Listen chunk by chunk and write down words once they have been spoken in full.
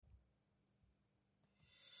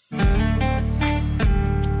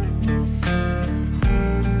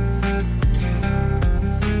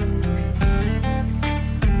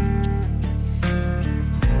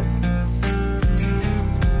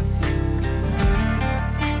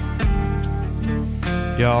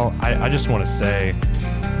Y'all, I just want to say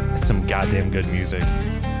it's some goddamn good music.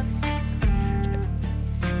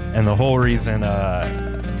 And the whole reason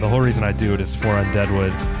I do it is for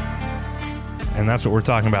Undeadwood. And that's what we're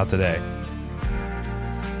talking about today.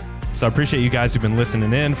 So I appreciate you guys who've been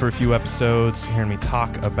listening in for a few episodes, hearing me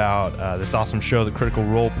talk about this awesome show that Critical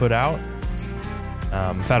Role put out.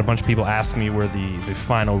 I've had a bunch of people ask me where the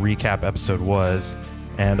final recap episode was,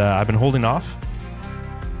 and I've been holding off.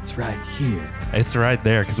 It's right here. It's right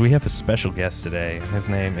there, because we have a special guest today. His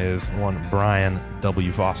name is one Brian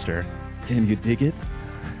W. Foster. Can you dig it?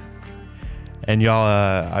 And y'all,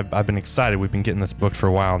 I've been excited. We've been getting this booked for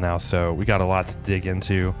a while now, so we got a lot to dig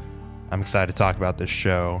into. I'm excited to talk about this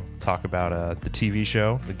show, talk about the TV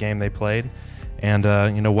show, the game they played, and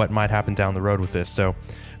what might happen down the road with this. So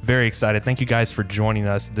very excited. Thank you guys for joining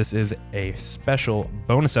us. This is a special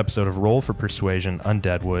bonus episode of Roll for Persuasion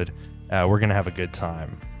Undeadwood. We're going to have a good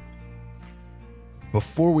time.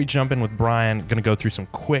 Before we jump in with Brian, going to go through some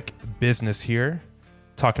quick business here,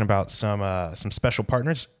 talking about some special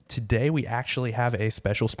partners. Today, we actually have a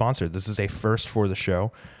special sponsor. This is a first for the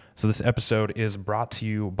show. So this episode is brought to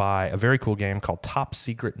you by a very cool game called Top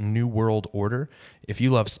Secret New World Order. If you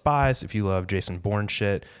love spies, if you love Jason Bourne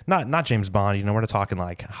shit, not James Bond, we're not talking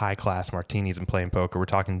like high-class martinis and playing poker. We're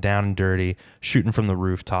talking down and dirty, shooting from the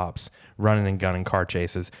rooftops, running and gunning car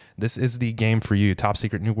chases. This is the game for you. Top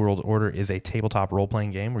Secret New World Order is a tabletop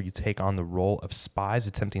role-playing game where you take on the role of spies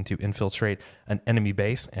attempting to infiltrate an enemy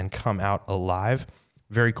base and come out alive.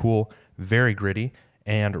 Very cool, very gritty.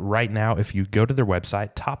 And right now, if you go to their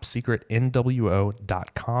website,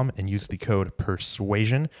 topsecretnwo.com, and use the code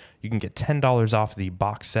PERSUASION, you can get $10 off the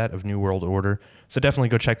box set of New World Order. So definitely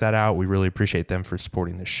go check that out. We really appreciate them for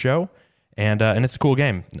supporting this show. And it's a cool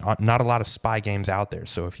game. Not a lot of spy games out there.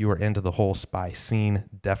 So if you are into the whole spy scene,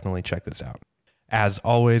 definitely check this out. As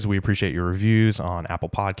always, we appreciate your reviews on Apple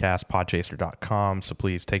Podcasts, podchaser.com. So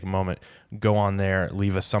please take a moment, go on there,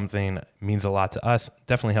 leave us something. It means a lot to us.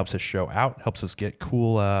 Definitely helps us show out, helps us get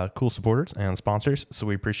cool supporters and sponsors. So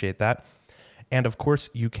we appreciate that. And of course,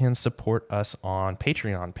 you can support us on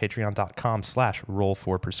Patreon,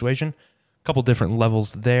 patreon.com/roll4persuasion. A couple different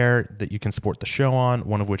levels there that you can support the show on,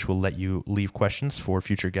 one of which will let you leave questions for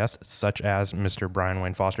future guests, such as Mr. Brian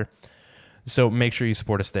Wayne Foster. So make sure you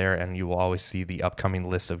support us there, and you will always see the upcoming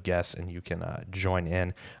list of guests, and you can join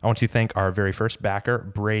in. I want to thank our very first backer,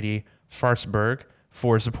 Brady Farsberg,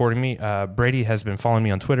 for supporting me. Brady has been following me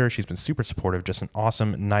on Twitter. She's been super supportive, just an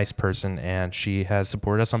awesome, nice person, and she has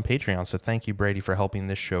supported us on Patreon. So thank you, Brady, for helping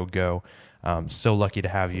this show go. So lucky to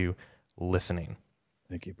have you listening.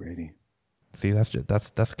 Thank you, Brady. See, that's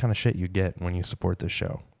the kind of shit you get when you support this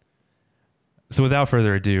show. So without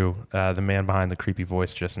further ado, the man behind the creepy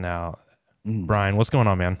voice just now, Brian, what's going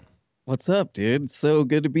on, man? What's up, dude? It's so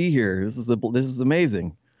good to be here. This is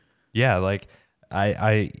amazing. Yeah, like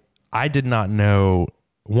I did not know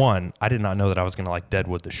I did not know that I was gonna like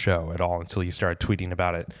Deadwood the show at all until you started tweeting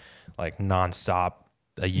about it like nonstop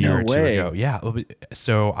a year or two ago. Yeah.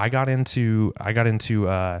 So I got into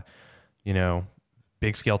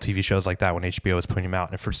big scale TV shows like that when HBO was putting them out.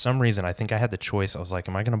 And for some reason, I think I had the choice. I was like,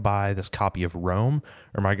 am I gonna buy this copy of Rome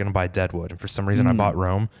or am I gonna buy Deadwood? And for some reason I bought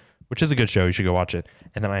Rome, which is a good show. You should go watch it.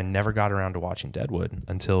 And then I never got around to watching Deadwood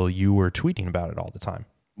until you were tweeting about it all the time.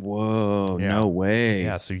 Whoa, yeah. No way.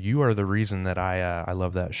 Yeah, so you are the reason that I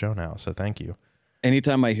love that show now. So thank you.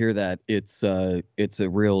 Anytime I hear that, it's a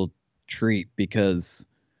real treat because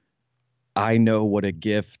I know what a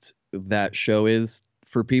gift that show is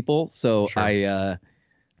for people. So sure.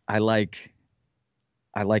 I like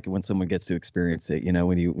it when someone gets to experience it.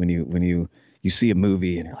 When you see a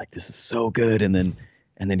movie and you're like, this is so good, and then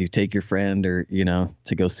you take your friend or,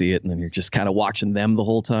 to go see it, and then you're just kind of watching them the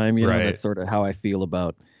whole time. Right. That's sort of how I feel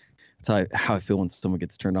how I feel when someone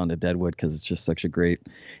gets turned on to Deadwood, because it's just such a great,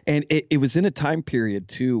 and it was in a time period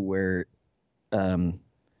too where, because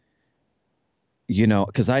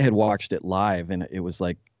I had watched it live and it was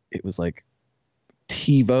like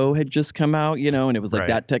TiVo had just come out, and it was like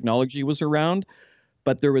that technology was around.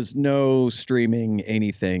 But there was no streaming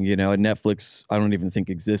anything, and Netflix, I don't even think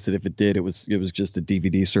existed. If it did, it was just a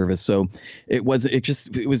DVD service. So it was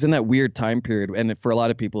in that weird time period. And for a lot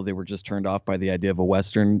of people, they were just turned off by the idea of a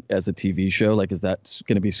Western as a TV show. Like, is that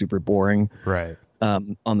going to be super boring? Right.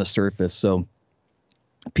 On the surface. So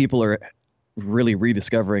people are really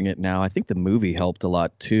rediscovering it now. I think the movie helped a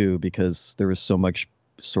lot too, because there was so much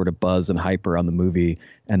sort of buzz and hype around the movie.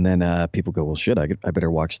 And then people go, well, shit, I better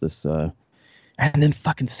watch this. And then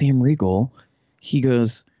fucking Sam Riegel, he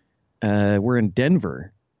goes, we're in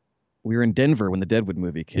Denver. We were in Denver when the Deadwood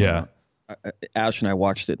movie came out. Ash and I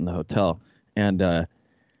watched it in the hotel. And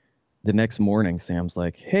the next morning, Sam's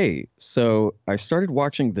like, "Hey, so I started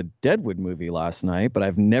watching the Deadwood movie last night, but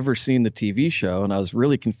I've never seen the TV show, and I was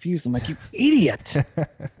really confused." I'm like, "You idiot!"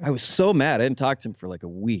 I was so mad. I didn't talk to him for like a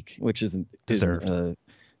week, which isn't Deserved.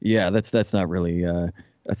 Yeah, that's not really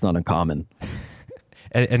that's not uncommon.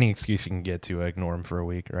 Any excuse you can get to ignore him for a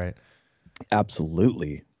week, right?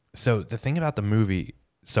 Absolutely. So the thing about the movie,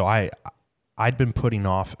 so I'd been putting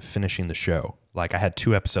off finishing the show. Like I had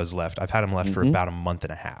 2 episodes left. I've had them left for about a month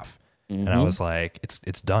and a half. And I was like,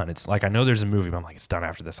 it's done. It's like, I know there's a movie, but I'm like, it's done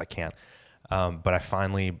after this. I can't. But I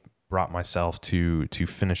finally brought myself to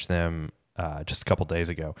finish them just a couple days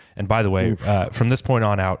ago. And by the way, from this point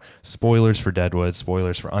on out, spoilers for Deadwood,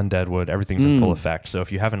 spoilers for Undeadwood, everything's in full effect. So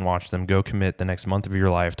if you haven't watched them, go commit the next month of your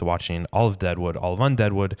life to watching all of Deadwood, all of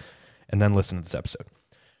Undeadwood, and then listen to this episode.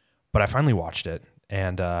 But I finally watched it,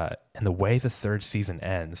 and the way the third season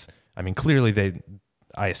ends, I mean, clearly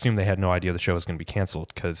I assume they had no idea the show was going to be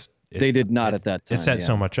canceled because they did not at that time. It set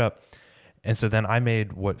so much up. And so then I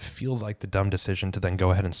made what feels like the dumb decision to then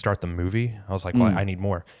go ahead and start the movie. I was like, well, I need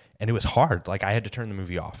more. And it was hard. Like I had to turn the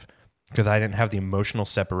movie off because I didn't have the emotional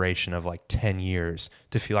separation of like 10 years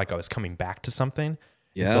to feel like I was coming back to something.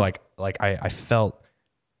 Yeah. And so I felt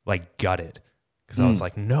like gutted because I was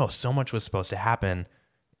like, no, so much was supposed to happen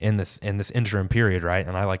in this interim period, right?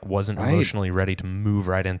 And I like wasn't emotionally ready to move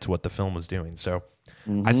right into what the film was doing. So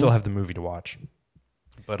I still have the movie to watch.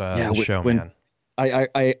 But the show, man.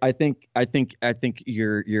 I think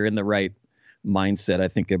you're in the right mindset. I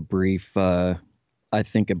think a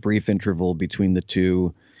brief interval between the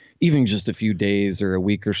two, even just a few days or a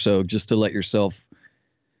week or so, just to let yourself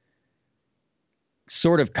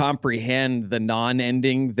sort of comprehend the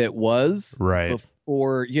non-ending that was right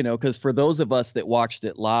before, because for those of us that watched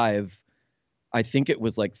it live, I think it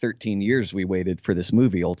was like 13 years we waited for this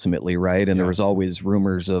movie ultimately, right? And there was always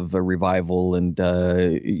rumors of a revival. And,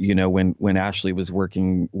 when Ashley was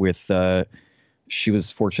working with, she was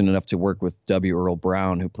fortunate enough to work with W. Earl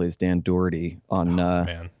Brown, who plays Dan Doherty on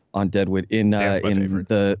Deadwood.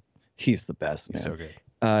 He's the best, man. So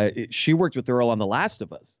good. She worked with Earl on The Last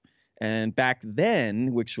of Us. And back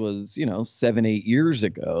then, which was, 7-8 years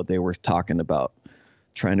ago, they were talking about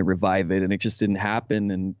trying to revive it, and it just didn't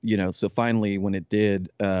happen. And so finally when it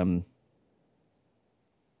did,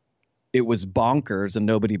 it was bonkers and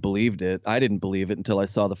nobody believed it. I didn't believe it until I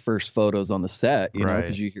saw the first photos on the set, know,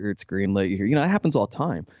 because you hear it's green light, you hear, it happens all the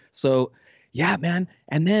time. So yeah, man.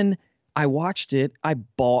 And then I watched it. I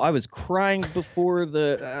was crying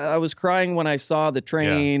I was crying when I saw the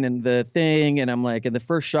train and the thing, and I'm like, in the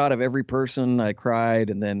first shot of every person I cried.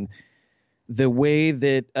 And then the way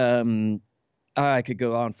that I could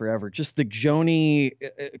go on forever. Just the Joni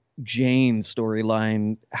Jane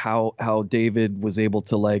storyline, how David was able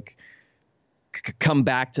to like come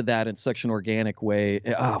back to that in such an organic way.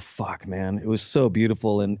 Oh fuck, man, it was so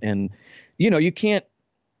beautiful. And you can't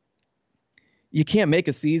make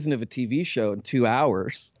a season of a TV show in 2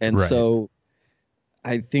 hours, and so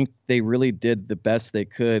I think they really did the best they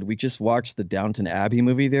could. We just watched the Downton Abbey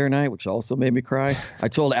movie the other night, which also made me cry. I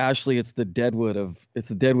told Ashley it's the Deadwood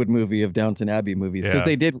movie of Downton Abbey movies, because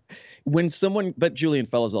they did but Julian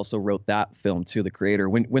Fellows also wrote that film too, the creator.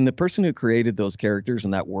 When the person who created those characters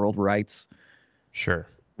in that world writes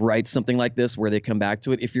something like this where they come back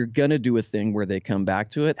to it, if you're gonna do a thing where they come back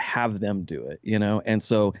to it, have them do it, And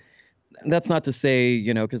so that's not to say,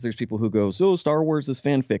 because there's people who go, "Oh, Star Wars is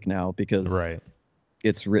fanfic now," because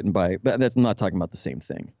it's written by, but I'm not talking about the same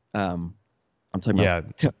thing. I'm talking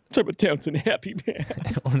about Downton Abbey, man.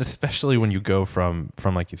 And especially when you go from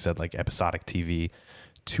like you said, like episodic TV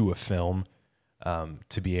to a film,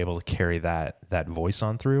 to be able to carry that voice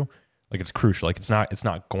on through, like it's crucial. Like it's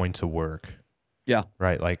not going to work. Yeah.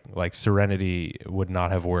 Right. Like Serenity would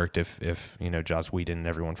not have worked if Joss Whedon and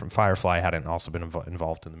everyone from Firefly hadn't also been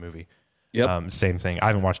involved in the movie. Yep. Same thing. I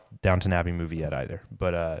haven't watched Downton Abbey movie yet either,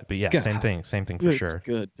 but yeah, God, same thing for sure. It's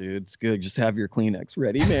good, dude. It's good. Just have your Kleenex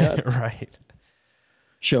ready, man. Right.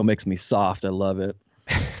 Show makes me soft. I love it.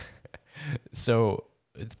 So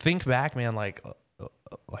think back, man, like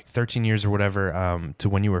 13 years or whatever, to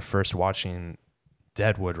when you were first watching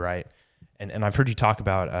Deadwood, right? And I've heard you talk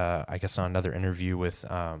about, I guess on another interview with,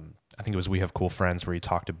 I think it was We Have Cool Friends, where you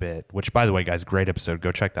talked a bit, which by the way, guys, great episode.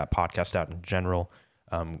 Go check that podcast out in general.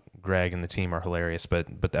 Greg and the team are hilarious, but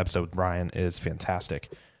the episode with Ryan is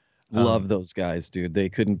fantastic. Love those guys, dude. They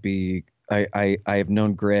couldn't be. I have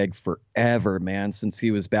known Greg forever, man, since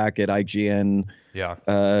he was back at IGN. Yeah.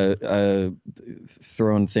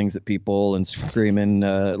 Throwing things at people and screaming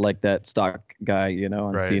like that stock guy,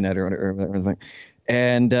 on CNET or everything.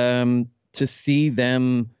 And to see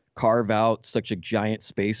them carve out such a giant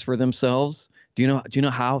space for themselves. Do you know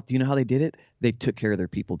how they did it? They took care of their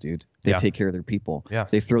people, dude. They take care of their people. Yeah.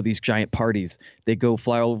 They throw these giant parties. They go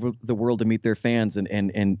fly all over the world to meet their fans.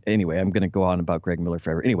 And anyway, I'm going to go on about Greg Miller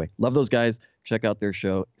forever. Anyway, love those guys. Check out their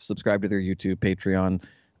show. Subscribe to their YouTube, Patreon,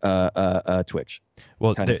 Twitch.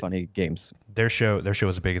 Well, kind of funny games. Their show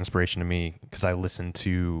was a big inspiration to me because I listened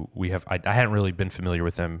to. I hadn't really been familiar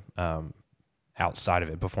with them outside of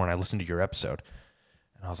it before, and I listened to your episode,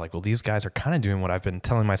 and I was like, well, these guys are kind of doing what I've been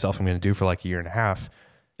telling myself I'm going to do for like a year and a half.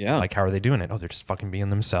 Yeah. Like, how are they doing it? Oh, they're just fucking being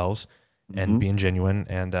themselves and being genuine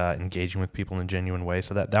and engaging with people in a genuine way.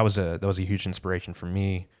 So that was a huge inspiration for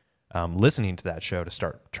me, listening to that show to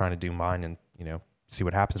start trying to do mine and, you know, see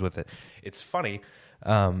what happens with it. It's funny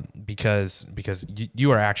because you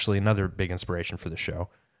are actually another big inspiration for the show.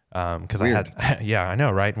 Because I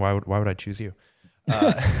know, right? Why would I choose you?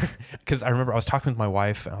 Because I remember I was talking with my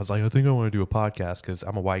wife and I was like, I think I want to do a podcast because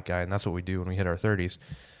I'm a white guy and that's what we do when we hit our 30s.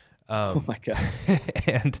 Oh my God.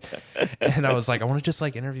 and I was like, I want to just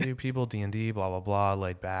like interview people, D&D, blah, blah, blah,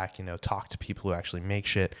 laid back, you know, talk to people who actually make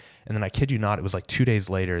shit. And then I kid you not, it was like 2 days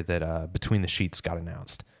later that Between the Sheets got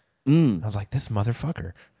announced. I was like, this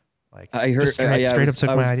motherfucker. Like, I heard straight up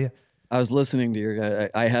took my idea. I was listening to your.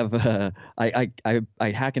 I have. I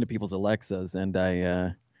hack into people's Alexas and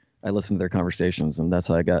I listen to their conversations and that's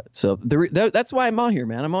how I got. So that's why I'm on here,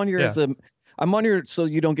 man. I'm on here I'm on here so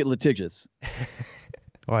you don't get litigious.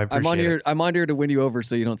 Oh, I appreciate it. I'm on here to win you over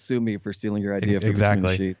so you don't sue me for stealing your idea for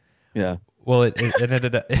exactly. Between the Sheets. Yeah. Well, it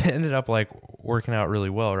ended up like working out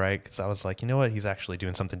really well, right? Because I was like, you know what, he's actually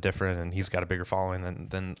doing something different, and he's got a bigger following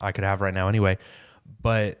than I could have right now, anyway.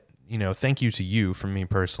 But you know, thank you to you from me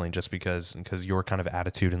personally, just because your kind of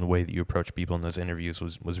attitude and the way that you approach people in those interviews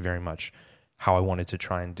was very much how I wanted to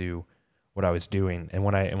try and do what I was doing. And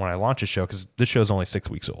when I launched a show, because this show is only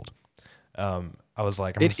 6 weeks old, I was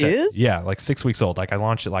like, like 6 weeks old. Like I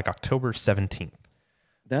launched it like October 17th.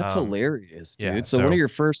 That's hilarious, dude. Yeah, so one of your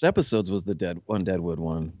first episodes was the Deadwood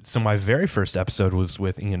one. So my very first episode was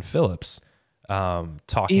with Ian Phillips,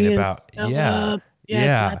 talking about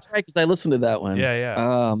Yes, that's right, because I listened to that one. Yeah.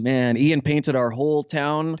 Oh man, Ian painted our whole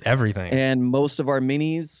town, everything, and most of our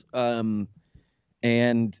minis.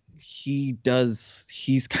 And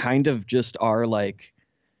he's kind of just our like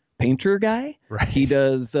painter guy. Right. He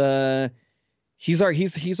does. He's our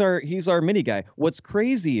mini guy. What's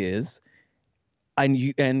crazy is,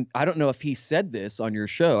 and I don't know if he said this on your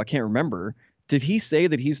show. I can't remember. Did he say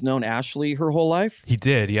that he's known Ashley her whole life? He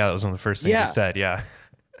did. Yeah, that was one of the first things he said. Yeah.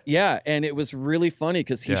 Yeah, and it was really funny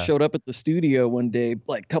because he showed up at the studio one day,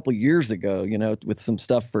 like a couple years ago, you know, with some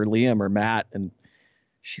stuff for Liam or Matt, and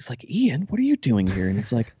she's like, Ian, what are you doing here? And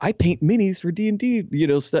he's like, I paint minis for D&D, you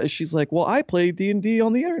know. She's like, well, I play D&D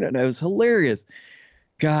on the internet, and it was hilarious.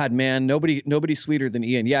 God, man, nobody sweeter than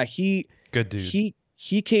Ian. Yeah, good dude.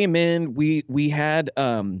 He came in. We had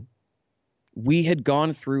gone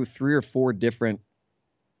through 3 or 4 different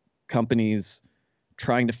companies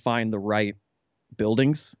trying to find the right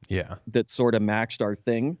buildings that sort of matched our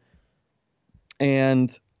thing,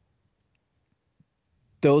 and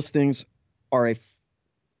those things are a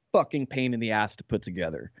fucking pain in the ass to put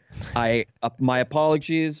together. My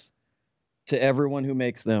apologies to everyone who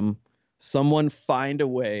makes them. Someone find a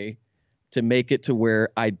way to make it to where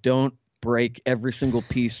I don't break every single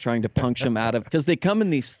piece trying to punch them out of, because they come in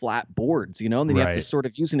these flat boards, you know, and then you have to sort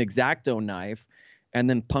of use an X-Acto knife and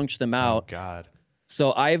then punch them out. Oh God.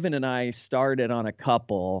 So Ivan and I started on a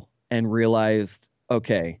couple and realized,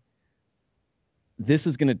 okay, this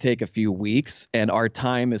is going to take a few weeks, and our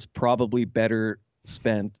time is probably better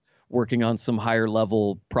spent working on some higher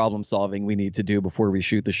level problem solving we need to do before we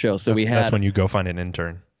shoot the show. So that's when you go find an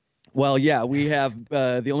intern. Well, yeah, we have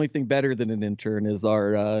the only thing better than an intern is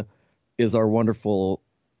our wonderful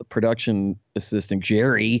production assistant,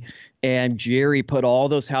 Jerry. And Jerry put all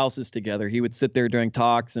those houses together. He would sit there during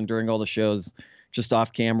talks and during all the shows, just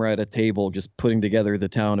off camera at a table, just putting together the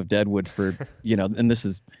town of Deadwood for, you know, and this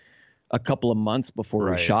is a couple of months before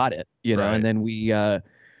we shot it, you know, and then we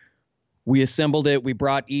assembled it. We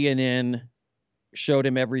brought Ian in, showed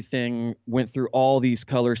him everything, went through all these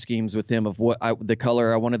color schemes with him of what the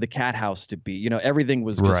color I wanted the cat house to be. You know, everything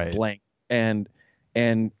was just blank. And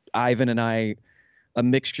Ivan and I, a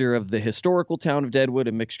mixture of the historical town of Deadwood,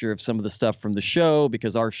 a mixture of some of the stuff from the show,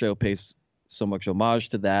 because our show pays so much homage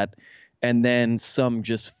to that, and then some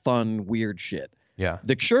just fun, weird shit. Yeah.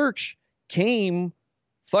 The church came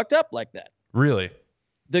fucked up like that. Really?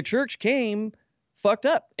 The church came fucked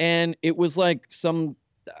up, and it was like some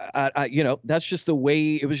you know, that's just the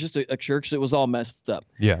way it was. Just a church that was all messed up.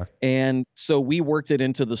 Yeah. And so we worked it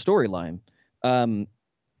into the storyline.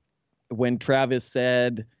 When Travis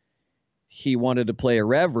said, he wanted to play a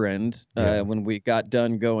reverend. When we got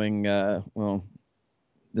done going, well,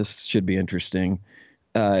 this should be interesting.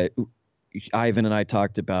 Ivan and I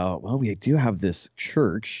talked about, well, we do have this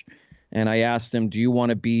church, and I asked him, do you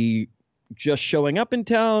want to be just showing up in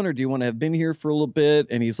town, or do you want to have been here for a little bit?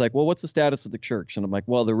 And he's like, well, what's the status of the church? And I'm like,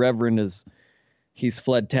 well, the reverend he's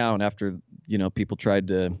fled town after, people tried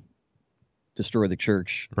to destroy the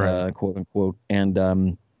church, right. Quote unquote. And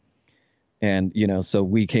so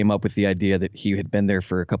we came up with the idea that he had been there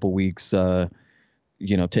for a couple weeks,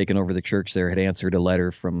 taken over the church there, had answered a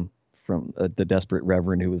letter from the desperate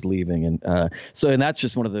reverend who was leaving. And that's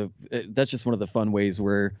just one of the fun ways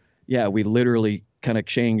where, we literally kind of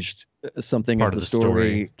changed something part of the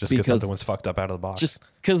story just because something was fucked up out of the box. Just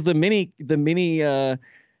because the mini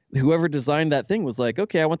whoever designed that thing was like,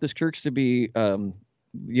 okay, I want this church to be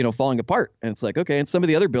falling apart. And it's like, okay. And some of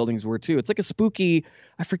the other buildings were too. It's like a spooky,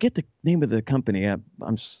 I forget the name of the company. I'll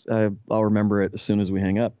remember it as soon as we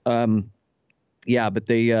hang up. But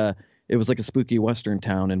it was like a spooky Western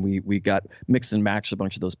town, and we got mixed and matched a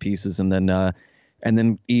bunch of those pieces. And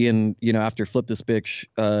then Ian, after Flip This Bitch,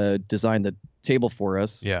 designed the table for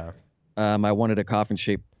us. Yeah. I wanted a coffin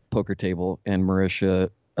shaped poker table, and Marisha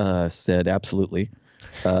said absolutely.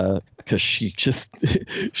 Because she's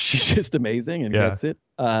just amazing and gets it.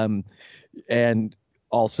 And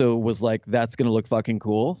also was like, that's gonna look fucking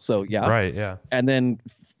cool. So yeah, right, yeah. And then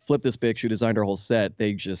Flip This Bitch, who designed our whole set,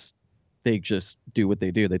 they just do what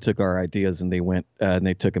they do. They took our ideas and they went and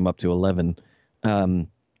they took them up to 11. And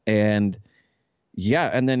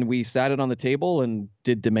then we sat it on the table and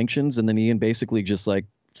did dimensions, and then Ian basically just like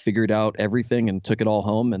figured out everything and took it all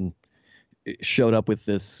home and showed up with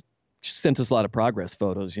this. Sent us a lot of progress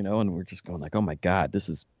photos, and we're just going like, oh my God, this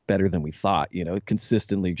is better than we thought,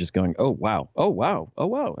 consistently just going, oh wow, oh wow, oh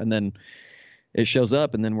wow. And then it shows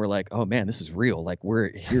up, and then we're like, oh man, this is real. Like we're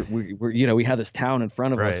here, we're we have this town in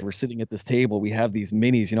front of us. We're sitting at this table. We have these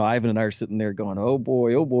minis, Ivan and I are sitting there going, oh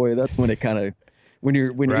boy. That's when it kind of, when you're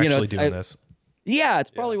actually doing this. Yeah, it's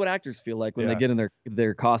probably what actors feel like when they get in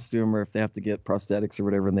their costume, or if they have to get prosthetics or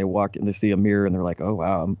whatever, and they walk and they see a mirror and they're like, oh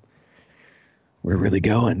wow, we're really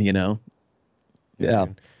going, Yeah.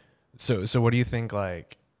 So what do you think,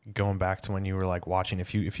 like, going back to when you were like watching,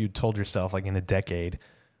 if you told yourself like in a decade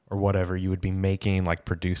or whatever, you would be making, like,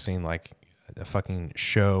 producing like a fucking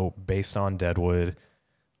show based on Deadwood,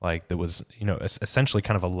 like that was, essentially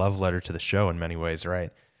kind of a love letter to the show in many ways, right?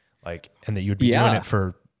 Like, and that you'd be doing it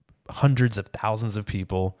for hundreds of thousands of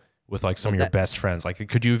people with like some of your best friends. Like,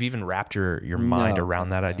 could you have even wrapped your mind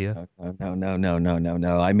around that idea?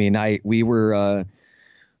 No. I mean, we were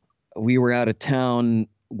out of town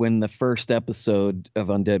when the first episode of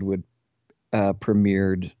Undeadwood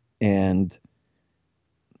premiered, and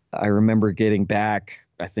I remember getting back,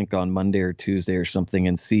 I think on Monday or Tuesday or something,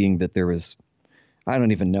 and seeing that there was, I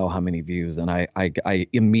don't even know how many views, and I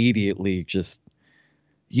immediately just,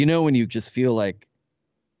 when you just feel like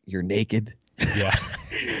you're naked. Yeah.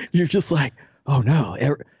 You're just like, oh no,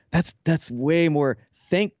 that's way more.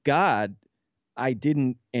 Thank God I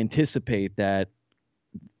didn't anticipate that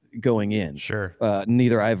going in. Sure.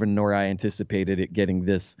 Neither Ivan nor I anticipated it getting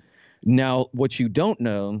this. Now, what you don't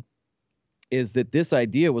know is that this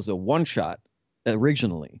idea was a one-shot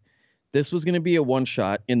originally. This was going to be a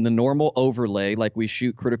one-shot in the normal overlay, like we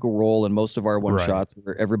shoot Critical Role and most of our one-shots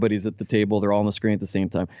where everybody's at the table, they're all on the screen at the same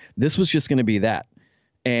time. This was just going to be that.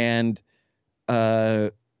 And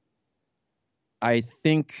I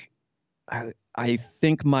think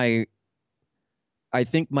my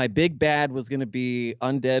big bad was going to be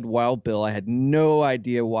Undead Wild Bill. I had no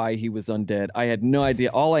idea why he was undead. I had no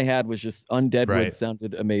idea. All I had was just Undeadwood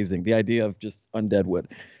sounded amazing. The idea of just Undeadwood.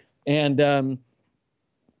 And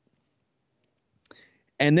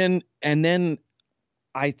then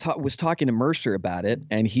I was talking to Mercer about it,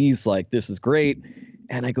 and he's like, this is great.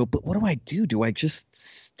 And I go, but what do I do? Do I do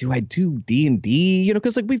D&D?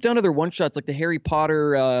 Because like we've done other one shots, like the Harry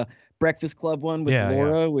Potter Breakfast Club one with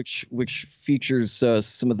Laura, which features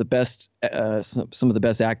some of the best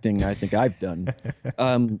acting I think I've done.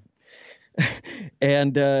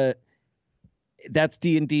 And that's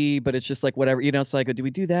D&D, but it's just like whatever, so I go, do we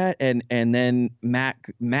do that? And then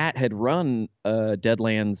Matt had run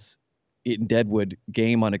Deadlands in Deadwood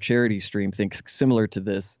game on a charity stream, things similar to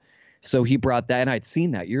this. So he brought that, and I'd seen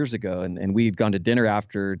that years ago, and we had gone to dinner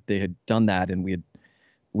after they had done that, and we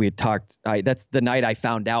had talked. That's the night I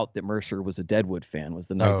found out that Mercer was a Deadwood fan, was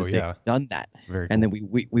the night that they had done that. Very and cool.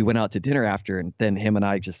 Then we went out to dinner after, and then him and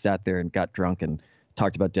I just sat there and got drunk and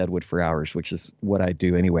talked about Deadwood for hours, which is what I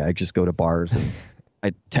do anyway. I just go to bars and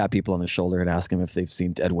I tap people on the shoulder and ask them if they've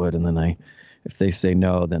seen Deadwood, and then if they say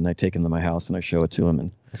no, then I take them to my house and I show it to them,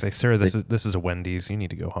 and I say, sir, this is a Wendy's. You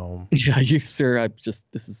need to go home. Yeah, you sir. This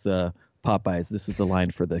is Popeyes. This is the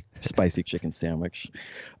line for the spicy chicken sandwich.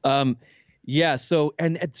 Yeah. So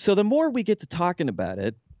so the more we get to talking about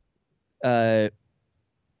it,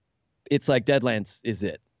 it's like Deadlands is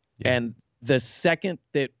it. Yeah. And the second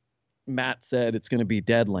that Matt said it's going to be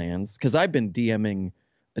Deadlands, because I've been DMing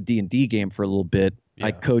a D&D game for a little bit. Yeah.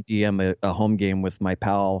 I co-DM a home game with my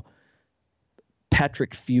pal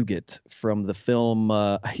Patrick Fugit from the film.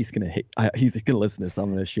 He's gonna listen to this.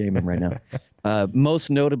 I'm gonna shame him right now. Most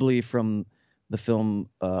notably from the film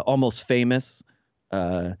Almost Famous.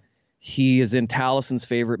 He is in Talison's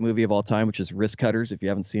favorite movie of all time, which is Risk Cutters. If you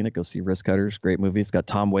haven't seen it, go see Risk Cutters. Great movie. It's got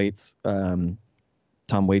Tom Waits. Tom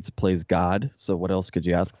Waits plays God. So what else could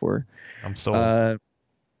you ask for? I'm sold.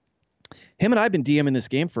 Him and I have been DMing this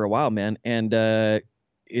game for a while, man, and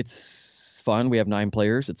it's fun. We have 9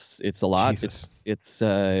 players. It's a lot. Jesus. It's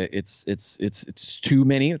too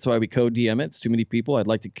many. That's why we code DM it. It's too many people. I'd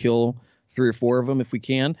like to kill 3 or 4 of them if we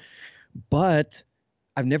can, but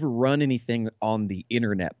I've never run anything on the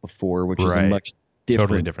internet before, which is a much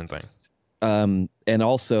totally different thing. And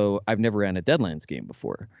also, I've never ran a Deadlands game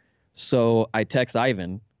before. So I text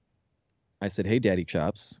Ivan. I said, "Hey, Daddy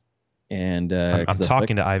Chops." And I'm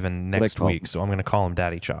talking to Ivan next week, so I'm going to call him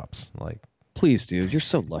Daddy Chops. Like, please, dude. You're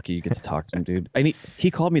so lucky you get to talk to him, dude.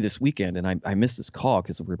 He called me this weekend, and I missed his call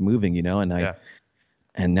because we're moving,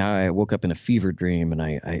 and now I woke up in a fever dream, and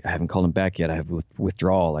I haven't called him back yet. I have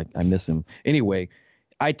withdrawal. I miss him. Anyway,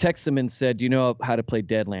 I texted him and said, "Do you know how to play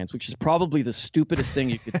Deadlands?" Which is probably the stupidest thing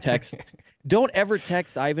you could text. Don't ever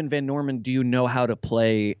text Ivan Van Norman, "Do you know how to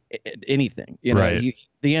play anything?" Right.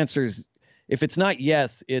 The answer is, if it's not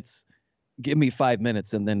yes, it's give me 5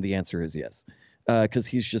 minutes, and then the answer is yes, because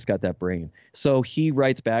he's just got that brain. So he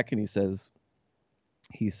writes back and he says,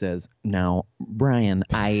 "Now, Brian,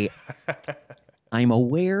 I'm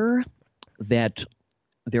aware that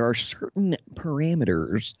there are certain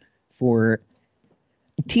parameters for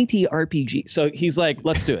TTRPG." So he's like,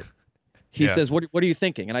 "Let's do it." He says, what are you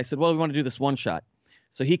thinking? And I said, "Well, we want to do this one shot."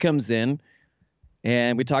 So he comes in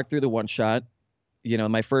and we talk through the one shot.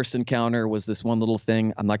 My first encounter was this one little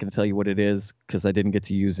thing. I'm not going to tell you what it is because I didn't get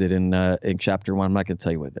to use it in chapter 1. I'm not going to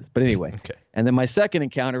tell you what it is. But anyway. Okay. And then my second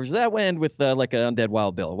encounter was that went with like an undead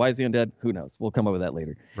Wild Bill. Why is he undead? Who knows? We'll come up with that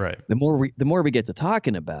later. Right. The more we get to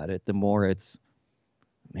talking about it, the more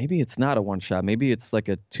maybe it's not a one shot. Maybe it's like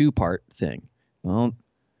a 2-part thing. Well,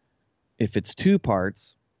 if it's 2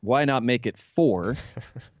 parts, why not make it 4?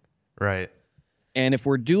 Right. And if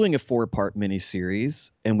we're doing a 4-part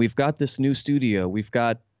miniseries and we've got this new studio, we've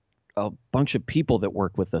got a bunch of people that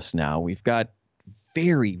work with us now. We've got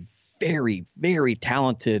very, very, very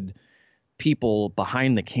talented people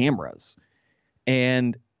behind the cameras.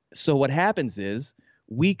 And so what happens is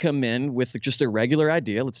we come in with just a regular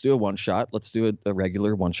idea. Let's do a one shot. Let's do a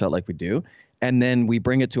regular one shot like we do. And then we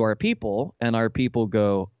bring it to our people and our people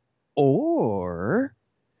go, or...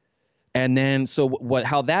 And then,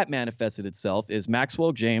 how that manifested itself is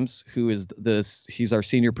Maxwell James, who is he's our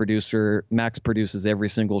senior producer. Max produces every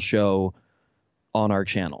single show on our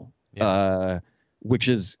channel, which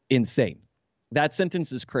is insane. That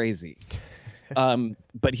sentence is crazy.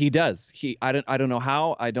 But he does. I don't know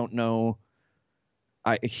how. I don't know.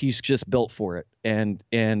 He's just built for it. And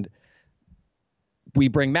we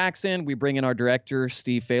bring Max in. We bring in our director,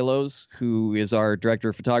 Steve Phalos, who is our director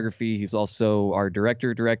of photography. He's also our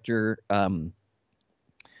director.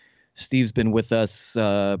 Steve's been with us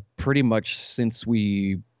pretty much since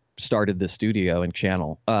we started the studio and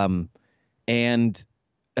channel. And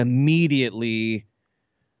immediately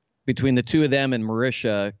between the two of them and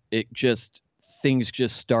Marisha, things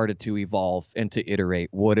just started to evolve and to iterate.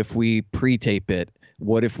 What if we pre-tape it?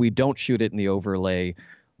 What if we don't shoot it in the overlay?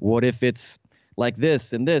 What if it's like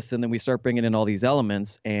this, and then we start bringing in all these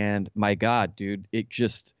elements, and my God, dude, it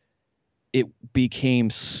became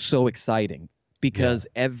so exciting because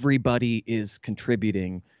everybody is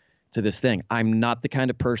contributing to this thing. I'm not the kind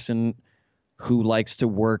of person who likes to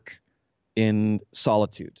work in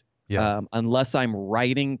solitude. Yeah. Unless I'm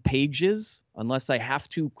writing pages, unless I have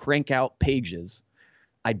to crank out pages,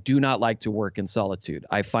 I do not like to work in solitude.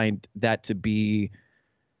 I find that to be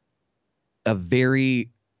a very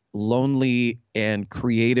lonely and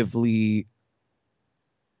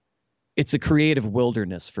it's a creative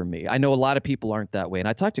wilderness for me. I know a lot of people aren't that way. And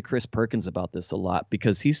I talked to Chris Perkins about this a lot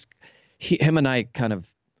because him and I kind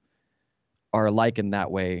of are alike in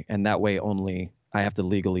that way, and that way only. I have to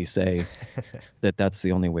legally say that's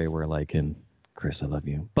the only way we're alike. And Chris, I love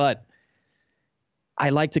you. But I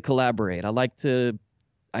like to collaborate.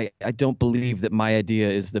 I don't believe that my idea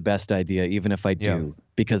is the best idea, even if I do,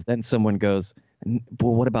 because then someone goes,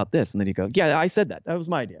 Well, what about this? And then you go, yeah, I said that. That was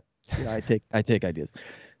my idea. Yeah, I take ideas.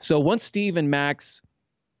 So once Steve and Max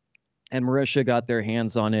and Marisha got their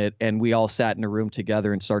hands on it, and we all sat in a room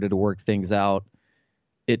together and started to work things out,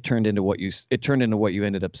 it turned into what you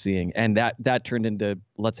ended up seeing, and that turned into,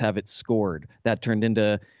 let's have it scored. That turned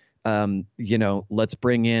into, let's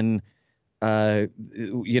bring in, when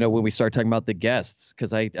we started talking about the guests,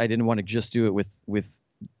 because I didn't want to just do it with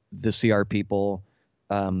the CR people.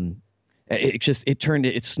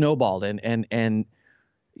 It snowballed, and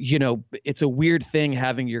it's a weird thing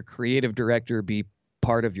having your creative director be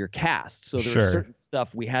part of your cast. So there was certain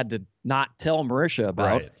stuff we had to not tell Marisha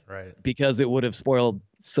about, right, because it would have spoiled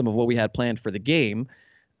some of what we had planned for the game.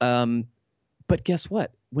 But guess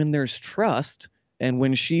what? When there's trust, and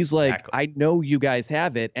when she's like, exactly, I know you guys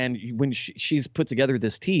have it, and when she's put together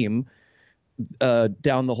this team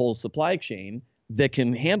down the whole supply chain that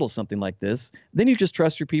can handle something like this, then you just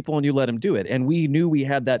trust your people and you let them do it. And we knew we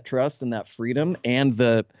had that trust and that freedom,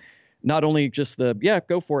 and not only just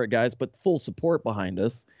go for it, guys, but full support behind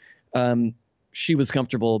us. She was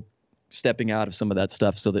comfortable stepping out of some of that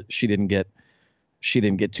stuff so that she didn't get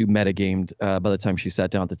too metagamed by the time she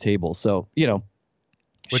sat down at the table. So,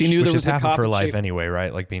 she knew there was half of her life anyway,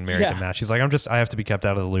 right? Like being married to Matt. She's like, I have to be kept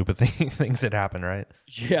out of the loop of things that happen, right?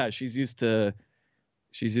 Yeah, she's used to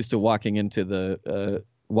walking into the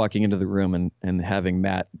room and having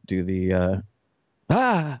Matt do the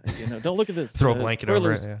don't look at this. Throw a blanket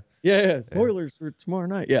spoilers. over it. Yeah, spoilers for tomorrow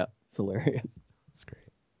night. Yeah, it's hilarious. That's great.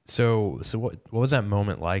 So what was that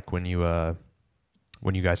moment like when you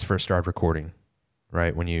guys first started recording?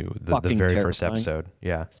 Right, when the very terrifying. First episode,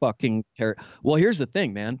 yeah. Fucking terrible. Well, here's the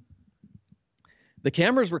thing, man. The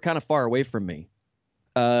cameras were kind of far away from me.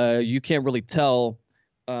 You can't really tell,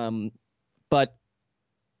 but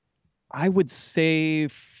I would say,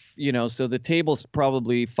 so the table's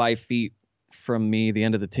probably 5 feet from me, the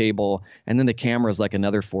end of the table, and then the camera's like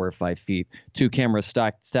another 4 or 5 feet. 2 cameras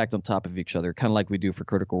stacked on top of each other, kind of like we do for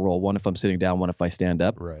Critical Role. One if I'm sitting down, one if I stand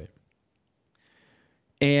up. Right.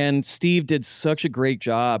 And Steve did such a great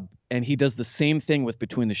job, and he does the same thing with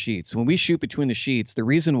Between the Sheets. When we shoot Between the Sheets, the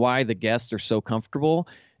reason why the guests are so comfortable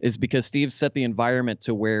is because Steve set the environment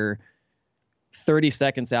to where 30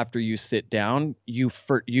 seconds after you sit down, you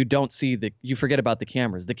forget about the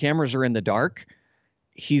cameras. The cameras are in the dark.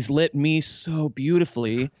 He's lit me so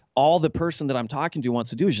beautifully. All the person that I'm talking to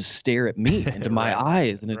wants to do is just stare at me into my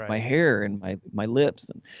eyes and into my hair and my lips.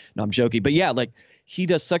 And no, I'm joking, but yeah, like, he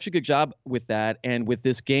does such a good job with that. And with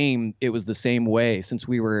this game, it was the same way. Since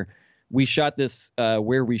we shot this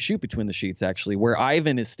where we shoot Between the Sheets, actually, where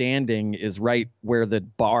Ivan is standing is right where the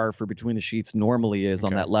bar for Between the Sheets normally is,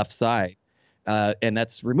 on that left side. And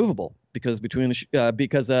that's removable because Flip to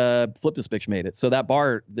Spitch made it. So that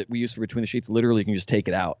bar that we use for Between the Sheets, literally you can just take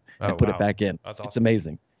it out and put it back in. That's awesome. It's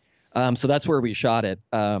amazing. So that's where we shot it,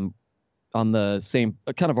 on the same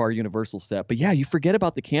kind of our Universal set. But yeah, you forget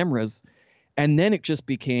about the cameras. And then it just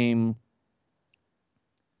became,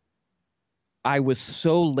 I was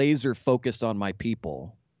so laser focused on my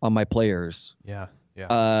people, on my players. Yeah.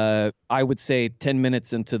 I would say 10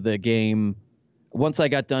 minutes into the game, once I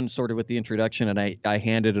got done sort of with the introduction and I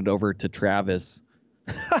handed it over to Travis,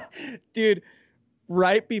 dude,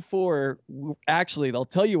 right before, actually, I'll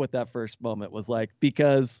tell you what that first moment was like,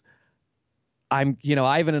 because Ivan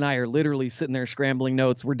and I are literally sitting there scrambling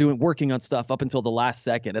notes. We're working on stuff up until the last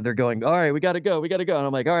second, and they're going, all right, we got to go. And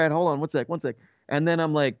I'm like, all right, hold on, one sec. And then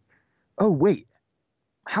I'm like, oh, wait,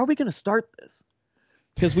 how are we going to start this?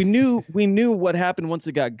 Because we knew what happened once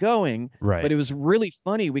it got going, right? But it was really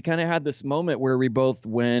funny. We kind of had this moment where we both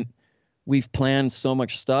went, we've planned so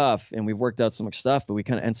much stuff and we've worked out so much stuff, but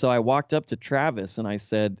and so I walked up to Travis and I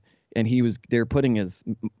said, and they're putting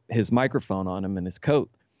his microphone on him in his coat.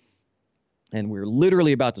 And we were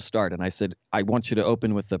literally about to start. And I said, I want you to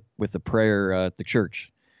open with a prayer at the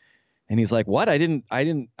church. And he's like, what? I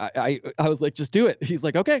was like, just do it. He's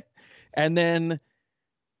like, okay. And then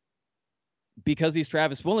because he's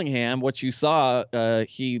Travis Willingham, what you saw,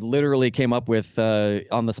 he literally came up with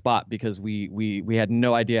on the spot, because we had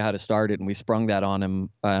no idea how to start it. And we sprung that on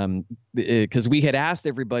him because we had asked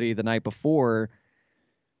everybody the night before,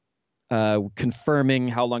 confirming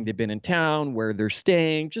how long they've been in town, where they're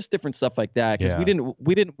staying, just different stuff like that. Because we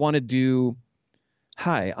didn't want to do,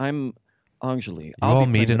 hi, I'm Anjali. You all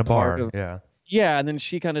meet in a bar. Yeah, and then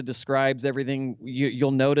she kind of describes everything.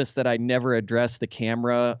 You'll notice that I never address the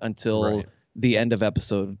camera until the end of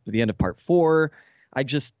part 4.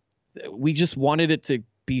 We just wanted it to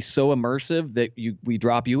be so immersive that we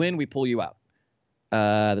drop you in, we pull you out.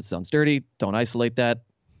 That sounds dirty. Don't isolate that.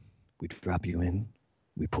 We drop you in,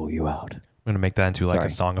 we pull you out. I'm gonna make that into like a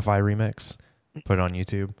Songify remix. Put it on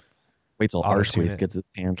YouTube. Wait till Auto-tune Arsleaf it. gets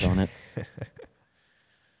his hands on it.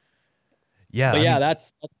 Yeah, But I yeah, mean,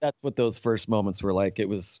 that's what those first moments were like. It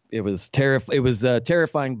was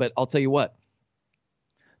terrifying. But I'll tell you what.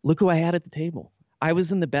 Look who I had at the table. I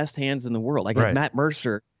was in the best hands in the world. I got right. Matt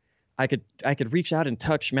Mercer. I could reach out and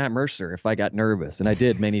touch Matt Mercer if I got nervous, and I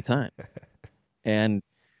did many times.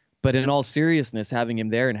 But in all seriousness, having him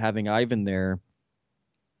there and having Ivan there,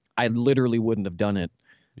 I literally wouldn't have done it.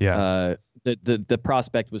 Yeah. The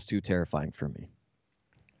prospect was too terrifying for me.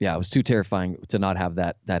 Yeah, it was too terrifying to not have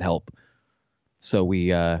that help. So we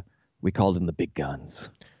called in the big guns.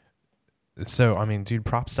 So, I mean, dude,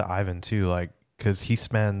 props to Ivan too, like, because he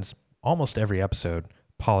spends almost every episode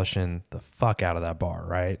polishing the fuck out of that bar,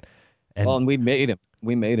 right? And we made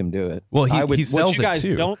him do it. Well, he sells what you guys it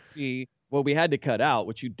too. Don't see what we had to cut out.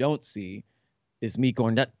 What you don't see is me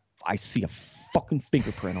going, that I see a fucking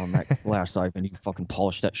fingerprint on that glass, Ivan. You fucking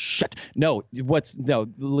polish that shit. No,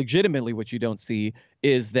 legitimately what you don't see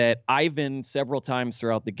is that Ivan several times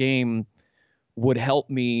throughout the game would help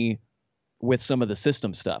me with some of the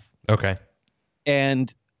system stuff. Okay.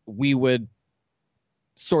 And we would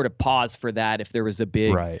sort of pause for that if there was a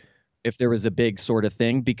big sort of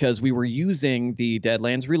thing, because we were using the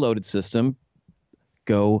Deadlands Reloaded system.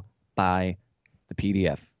 Go buy the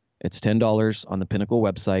PDF. It's $10 on the Pinnacle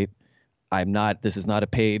website. This is not a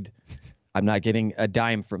paid, I'm not getting a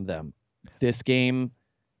dime from them. This game,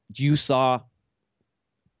 you saw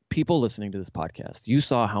people listening to this podcast. You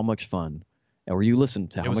saw how much fun, or you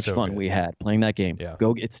listened to how much fun we had playing that game. Yeah.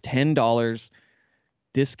 It's $10.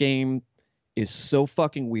 This game is so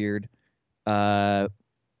fucking weird.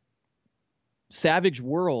 Savage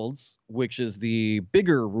Worlds, which is the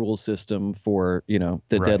bigger rule system for, the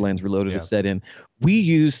Deadlands Reloaded is set in. We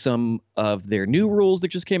use some of their new rules that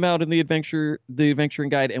just came out in the Adventuring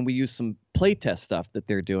Guide, and we use some playtest stuff that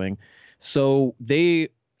they're doing. So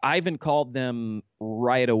Ivan called them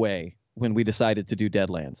right away when we decided to do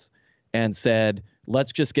Deadlands and said,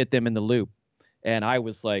 let's just get them in the loop. And I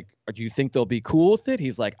was like, do you think they'll be cool with it?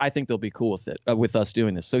 He's like, I think they'll be cool with it, with us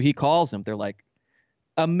doing this. So he calls them. They're like,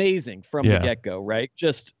 amazing from the get-go, right?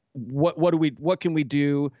 Just what can we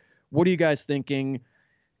do? What are you guys thinking?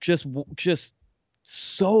 Just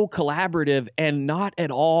so collaborative and not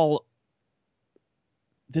at all,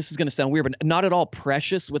 this is going to sound weird, but not at all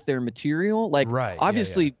precious with their material. Like,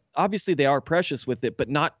 obviously they are precious with it, but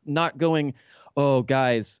not going, oh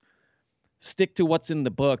guys, stick to what's in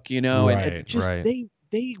the book,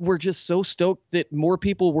 they were just so stoked that more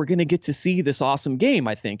people were going to get to see this awesome game,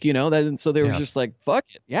 I think, and so they were just like, fuck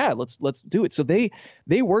it. Yeah, let's do it. So they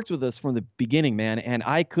worked with us from the beginning, man. And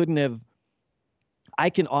I can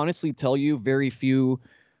honestly tell you very few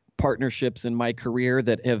partnerships in my career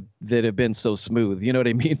that have been so smooth. You know what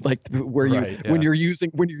I mean? Like when you're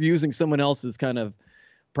using someone else's kind of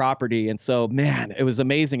property. And so, man, it was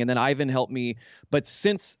amazing. And then Ivan helped me, but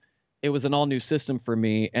since it was an all new system for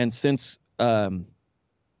me, and since,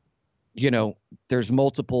 there's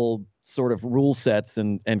multiple sort of rule sets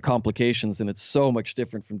and complications, and it's so much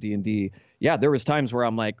different from D&D. Yeah, there was times where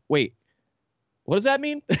I'm like, wait, what does that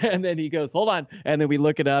mean? And then he goes, hold on. And then we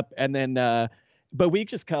look it up, and then, but we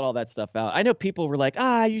just cut all that stuff out. I know people were like,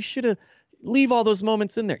 you should have leave all those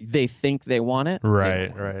moments in there. They think they want it.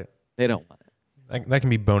 Right. They don't want it. That can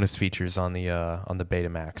be bonus features on the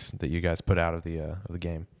Betamax that you guys put out of the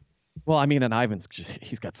game. Well, I mean, and Ivan's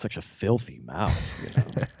he's got such a filthy mouth,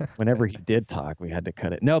 Whenever he did talk, we had to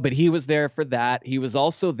cut it. No, but he was there for that. He was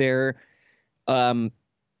also there.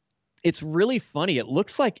 It's really funny. It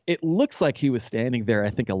looks like he was standing there, I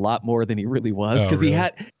think, a lot more than he really was, because he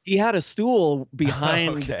had a stool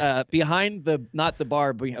behind behind the, not the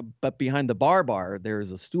bar, but behind the bar. There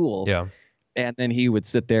is a stool. Yeah. And then he would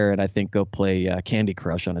sit there and I think go play Candy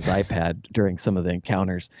Crush on his iPad during some of the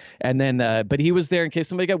encounters. And then, but he was there in case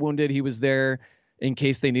somebody got wounded. He was there in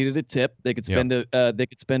case they needed a tip. They could spend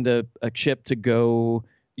a chip to go.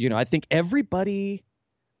 I think everybody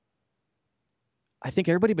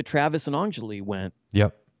but Travis and Anjali went.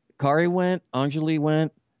 Yep. Kari went. Anjali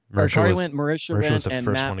went. Kari went. Marisha went. Was the and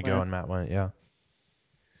first Matt one to go, went. and Matt went. Yeah.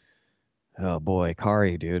 Oh boy,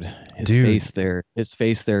 Kari, dude. His face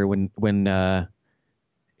there when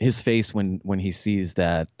he sees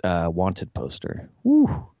that wanted poster.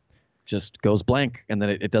 Woo. Just goes blank, and then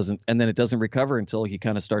it doesn't recover until he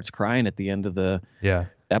kind of starts crying at the end of the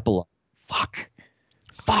epilogue. Fuck.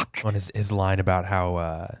 On his line about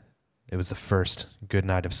how it was the first good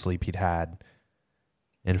night of sleep he'd had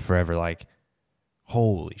in forever, like,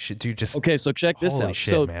 holy shit, dude. Just okay, so check this out. Holy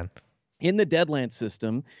shit, man. In the Deadlands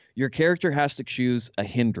system, your character has to choose a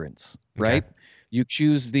hindrance, right? Okay. You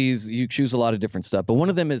choose these. You choose a lot of different stuff, but one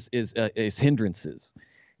of them is hindrances.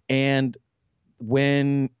 And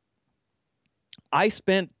when I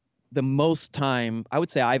spent the most time, I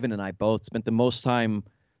would say Ivan and I both spent the most time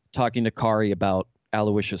talking to Kari about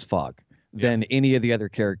Aloysius Fogg than any of the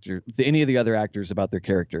other actors about their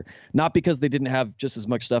character. Not because they didn't have just as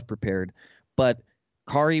much stuff prepared, but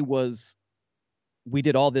Kari we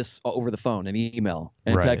did all this over the phone and email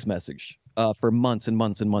and text message for months and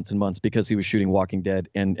months and months and months, because he was shooting Walking Dead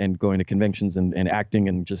and going to conventions and acting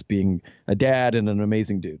and just being a dad and an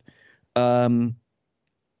amazing dude.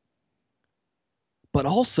 But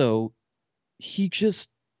also, he just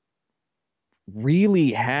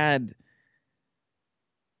really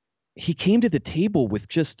he came to the table with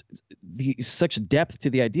just such depth to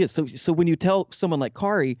the ideas. So when you tell someone like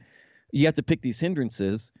Kari, you have to pick these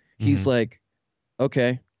hindrances, he's like,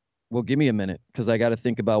 okay, well, give me a minute, because I got to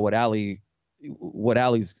think about what Allie's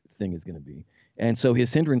thing is going to be. And so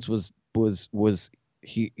his hindrance was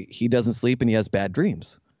he doesn't sleep and he has bad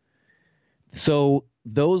dreams. So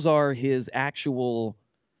those are his actual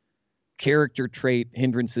character trait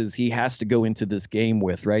hindrances he has to go into this game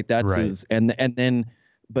with, right? That's his, and then,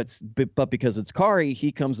 but because it's Kari,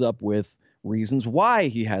 he comes up with reasons why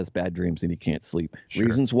he has bad dreams and he can't sleep,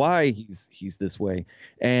 reasons why he's this way.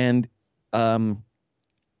 And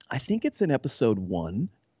I think it's in episode 1,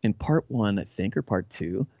 in part 1, I think, or part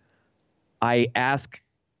 2, I ask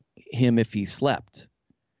him if he slept,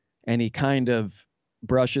 and he kind of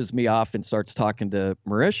brushes me off and starts talking to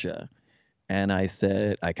Marisha. And I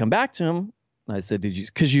come back to him. And I said,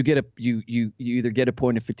 because you either get a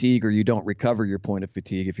point of fatigue or you don't recover your point of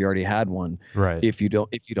fatigue if you already had one. Right. If you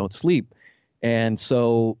don't sleep. And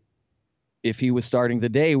so if he was starting the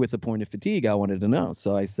day with a point of fatigue, I wanted to know.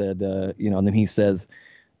 So I said, and then he says,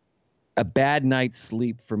 a bad night's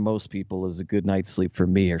sleep for most people is a good night's sleep for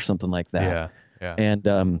me, or something like that. Yeah.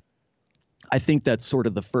 And I think that's sort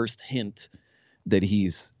of the first hint that he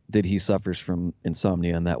suffers from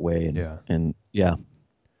insomnia in that way. And yeah.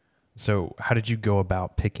 So how did you go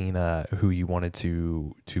about picking who you wanted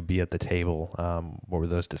to be at the table? What were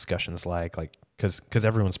those discussions like? Like, because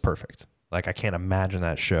everyone's perfect. Like, I can't imagine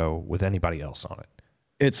that show with anybody else on it.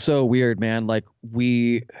 It's so weird, man. Like,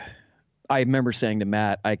 I remember saying to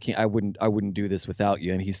Matt, I wouldn't do this without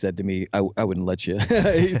you. And he said to me, I wouldn't let you.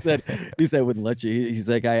 he said, I wouldn't let you. He's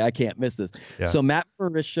like, I can't miss this. Yeah. So Matt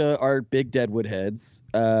and Marisha are big Deadwood heads.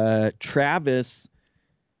 Travis.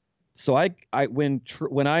 So when Troy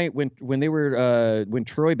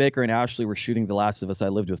Baker and Ashley were shooting The Last of Us, I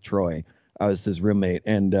lived with Troy. I was his roommate,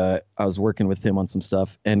 and I was working with him on some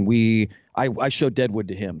stuff. And I showed Deadwood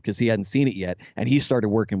to him because he hadn't seen it yet, and he started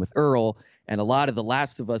working with Earl. And a lot of The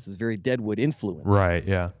Last of Us is very Deadwood influenced. Right,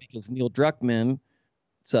 yeah. Because Neil Druckmann,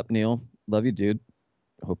 what's up, Neil? Love you, dude.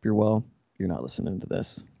 Hope you're well. You're not listening to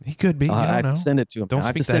this. He could be. I have to send it to him. Don't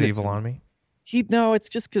speak that evil on me. No, it's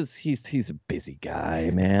just because he's a busy guy,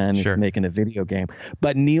 man. He's making a video game.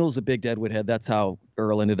 But Neil's a big Deadwood head. That's how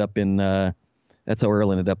Earl ended up in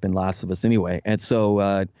Last of Us anyway. And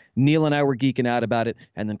so Neil and I were geeking out about it,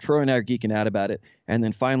 and then Troy and I are geeking out about it, and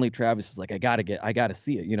then finally Travis is like, I gotta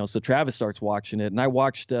see it, So Travis starts watching it, and I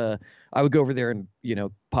watched. I would go over there and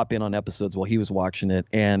pop in on episodes while he was watching it,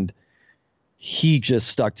 and he just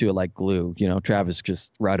stuck to it like glue. Travis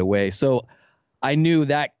just right away. So I knew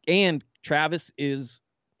that, and Travis is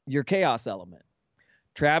your chaos element.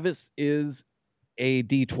 Travis is a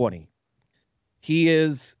D20. He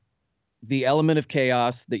is the element of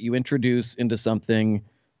chaos that you introduce into something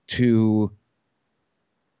to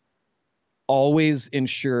always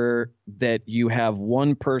ensure that you have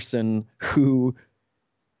one person who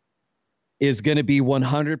is going to be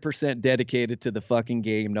 100% dedicated to the fucking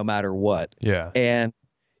game no matter what. Yeah. And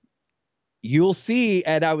you'll see,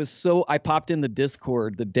 and I popped in the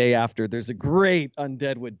Discord the day after. There's a great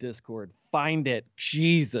Undeadwood Discord. Find it.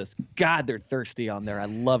 Jesus. God, they're thirsty on there. I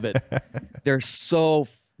love it.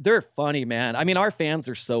 They're funny, man. I mean, our fans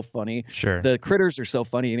are so funny. Sure. The critters are so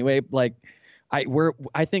funny anyway. Like, I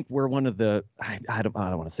think we're one of the, I don't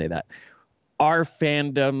want to say that. Our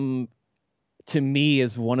fandom, to me,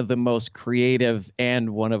 is one of the most creative and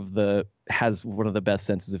has one of the best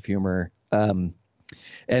senses of humor. And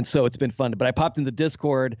so it's been fun. But I popped in the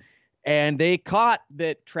Discord, and they caught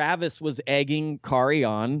that Travis was egging Kari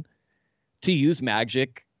on to use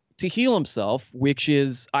magic to heal himself, which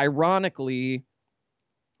is ironically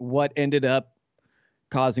what ended up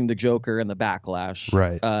causing the Joker and the backlash.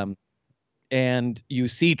 Right. And you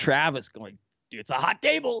see Travis going, it's a hot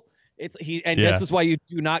table. This is why you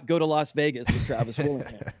do not go to Las Vegas with Travis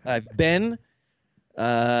Willingham. I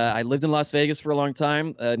lived in Las Vegas for a long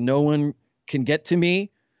time. No one can get to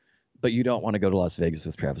me. but you don't want to go to Las Vegas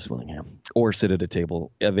with Travis Willingham or sit at a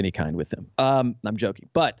table of any kind with him. I'm joking.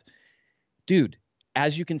 But, dude,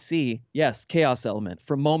 as you can see, yes, chaos element.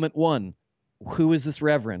 From moment one, who is this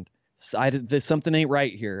reverend? There's something ain't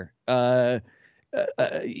right here.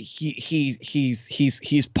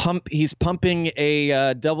 He's pumping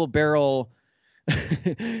a double barrel.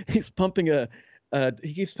 He's pumping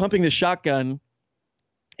he keeps pumping the shotgun.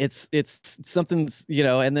 It's something's,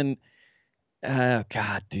 and then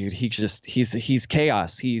God, dude, he's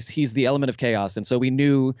chaos. He's the element of chaos. And so we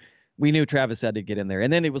knew Travis had to get in there.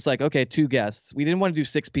 And then it was like, okay, 2 guests. We didn't want to do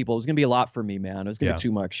 6 people. It was gonna be a lot for me, man. It was gonna be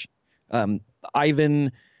too much.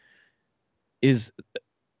 Ivan is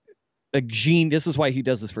a genius. This is why he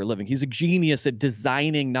does this for a living. He's a genius at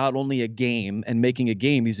designing not only a game and making a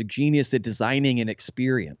game, he's a genius at designing an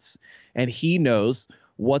experience. And he knows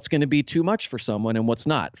what's going to be too much for someone and what's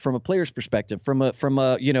not, from a player's perspective, from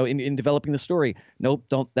a in developing the story. Nope,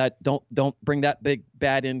 don't bring that big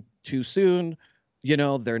bad in too soon.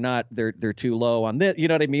 They're too low on this. You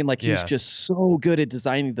know what I mean? Like, he's just so good at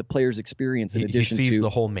designing the player's experience. In addition to, he sees the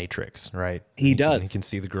whole matrix, right? He does. He can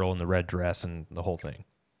see the girl in the red dress and the whole thing.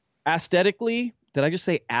 Aesthetically, did I just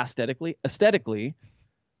say aesthetically? Aesthetically,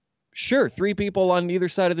 sure, 3 people on either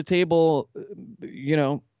side of the table,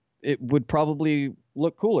 it would probably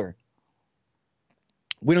look cooler.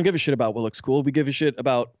 We don't give a shit about what looks cool. We give a shit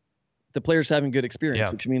about the players having good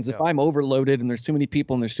experience, which means if I'm overloaded and there's too many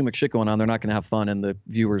people and there's too much shit going on, they're not going to have fun, and the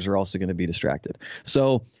viewers are also going to be distracted.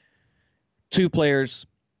 So 2 players.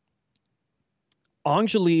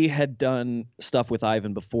 Anjali had done stuff with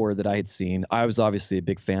Ivan before that I had seen. I was obviously a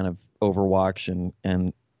big fan of Overwatch,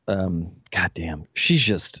 and goddamn, she's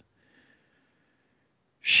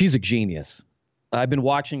a genius. I've been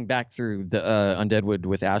watching back through the Undeadwood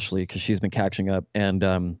with Ashley because she's been catching up,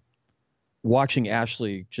 and watching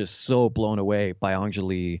Ashley just so blown away by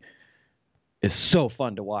Anjali is so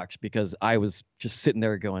fun to watch, because I was just sitting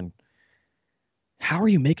there going, how are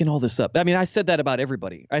you making all this up? I mean, I said that about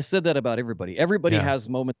everybody. Everybody has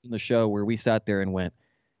moments in the show where we sat there and went,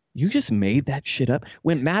 you just made that shit up?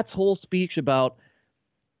 When Matt's whole speech about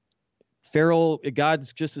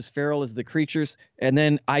God's just as feral as the creatures. And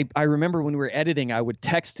then I remember when we were editing, I would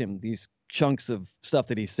text him these chunks of stuff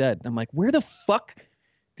that he said. I'm like, where the fuck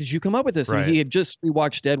did you come up with this? Right. And he had just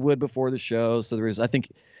rewatched Deadwood before the show. So there was, I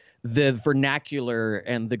think, the vernacular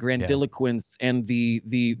and the grandiloquence and the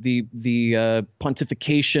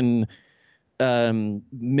pontification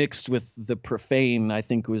mixed with the profane, I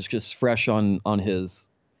think, was just fresh on his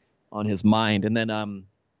mind. And then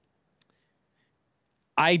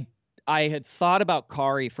I had thought about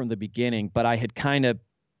Kari from the beginning, but I kind of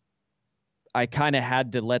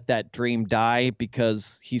had to let that dream die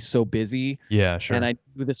because he's so busy. Yeah, sure. And I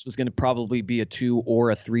knew this was going to probably be a 2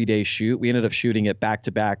 or a 3 day shoot. We ended up shooting it back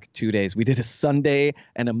to back 2 days. We did a Sunday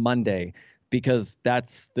and a Monday because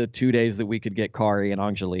that's the 2 days that we could get Kari and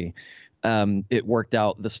Anjali. It worked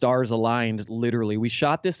out. The stars aligned, literally. We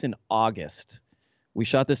shot this in August. We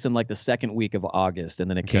shot this in like the second week of August,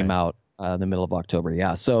 and then it came out in the middle of October.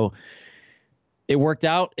 Yeah. So it worked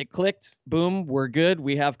out. It clicked. Boom. We're good.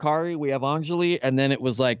 We have Kari. We have Anjali. And then it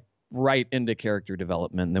was like right into character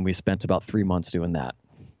development. And then we spent about 3 months doing that.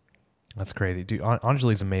 That's crazy. Dude,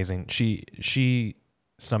 Anjali's amazing. She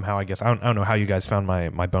somehow, I guess, I don't know how you guys found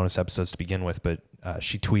my bonus episodes to begin with, but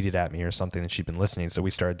she tweeted at me or something that she'd been listening. So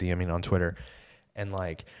we started DMing on Twitter. And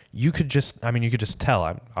like, you could just tell.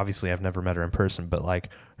 I've never met her in person, but like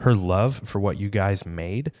her love for what you guys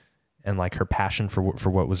made and like her passion for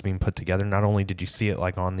what was being put together. Not only did you see it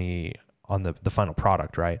like on the final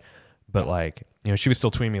product, right? But like, she was still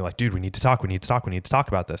tweeting me like, dude, we need to talk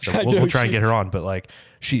about this. So we'll try and get her on. But like,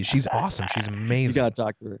 she's awesome. She's amazing. You gotta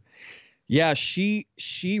talk to her. Yeah, she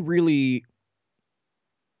really,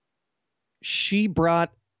 she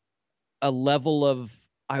brought a level of,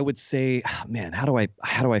 I would say, man, how do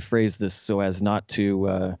I phrase this so as not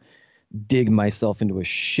to dig myself into a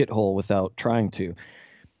shithole without trying to?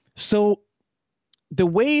 So the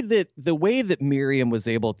way that Miriam was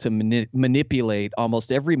able to manipulate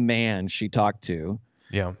almost every man she talked to,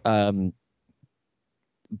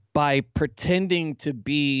 by pretending to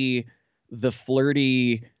be the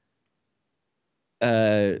flirty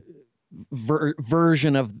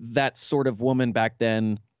version of that sort of woman back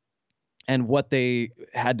then, and what they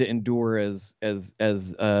had to endure as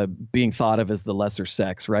being thought of as the lesser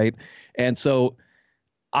sex, right? And so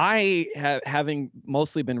I, having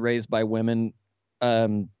mostly been raised by women,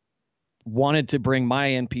 wanted to bring my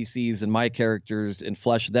NPCs and my characters and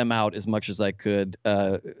flesh them out as much as I could,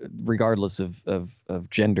 regardless of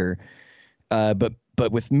gender. But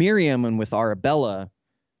with Miriam and with Arabella,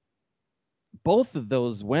 both of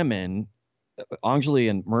those women, Anjali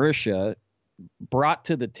and Marisha, brought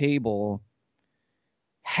to the table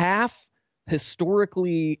half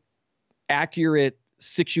historically accurate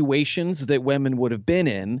situations that women would have been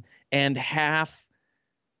in, and half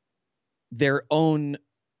their own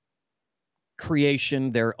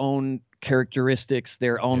creation, their own characteristics,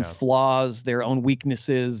 their own flaws, their own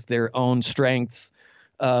weaknesses, their own strengths.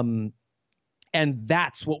 And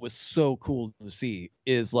that's what was so cool to see,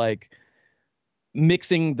 is like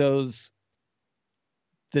mixing those,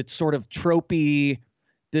 that sort of tropey,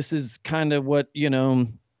 this is kind of what,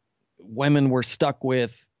 women were stuck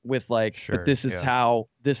with like, sure, but this is how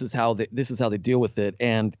they deal with it.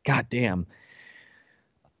 And goddamn,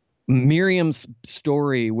 Miriam's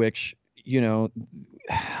story, which,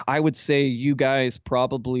 I would say you guys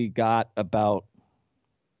probably got about,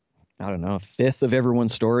 I don't know, a fifth of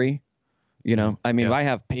everyone's story. I mean, I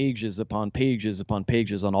have pages upon pages upon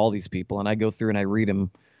pages on all these people, and I go through and I read them.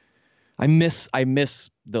 I miss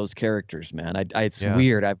those characters, man. It's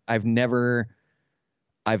weird. I've never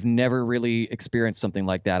really experienced something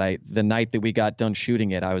like that. The night that we got done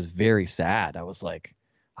shooting it, I was very sad. I was like,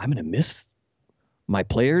 I'm gonna miss my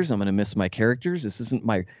players. I'm gonna miss my characters. This isn't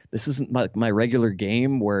my regular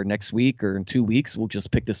game where next week or in 2 weeks we'll just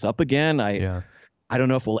pick this up again. I don't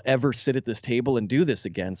know if we'll ever sit at this table and do this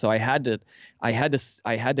again. So I had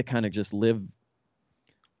to kind of just live.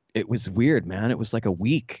 It was weird, man. It was like a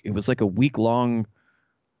week. It was like a week long.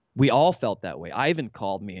 We all felt that way. Ivan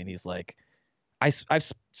called me and he's like,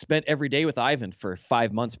 I've spent every day with Ivan for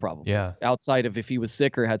 5 months probably. Yeah. Outside of if he was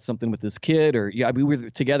sick or had something with his kid, or we were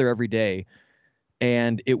together every day.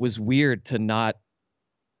 And it was weird to not.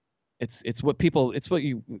 It's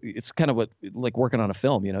kind of what, like working on a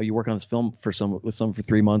film, you work on this film for some for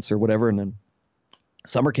 3 months or whatever, and then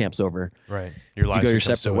summer camp's over. Right. Your lives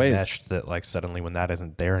are so enmeshed that like suddenly when that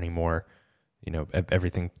isn't there anymore,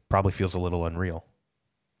 everything probably feels a little unreal.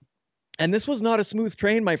 And this was not a smooth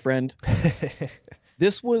train, my friend.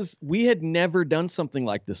 We had never done something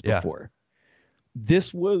like this before. Yeah.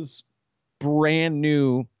 This was brand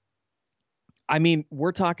new. I mean,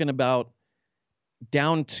 we're talking about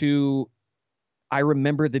down to, I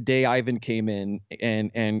remember the day Ivan came in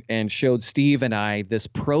and showed Steve and I this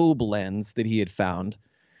probe lens that he had found,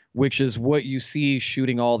 which is what you see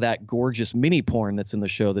shooting all that gorgeous mini porn that's in the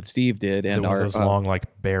show that Steve did. And one of those long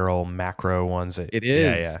like barrel macro ones. It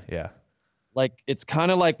is. Yeah. Like, it's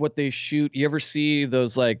kind of like what they shoot. You ever see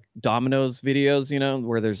those like Domino's videos,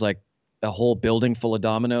 where there's like a whole building full of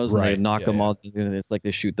dominoes, right, and they knock them all. It's like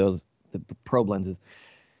they shoot the probe lenses.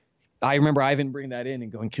 I remember Ivan bringing that in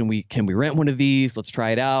and going, can we rent one of these? Let's try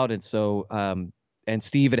it out. And so, and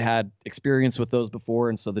Steve had experience with those before.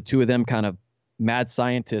 And so the two of them kind of mad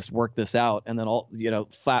scientists worked this out. And then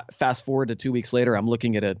fast forward to 2 weeks later, I'm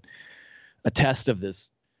looking at a test of this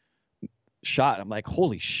shot. I'm like,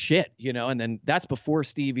 holy shit, and then that's before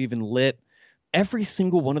Steve even lit every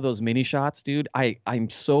single one of those mini shots, dude. I'm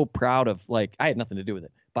so proud of, like, I had nothing to do with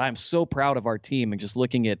it, but I'm so proud of our team, and just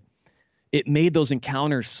looking at it made those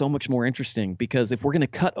encounters so much more interesting, because if we're going to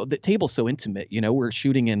cut, the table's so intimate, we're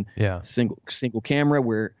shooting in single camera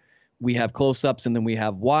where we have close-ups and then we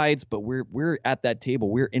have wides, but we're at that table,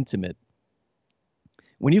 we're intimate.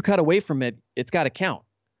 When you cut away from it, it's got to count.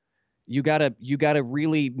 You gotta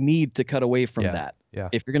really need to cut away from that. Yeah.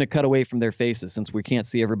 If you're going to cut away from their faces, since we can't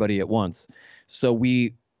see everybody at once. So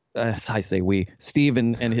Steve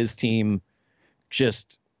and his team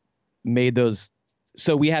just made those.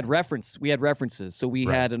 So we had references. So we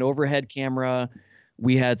had an overhead camera.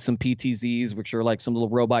 We had some PTZs, which are like some little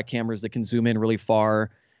robot cameras that can zoom in really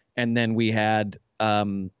far. And then we had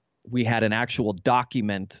an actual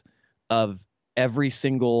document of every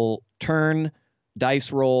single turn,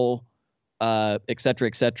 dice roll, et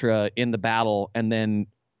cetera, in the battle. And then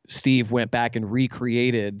Steve went back and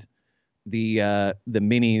recreated the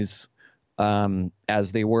minis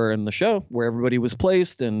as they were in the show, where everybody was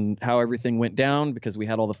placed and how everything went down, because we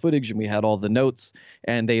had all the footage and we had all the notes,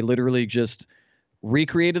 and they literally just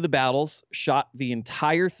recreated the battles, shot the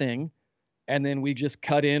entire thing, and then we just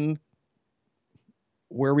cut in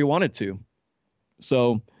where we wanted to.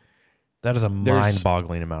 So that is a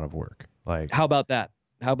mind-boggling amount of work. Like, how about that?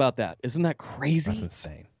 Isn't that crazy? That's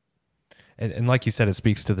insane. And like you said, it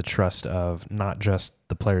speaks to the trust of not just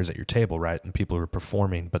the players at your table, right, and people who are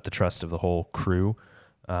performing, but the trust of the whole crew,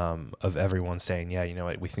 of everyone saying, yeah, you know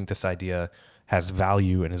what, we think this idea has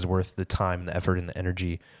value and is worth the time, the effort, and the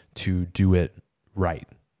energy to do it right?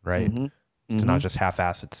 Mm-hmm. To not just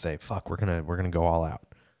half-ass it, to say, fuck, we're gonna go all out,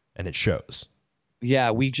 and it shows. Yeah,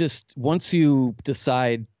 once you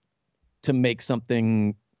decide to make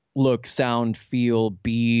something look, sound, feel,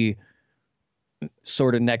 be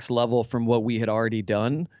sort of next level from what we had already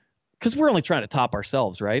done, because we're only trying to top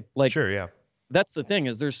ourselves, right? Like, sure, yeah. That's the thing,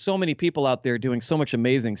 is there's so many people out there doing so much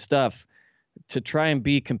amazing stuff. To try and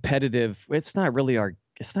be competitive, it's not really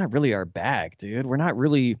our bag, dude. We're not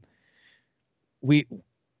really, we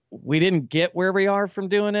didn't get where we are from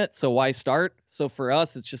doing it, so why start? So for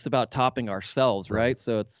us, it's just about topping ourselves, right?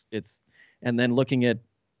 So it's and then looking at,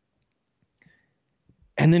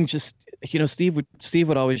 and then just, Steve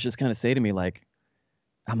would always just kind of say to me, like,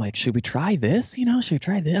 I'm like, should we try this? Should we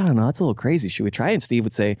try this? I don't know. That's a little crazy. Should we try it? And Steve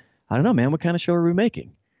would say, I don't know, man. What kind of show are we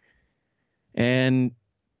making? And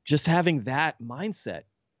just having that mindset,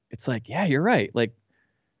 it's like, yeah, you're right. Like,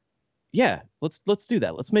 yeah, let's do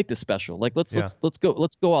that. Let's make this special. Like, let's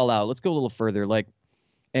go all out. Let's go a little further. Like,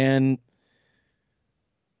 and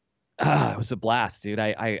it was a blast, dude.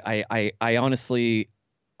 I honestly,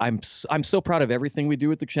 I'm so proud of everything we do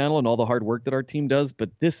with the channel and all the hard work that our team does. But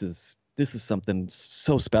this is something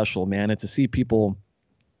so special, man. And to see people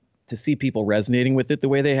resonating with it the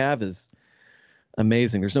way they have is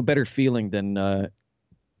amazing. There's no better feeling than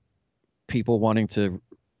people wanting to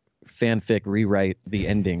fanfic rewrite the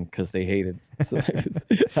ending because they hate it. So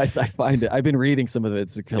I find it. I've been reading some of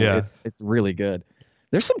it. It's really good.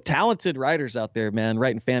 There's some talented writers out there, man,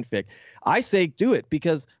 writing fanfic. I say do it,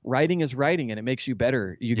 because writing is writing and it makes you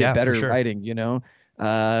better. You get better writing,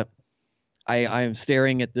 I am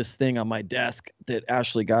staring at this thing on my desk that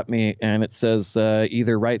Ashley got me, and it says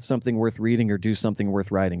either write something worth reading or do something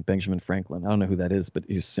worth writing. Benjamin Franklin. I don't know who that is, but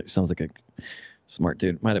he sounds like a smart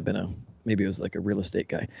dude. Might have been maybe it was like a real estate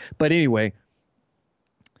guy. But anyway,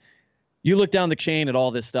 you look down the chain at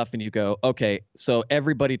all this stuff and you go, okay, so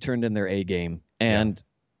everybody turned in their A game. And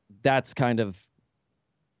that's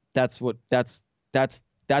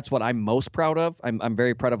what I'm most proud of. I'm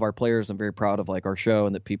very proud of our players. I'm very proud of like our show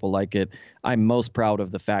and that people like it. I'm most proud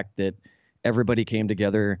of the fact that everybody came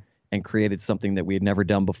together and created something that we had never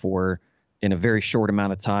done before in a very short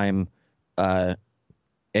amount of time.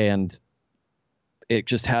 And it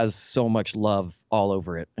just has so much love all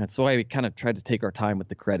over it. And so I kind of tried to take our time with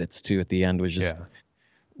the credits too at the end. Was just,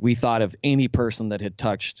 we thought of any person that had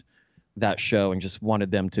touched that show and just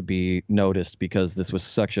wanted them to be noticed, because this was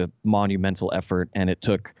such a monumental effort, and it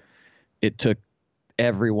took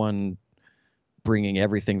everyone bringing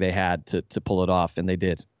everything they had to pull it off, and they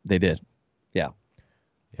did. Yeah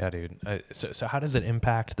dude. So how does it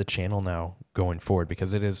impact the channel now going forward?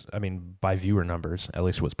 Because it is, I mean, by viewer numbers, at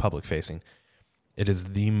least what's public facing, it is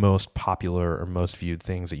the most popular or most viewed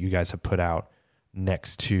things that you guys have put out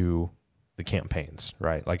next to the campaigns,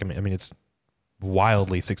 right? Like, I mean it's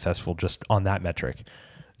wildly successful just on that metric.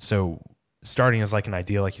 So starting as like an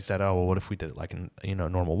idea, like you said, oh, well, what if we did it like a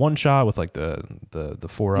normal one shot with like the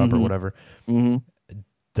 4-up or whatever?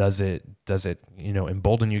 Does it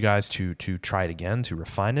embolden you guys to try it again, to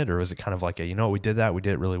refine it, or is it kind of like we did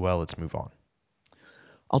it really well, let's move on?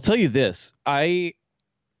 I'll tell you this, I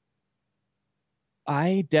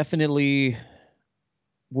definitely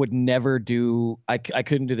would never do, I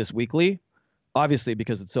couldn't do this weekly, obviously,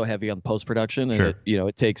 because it's so heavy on post-production, and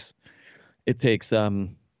it takes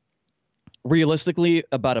realistically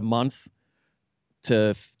about a month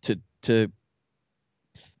to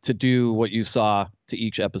do what you saw to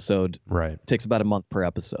each episode. Right. It takes about a month per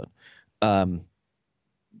episode.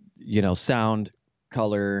 Sound,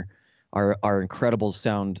 color, our incredible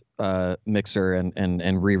sound mixer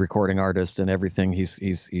and re-recording artist and everything. He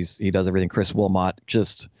does everything. Chris Wilmot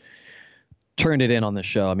just turned it in on the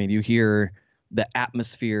show. I mean, you hear the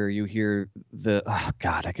atmosphere, you hear oh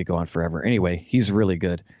God, I could go on forever. Anyway, he's really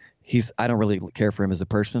good. I don't really care for him as a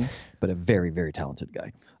person, but a very, very talented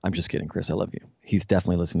guy. I'm just kidding, Chris. I love you. He's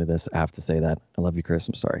definitely listening to this. I have to say that. I love you, Chris.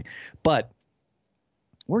 I'm sorry. But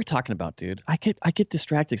what are we talking about, dude? I get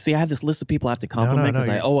distracted. See, I have this list of people I have to compliment because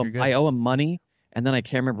I owe him money, and then I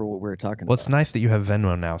can't remember what we were talking about. Well, it's nice that you have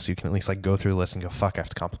Venmo now, so you can at least like go through the list and go, fuck, I have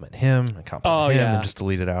to compliment him and just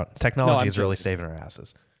delete it out. Technology is really saving our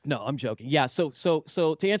asses. No, I'm joking. Yeah. So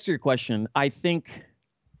to answer your question, I think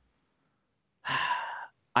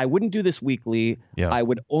I wouldn't do this weekly. Yeah. I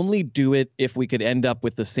would only do it if we could end up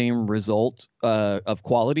with the same result of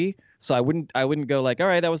quality. So I wouldn't go like, all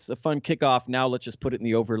right, that was a fun kickoff. Now let's just put it in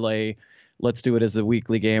the overlay. Let's do it as a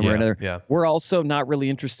weekly game or another. Yeah. We're also not really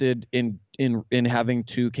interested in having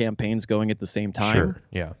two campaigns going at the same time. Sure.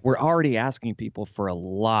 Yeah. We're already asking people for a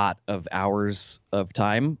lot of hours of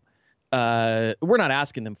time. We're not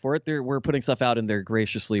asking them for it. We're putting stuff out and they're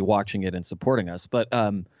graciously watching it and supporting us. But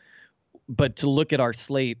to look at our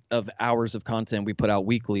slate of hours of content we put out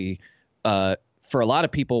weekly, for a lot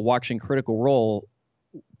of people watching Critical Role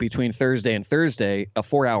between Thursday and Thursday, a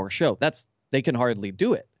 4-hour show, they can hardly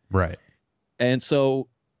do it. Right. And so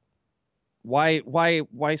why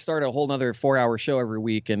start a whole nother 4-hour show every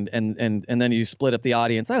week and then you split up the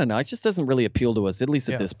audience? I don't know. It just doesn't really appeal to us, at least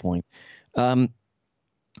at this point. I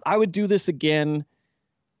would do this again.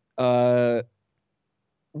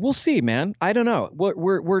 We'll see, man. I don't know.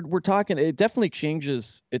 We're talking. It definitely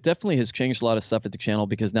changes. It definitely has changed a lot of stuff at the channel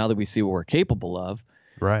because now that we see what we're capable of,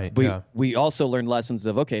 right? We also learned lessons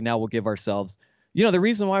of, okay, now we'll give ourselves. You know, the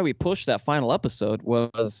reason why we pushed that final episode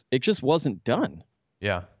was it just wasn't done.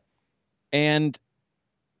 Yeah. And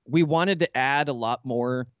we wanted to add a lot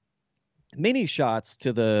more mini shots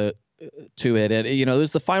to it. And, you know,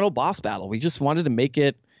 there's the final boss battle. We just wanted to make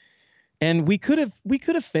it, and we could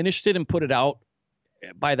have finished it and put it out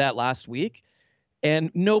by that last week, and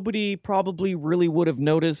nobody probably really would have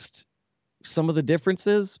noticed some of the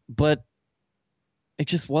differences, but it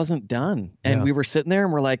just wasn't done. And we were sitting there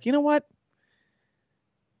and we're like, you know what?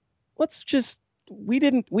 Let's just, we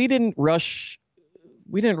didn't rush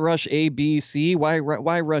A, B, C. Why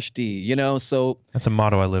rush D? You know, so that's a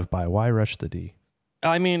motto I live by. Why rush the D?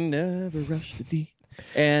 I mean, never rush the D.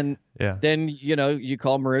 And then, you know, you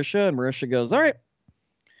call Marisha and Marisha goes, all right.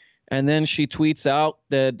 And then she tweets out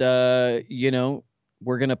that, you know,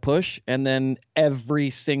 we're going to push. And then every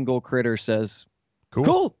single critter says,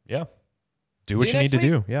 cool. Yeah. Do what you need to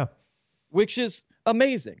do. Yeah. Which is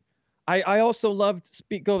amazing. I also loved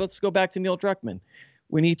let's go back to Neil Druckmann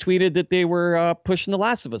when he tweeted that they were pushing the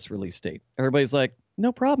Last of Us release date. Everybody's like,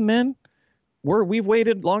 no problem, man. We've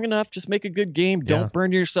waited long enough. Just make a good game. Don't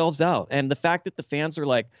burn yourselves out. And the fact that the fans are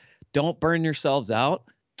like, don't burn yourselves out,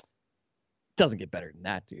 doesn't get better than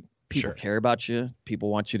that, dude. People care about you. People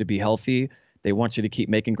want you to be healthy. They want you to keep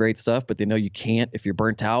making great stuff, but they know you can't if you're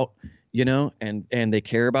burnt out, you know, and they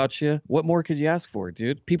care about you. What more could you ask for,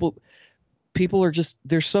 dude? People are just,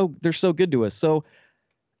 they're so good to us. So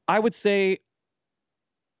I would say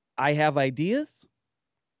I have ideas.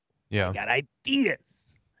 Yeah. I got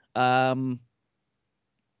ideas.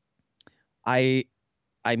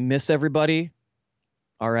 I miss everybody.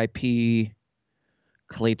 R.I.P.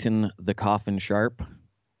 Clayton the Coffin Sharp.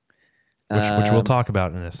 Which we'll talk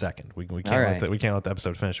about in a second. We can't let the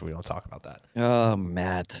episode finish if we don't talk about that. Oh,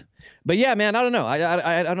 Matt. But yeah, man, I don't know.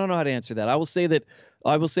 I don't know how to answer that. I will say that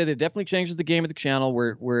it definitely changes the game of the channel.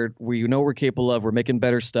 We know we're capable of. We're making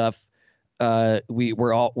better stuff.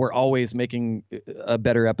 We're always making a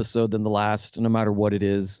better episode than the last, no matter what it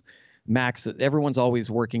is. Max, everyone's always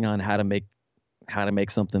working on how to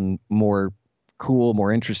make something more cool,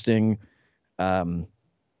 more interesting,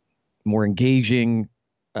 more engaging.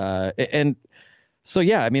 And so,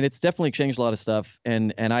 yeah, I mean, it's definitely changed a lot of stuff.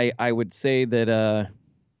 And I would say that,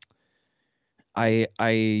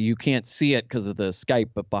 you can't see it because of the Skype,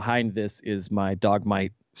 but behind this is my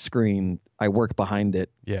Dogmite screen. I work behind it.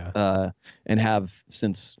 Yeah. And have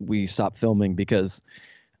since we stopped filming because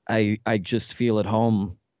I just feel at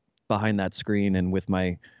home behind that screen and with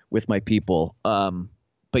my people.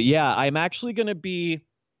 But yeah, I'm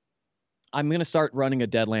going to start running a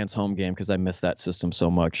Deadlands home game because I miss that system so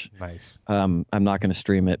much. Nice. I'm not going to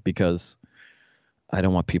stream it because I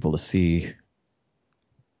don't want people to see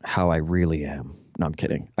how I really am. No, I'm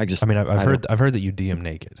kidding. I've heard that you DM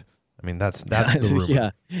naked. I mean, that's the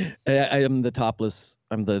rumor. Yeah. I am the topless.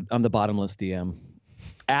 I'm the bottomless DM.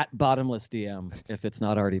 At bottomless DM. If it's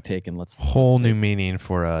not already taken, let's new meaning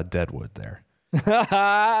for Deadwood there.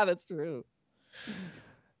 That's true.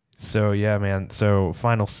 So yeah, man. So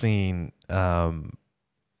final scene. What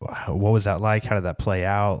was that like? How did that play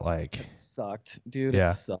out? Like, it sucked, dude.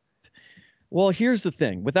 Yeah. It sucked. Well, here's the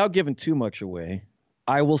thing. Without giving too much away,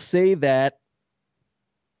 I will say that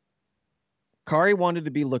Kari wanted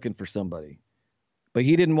to be looking for somebody, but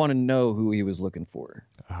he didn't want to know who he was looking for.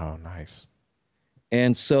 Oh, nice.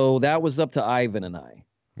 And so that was up to Ivan and I.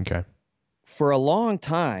 Okay. For a long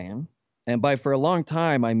time, and by for a long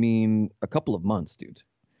time, I mean a couple of months, dude.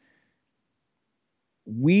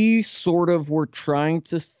 We sort of were trying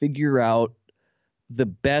to figure out the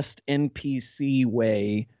best NPC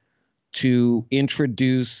way to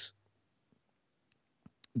introduce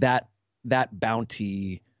that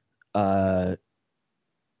bounty. A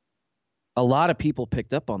lot of people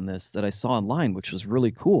picked up on this that I saw online, which was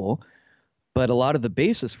really cool. But a lot of the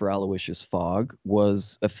basis for Aloysius Fogg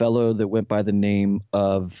was a fellow that went by the name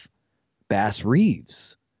of Bass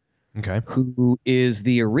Reeves. Okay. Who is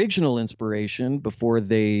the original inspiration before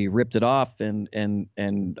they ripped it off and I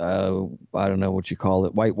don't know what you call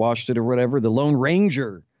it, whitewashed it or whatever, the Lone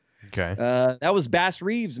Ranger. Okay. That was Bass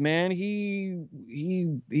Reeves, man.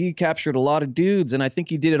 He captured a lot of dudes, and I think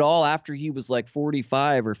he did it all after he was like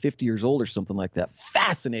 45 or 50 years old or something like that.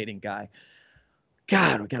 Fascinating guy.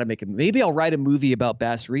 God, we gotta make it. Maybe I'll write a movie about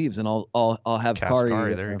Bass Reeves, and I'll have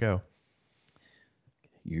Kari. There you go.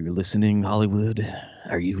 You're listening, Hollywood.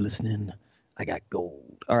 Are you listening? I got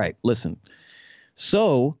gold. All right, listen.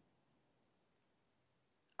 So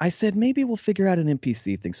I said maybe we'll figure out an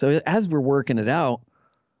NPC thing. So as we're working it out,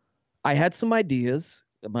 I had some ideas.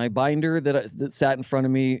 My binder that sat in front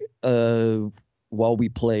of me while we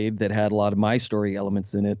played, that had a lot of my story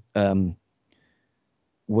elements in it,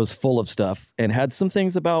 was full of stuff, and had some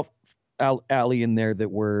things about Allie in there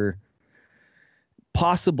that were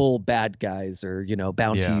possible bad guys, or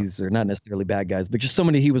bounties, or not necessarily bad guys, but just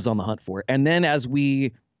somebody he was on the hunt for. And then as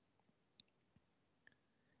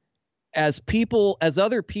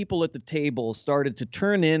other people at the table started to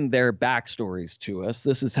turn in their backstories to us,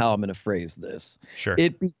 this is how I'm going to phrase this. Sure.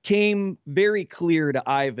 It became very clear to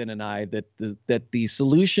Ivan and I that the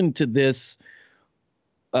solution to this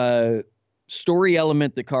story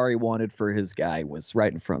element that Kari wanted for his guy was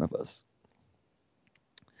right in front of us.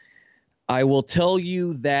 I will tell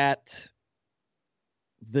you that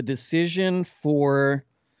the decision for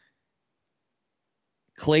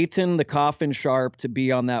Clayton the Coffin Sharp to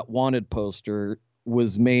be on that wanted poster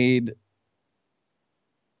was made.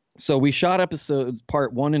 So we shot episodes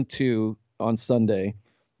part 1 and 2 on Sunday,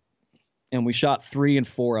 and we shot 3 and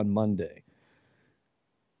 4 on Monday.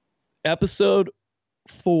 Episode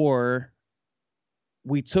 4,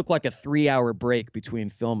 we took like a 3-hour break between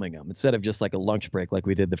filming them instead of just like a lunch break like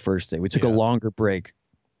we did the first day. We took a longer break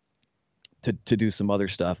to do some other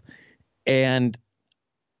stuff. And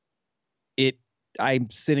I'm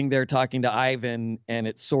sitting there talking to Ivan, and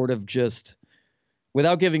it's sort of just,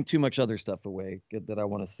 without giving too much other stuff away that I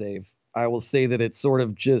want to save, I will say that it sort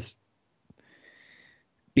of just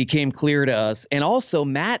became clear to us. And also,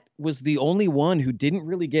 Matt was the only one who didn't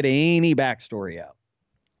really get any backstory out.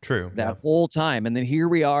 True. That whole time. And then here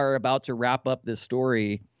we are about to wrap up this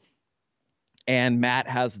story, and Matt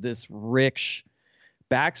has this rich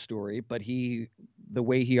backstory, but the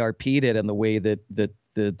way he RP'd it, and the way that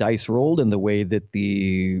the dice rolled, and the way that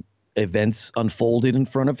the events unfolded in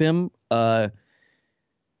front of him,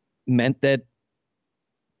 meant that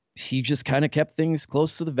he just kind of kept things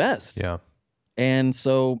close to the vest. Yeah. And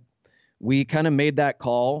so we kind of made that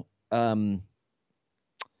call.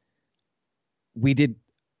 We did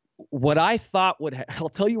what I thought I'll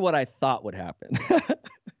tell you what I thought would happen.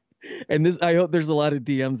 And I hope there's a lot of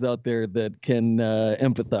DMs out there that can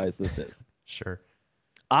empathize with this. Sure.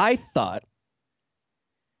 I thought,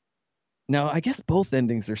 now I guess both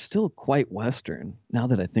endings are still quite Western now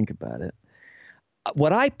that I think about it.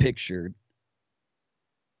 What I pictured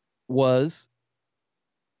was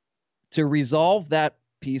to resolve that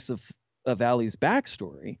piece of Allie's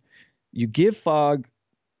backstory. You give Fogg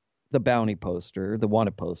the bounty poster, the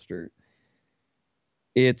wanted poster.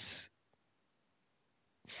 It's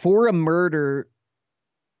for a murder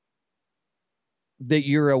that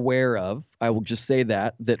you're aware of. I will just say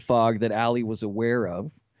that Allie was aware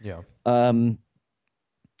of. Yeah.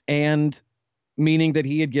 And meaning that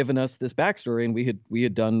he had given us this backstory, and we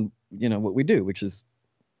had done, what we do, which is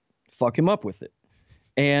fuck him up with it.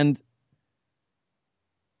 And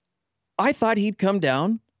I thought he'd come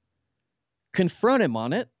down, confront him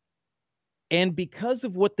on it, and because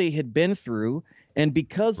of what they had been through, and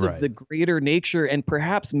because of the greater nature and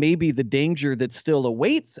perhaps maybe the danger that still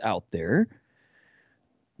awaits out there,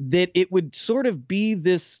 that it would sort of be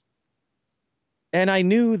this. And I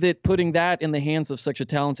knew that putting that in the hands of such a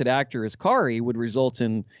talented actor as Kari would result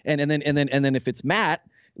in, and then if it's Matt,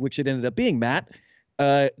 which it ended up being Matt,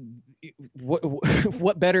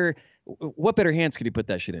 what better hands could he put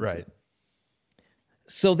that shit into? Right.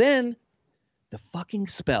 So then, the fucking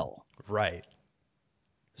spell. Right.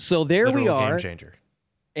 So there Literal we are. Game changer.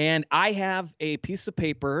 And I have a piece of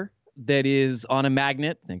paper that is on a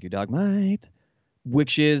magnet. Thank you, Dogmite.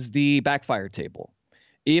 Which is the backfire table.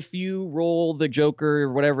 If you roll the Joker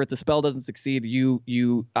or whatever, if the spell doesn't succeed,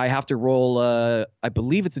 I have to roll. I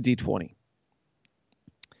believe it's a D20.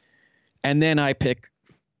 And then I pick.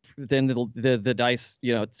 Then the dice.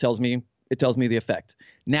 It tells me the effect.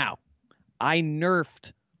 Now, I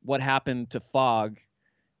nerfed what happened to Fogg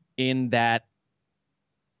in that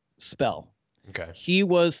spell. Okay. He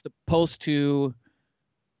was supposed to.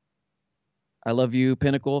 I love you,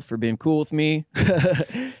 Pinnacle, for being cool with me.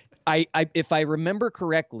 If I remember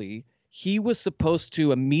correctly, he was supposed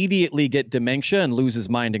to immediately get dementia and lose his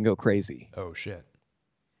mind and go crazy. Oh shit.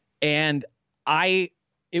 And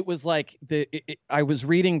it was like I was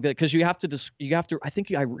reading because you have to I think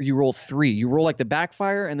you roll 3. You roll like the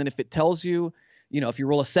backfire, and then if it tells you, if you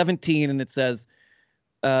roll a 17 and it says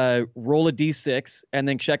roll a d6 and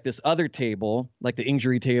then check this other table, like the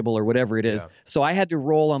injury table or whatever it is. So I had to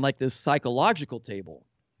roll on like this psychological table.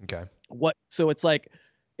 Okay. So it's like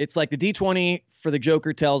the d20 for the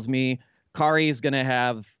Joker tells me Kari is going to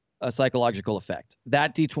have a psychological effect.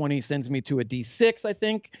 That d20 sends me to a d6, I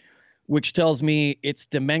think, which tells me it's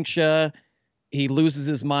dementia. He loses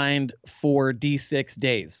his mind for d6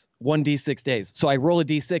 days, 1d6 days. So I roll a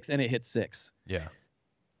d6 and it hits 6. Yeah.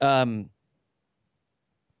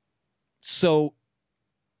 So,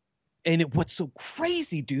 and what's so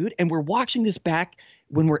crazy, dude, and we're watching this back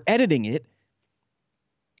when we're editing it,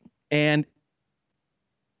 and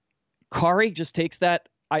Kari just takes that.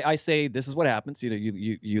 I say, this is what happens. You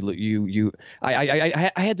know, I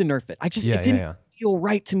had to nerf it. It didn't feel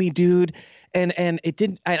right to me, dude. And it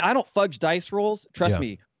didn't, I don't fudge dice rolls. Trust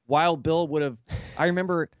me. Wild Bill would have, I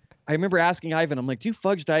remember asking Ivan, I'm like, do you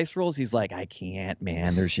fudge dice rolls? He's like, I can't,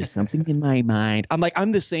 man. There's just something in my mind. I'm like,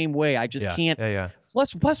 I'm the same way. I just can't.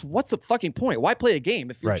 Plus, what's the fucking point? Why play a game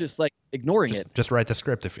if you're just like ignoring it? Just write the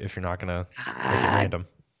script if you're not going to make it random.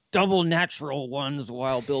 Double natural ones,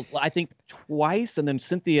 Wild Bill. I think twice, and then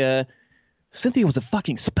Cynthia was a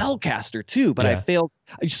fucking spellcaster too, but I failed.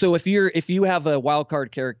 So if you have a wild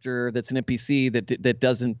card character that's an NPC that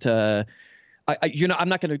doesn't, I'm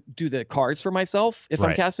not going to do the cards for myself if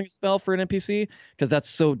I'm casting a spell for an NPC because that's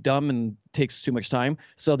so dumb and takes too much time.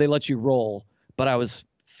 So they let you roll. But I was,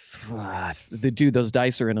 those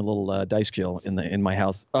dice are in a little dice jail in my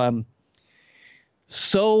house.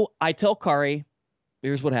 So I tell Kari,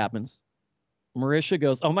 here's what happens. Marisha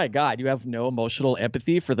goes, oh my God, you have no emotional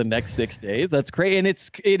empathy for the next 6 days. That's crazy. And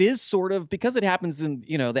it is sort of, because it happens in,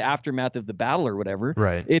 you know, the aftermath of the battle or whatever.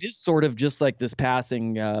 Right. It is sort of just like this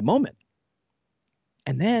passing moment.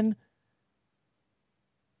 And then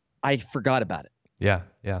I forgot about it. Yeah.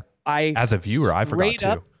 Yeah. As a viewer, I forgot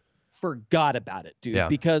too. Forgot about it, dude. Yeah.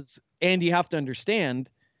 Because, and you have to understand,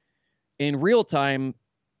 in real time,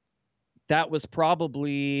 that was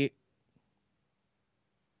probably,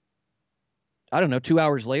 I don't know, 2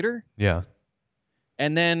 hours later. Yeah.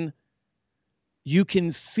 And then you can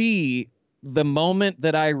see the moment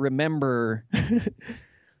that I remember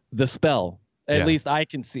the spell. At least I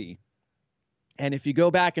can see. And if you go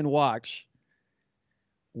back and watch,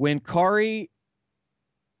 when Kari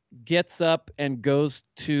gets up and goes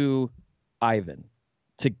to Ivan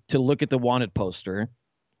to look at the wanted poster,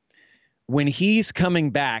 when he's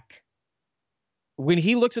coming back, when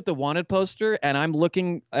he looks at the wanted poster, and I'm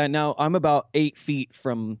looking, now I'm about 8 feet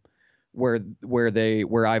from where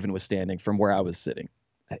Ivan was standing, from where I was sitting,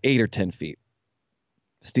 8 or 10 feet.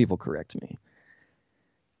 Steve will correct me.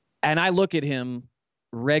 And I look at him,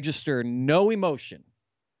 register no emotion,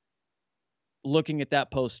 looking at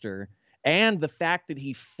that poster, and the fact that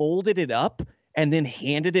he folded it up and then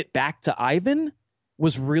handed it back to Ivan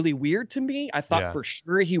was really weird to me. I thought for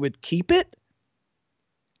sure he would keep it.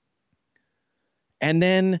 And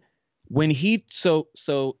then when he, so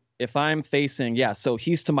if I'm facing, so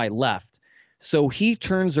he's to my left. So he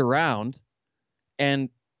turns around, and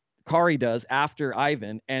Kari does after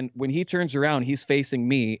Ivan. And when he turns around, he's facing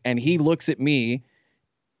me, and he looks at me,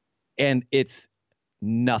 and it's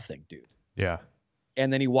nothing, dude. Yeah.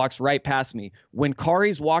 And then he walks right past me. When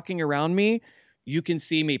Kari's walking around me, you can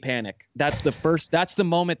see me panic. That's the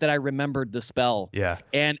moment that I remembered the spell. Yeah.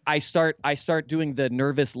 And I start doing the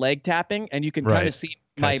nervous leg tapping, and you can kind of see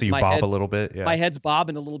my bob a little bit. Yeah. My head's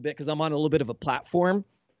bobbing a little bit because I'm on a little bit of a platform,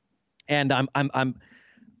 and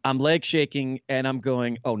I'm leg shaking, and I'm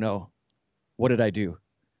going, oh no, what did I do?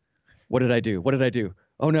 What did I do? What did I do?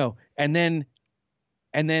 Oh no. And then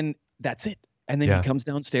that's it. And then he comes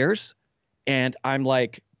downstairs, and I'm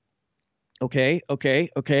like, okay.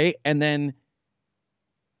 And then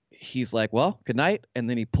he's like, well, good night. And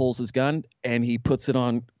then he pulls his gun and he puts it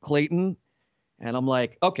on Clayton. And I'm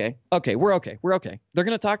like, okay, we're okay. They're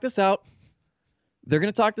going to talk this out.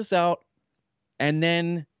 And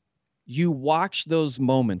then you watch those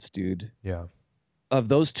moments, dude. Yeah. Of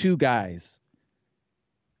those two guys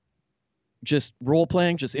just role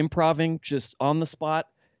playing, just improvising, just on the spot,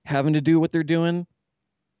 having to do what they're doing.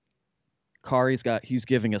 He's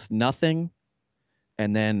giving us nothing.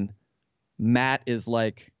 And then Matt is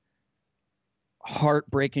like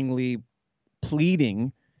heartbreakingly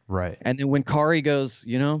pleading. Right. And then when Kari goes,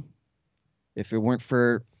 you know, if it weren't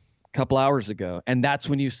for a couple hours ago, and that's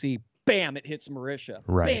when you see, bam, it hits Marisha.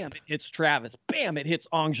 Right. Bam, it hits Travis. Bam, it hits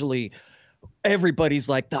Anjali. Everybody's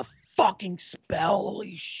like, the fucking spell,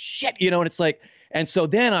 holy shit. You know, and it's like, and so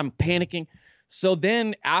then I'm panicking. So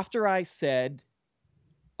then after I said,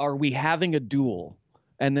 are we having a duel?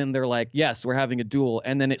 And then they're like, yes, we're having a duel.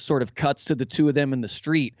 And then it sort of cuts to the two of them in the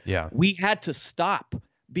street. Yeah. We had to stop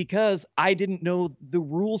because I didn't know the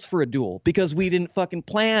rules for a duel, because we didn't fucking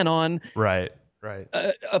plan on right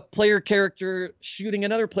a player character shooting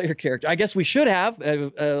another player character. I guess we should have.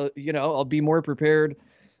 You know, I'll be more prepared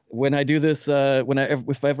when I do this.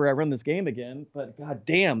 If ever I run this game again. But god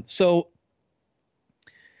damn. So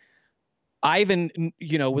Ivan,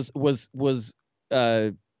 you know, was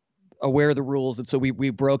aware of the rules, and so we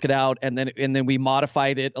broke it out, and then we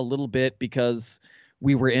modified it a little bit because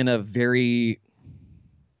we were in a very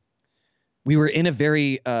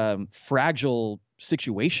fragile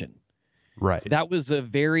situation. Right. That was a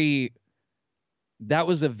very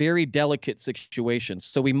delicate situation.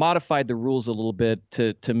 So we modified the rules a little bit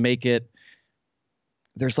to make it.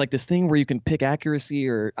 There's like this thing where you can pick accuracy,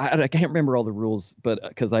 or I can't remember all the rules, but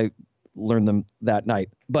because I learned them that night.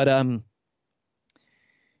 But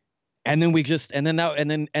and then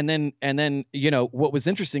you know, what was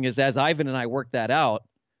interesting is as Ivan and I worked that out,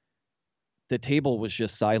 the table was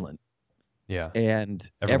just silent. Yeah. And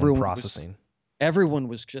everyone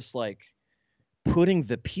was just like putting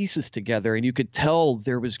the pieces together, and you could tell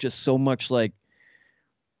there was just so much like,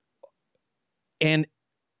 and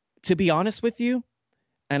to be honest with you,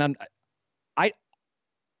 and I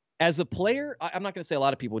as a player, I'm not going to say a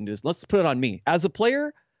lot of people wouldn't do this. Let's put it on me. As a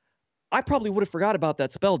player, I probably would have forgot about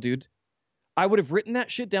that spell, dude. I would have written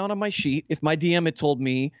that shit down on my sheet if my DM had told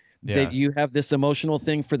me that you have this emotional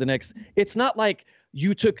thing for the next. It's not like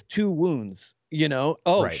you took 2 wounds, you know?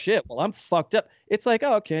 Oh, shit. Well, I'm fucked up. It's like,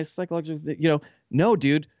 oh, okay, psychological, you know? No,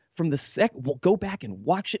 dude. From the we'll go back and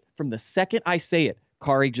watch it. From the second I say it,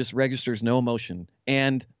 Kari just registers no emotion.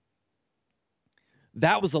 And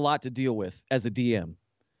that was a lot to deal with as a DM.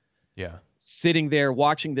 Yeah. Sitting there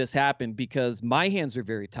watching this happen, because my hands are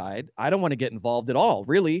very tied. I don't want to get involved at all,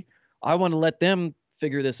 really. I want to let them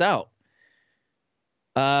figure this out.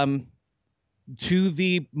 To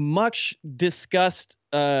the much discussed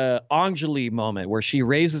Anjali moment where she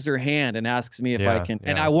raises her hand and asks me if I can.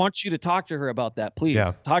 And I want you to talk to her about that, please.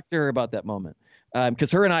 Yeah. Talk to her about that moment. Because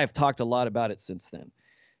her and I have talked a lot about it since then.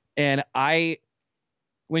 And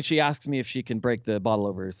when she asks me if she can break the bottle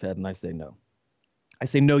over his head, and I say no. I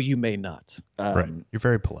say, no, you may not. Right. You're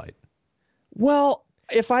very polite. Well,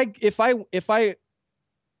 if I think if the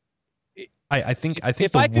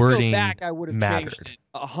I could wording go back, I would have changed it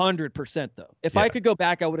 100%. Though, if I could go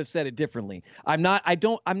back, I would have said it differently. I'm not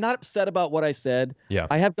upset about what I said. Yeah.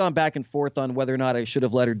 I have gone back and forth on whether or not I should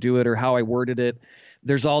have let her do it or how I worded it.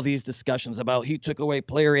 There's all these discussions about he took away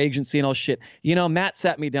player agency and all shit. You know, Matt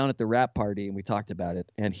sat me down at the rap party and we talked about it,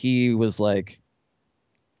 and he was like,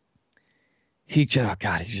 he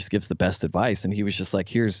just gives the best advice, and he was just like,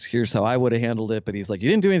 here's how I would have handled it, but he's like, you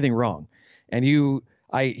didn't do anything wrong, and he's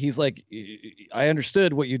like, I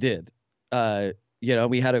understood what you did. You know,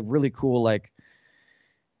 we had a really cool, like,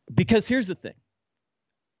 because here's the thing.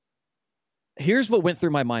 Here's what went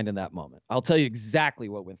through my mind in that moment. I'll tell you exactly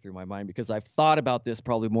what went through my mind, because I've thought about this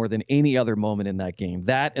probably more than any other moment in that game.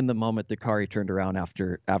 That and the moment that Kari turned around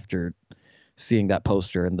after seeing that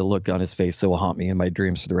poster, and the look on his face that will haunt me in my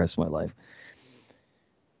dreams for the rest of my life.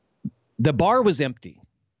 The bar was empty.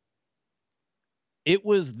 It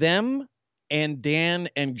was them and Dan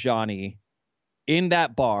and Johnny in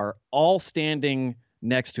that bar, all standing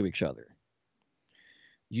next to each other.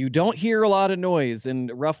 You don't hear a lot of noise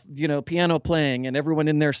and rough, you know, piano playing and everyone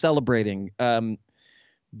in there celebrating.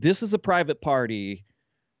 This is a private party.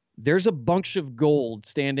 There's a bunch of gold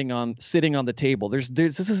sitting on the table. This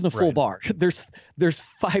isn't a full bar. There's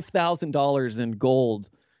 $5,000 in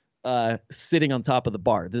gold sitting on top of the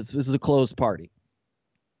bar. This is a closed party.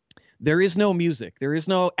 There is no music. There is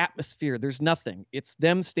no atmosphere. There's nothing. It's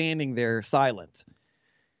them standing there silent.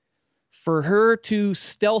 For her to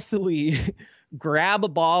stealthily grab a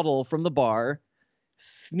bottle from the bar,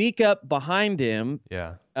 sneak up behind him.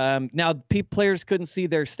 Yeah. Now, players couldn't see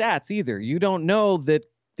their stats either. You don't know that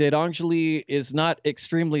Anjali is not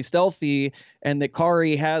extremely stealthy and that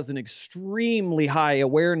Kari has an extremely high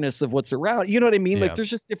awareness of what's around. You know what I mean? Yeah. Like, there's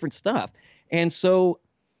just different stuff. And so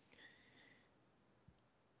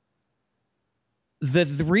the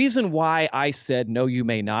reason why I said, no, you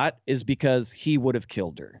may not, is because he would have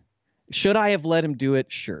killed her. Should I have let him do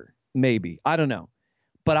it? Sure. Maybe. I don't know.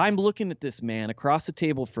 But I'm looking at this man across the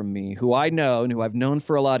table from me who I know and who I've known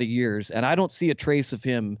for a lot of years, and I don't see a trace of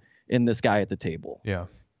him in this guy at the table. Yeah.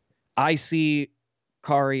 I see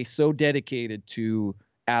Kari so dedicated to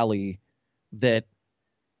Ali that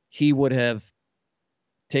he would have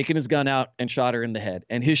taken his gun out and shot her in the head.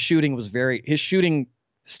 And his shooting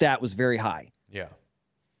stat was very high. Yeah.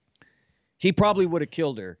 He probably would have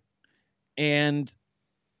killed her. And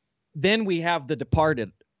then we have The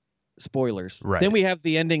Departed spoilers. Right. Then we have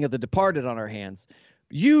the ending of The Departed on our hands.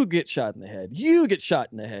 You get shot in the head. You get shot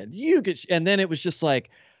in the head. And then it was just like,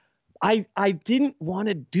 I didn't want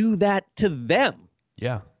to do that to them.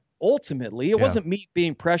 Yeah. Ultimately, it wasn't me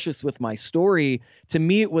being precious with my story. To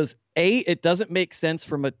me, it was it doesn't make sense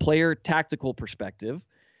from a player tactical perspective.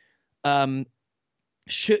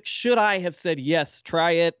 Should I have said, yes,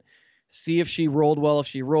 try it, see if she rolled well? If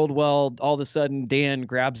she rolled well, all of a sudden Dan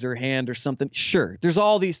grabs her hand or something. Sure. There's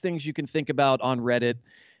all these things you can think about on Reddit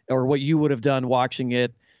or what you would have done watching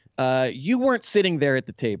it. You weren't sitting there at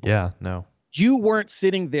the table. Yeah, no. You weren't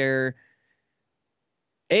sitting there,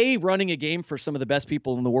 A, running a game for some of the best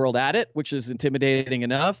people in the world at it, which is intimidating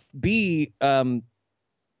enough. B,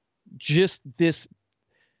 just this,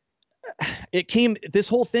 this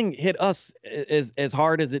whole thing hit us as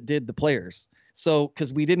hard as it did the players. So,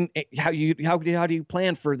 because we didn't, how do you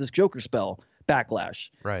plan for this Joker spell backlash?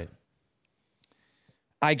 Right.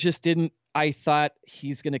 I just didn't. I thought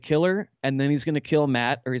he's going to kill her, and then he's going to kill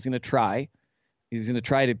Matt, or he's going to try. He's going to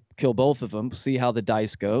try to kill both of them, see how the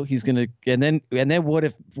dice go. He's going to, and then what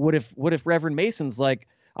if Reverend Mason's like,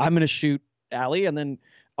 I'm going to shoot Allie, and then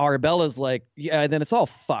Arabella's like, yeah, and then it's all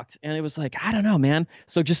fucked. And it was like, I don't know, man.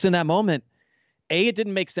 So just in that moment, A, it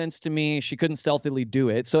didn't make sense to me. She couldn't stealthily do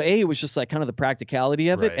it. So A, it was just like kind of the practicality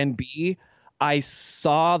of it. And B, I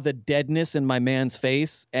saw the deadness in my man's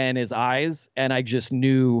face and his eyes, and I just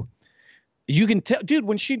knew. You can tell, dude,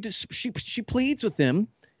 when she pleads with him,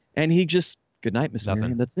 and he just, good night, Mr.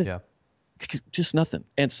 Marion. That's it. Yeah. Just nothing.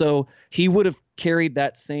 And so he would have carried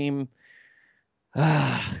that same.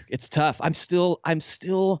 It's tough. I'm still kind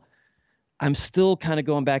of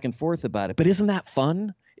going back and forth about it. But isn't that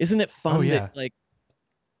fun? Isn't it fun? Oh, yeah. That like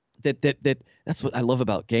that's what I love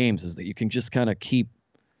about games, is that you can just kind of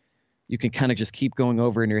just keep going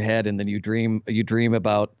over in your head, and then you dream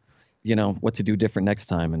about, what to do different next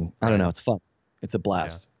time. And I don't know, it's fun. It's a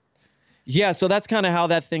blast. Yeah. So that's kind of how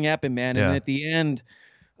that thing happened, man. And at the end,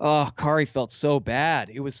 Kari felt so bad.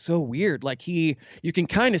 It was so weird. Like you can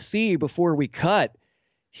kind of see before we cut,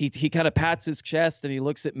 he kind of pats his chest and he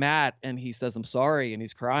looks at Matt and he says, I'm sorry. And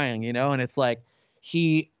he's crying, and it's like,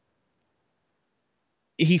 he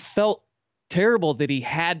felt terrible that he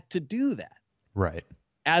had to do that. Right.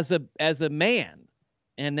 As a man,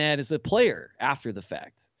 and that as a player after the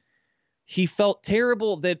fact. He felt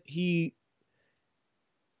terrible that he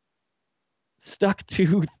stuck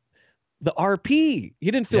to the RP.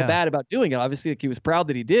 He didn't feel bad about doing it. Obviously, like, he was proud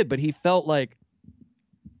that he did, but he felt bad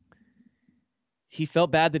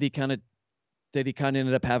that he kind of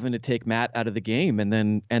ended up having to take Matt out of the game. And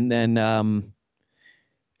then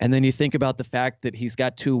you think about the fact that he's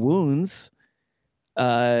got 2 wounds,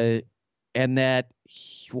 and that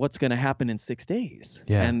what's going to happen in 6 days.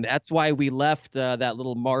 Yeah. And that's why we left that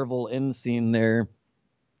little Marvel end scene there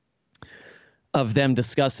of them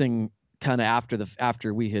discussing kind of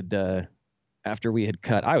after we had cut.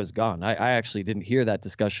 I was gone. I actually didn't hear that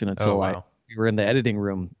discussion until we were in the editing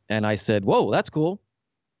room, and I said, whoa, that's cool.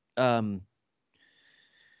 I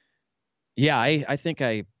think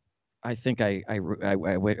I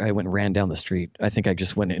went and ran down the street. I think I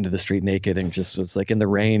just went into the street naked and just was like in the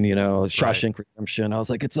rain, Shawshank Redemption. I was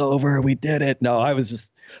like, it's over. We did it. No, I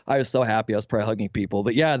was so happy. I was probably hugging people,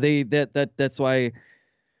 but yeah, that's why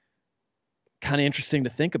kind of interesting to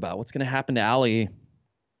think about what's going to happen to Allie.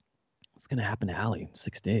 What's going to happen to Allie in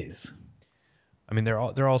 6 days? I mean, there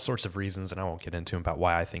are all sorts of reasons, and I won't get into them, about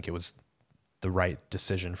why I think it was the right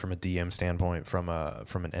decision from a DM standpoint, from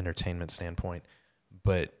an entertainment standpoint,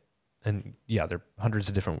 and yeah, there are hundreds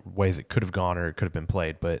of different ways it could have gone or it could have been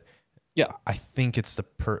played, but yeah, I think it's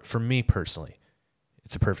for me personally,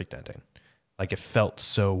 it's a perfect ending. Like, it felt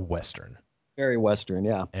so Western. Very Western,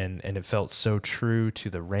 yeah. And it felt so true to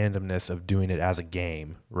the randomness of doing it as a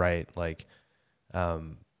game, right? Like,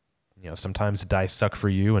 sometimes the dice suck for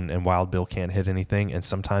you and Wild Bill can't hit anything, and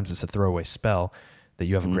sometimes it's a throwaway spell that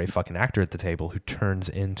you have a great fucking actor at the table who turns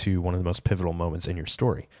into one of the most pivotal moments in your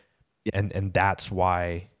story. Yeah. And that's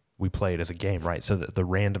why we play it as a game, right? So that the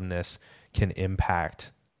randomness can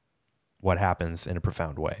impact what happens in a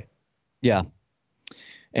profound way. Yeah.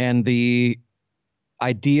 And the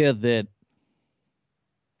idea that,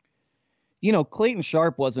 Clayton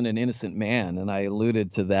Sharp wasn't an innocent man, and I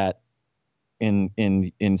alluded to that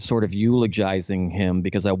in sort of eulogizing him,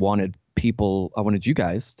 because I wanted you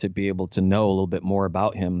guys to be able to know a little bit more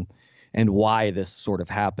about him and why this sort of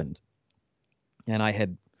happened. And I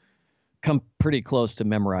had come pretty close to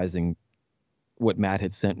memorizing what Matt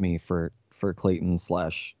had sent me for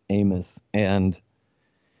Clayton/Amos. And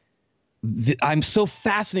I'm so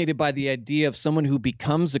fascinated by the idea of someone who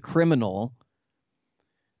becomes a criminal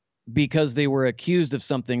because they were accused of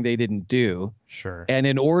something they didn't do. Sure. And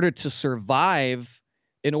in order to survive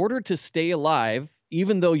in order to stay alive,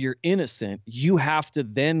 even though you're innocent, you have to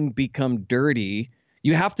then become dirty.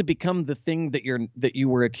 You have to become the thing that you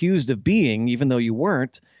were accused of being, even though you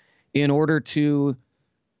weren't, in order to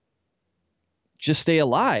just stay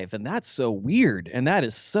alive. And that's so weird. And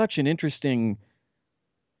that's such an interesting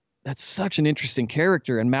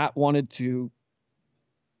character. And Matt wanted to,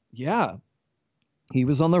 he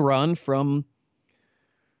was on the run from,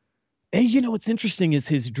 hey, you know, what's interesting is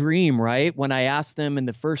his dream, right? When I asked them in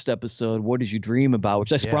the first episode, what did you dream about?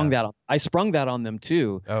 Which I sprung that on them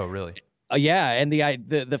too. Oh, really? Yeah. And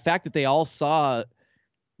the fact that they all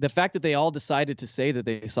decided to say that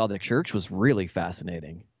they saw the church was really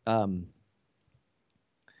fascinating.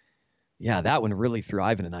 Yeah, that one really threw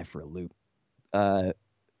Ivan and I for a loop.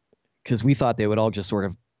 Because we thought they would all just sort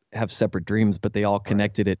of have separate dreams, but they all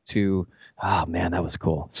connected it to, oh man, that was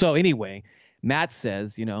cool. So anyway, Matt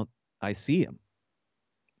says, you know, I see him.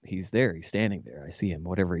 He's there. He's standing there. I see him,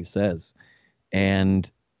 whatever he says. And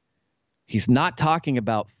he's not talking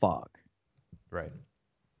about fog. Right.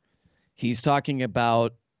 He's talking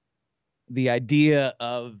about the idea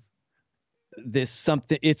of this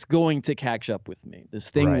something, it's going to catch up with me. This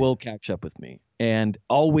thing will catch up with me. And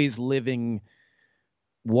always living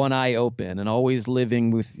one eye open and always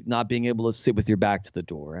living with not being able to sit with your back to the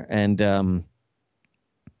door. And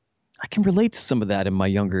I can relate to some of that in my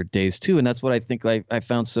younger days too. And that's what I think I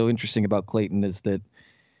found so interesting about Clayton, is that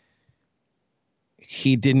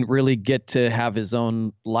he didn't really get to have his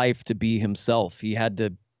own life to be himself. He had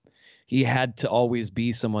to always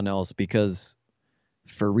be someone else, because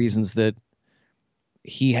for reasons that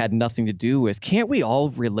he had nothing to do with. Can't we all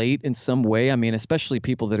relate in some way? I mean, especially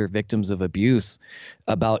people that are victims of abuse,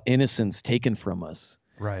 about innocence taken from us.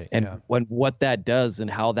 Right. And what that does and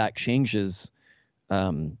how that changes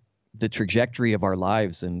the trajectory of our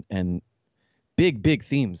lives, and big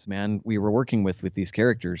themes, man, we were working with these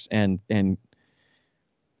characters, and in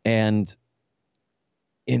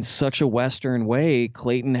such a Western way,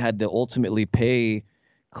 Clayton had to ultimately pay.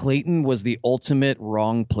 Clayton was the ultimate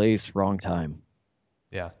wrong place, wrong time.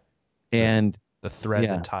 Yeah. And the thread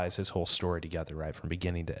that ties his whole story together, right, from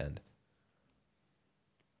beginning to end.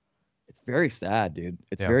 It's very sad, dude.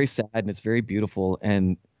 It's very sad, and it's very beautiful.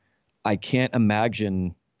 And I can't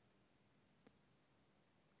imagine.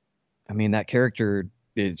 I mean, that character,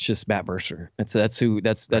 it's just Matt Mercer. That's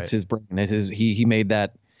his brain. He made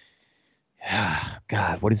that.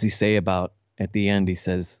 God, what does he say about at the end? He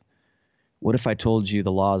says, "What if I told you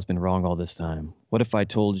the law has been wrong all this time? What if I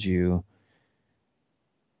told you,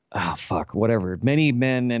 whatever many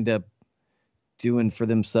men end up doing for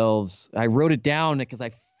themselves." I wrote it down because I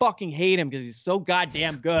fucking hate him because he's so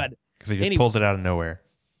goddamn good. Because he just pulls it out of nowhere.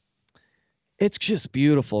 It's just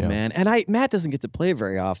beautiful, man. And Matt doesn't get to play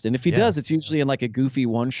very often. If he does, it's usually in like a goofy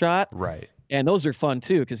one shot. Right. And those are fun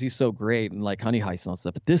too, because he's so great, and like Honey Heist and all that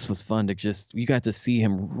stuff. But this was fun to you got to see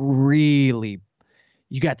him really,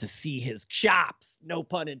 you got to see his chops, no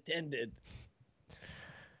pun intended.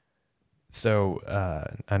 So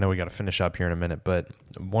I know we got to finish up here in a minute, but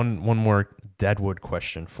one more Deadwood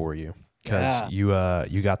question for you, because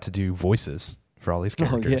you got to do voices for all these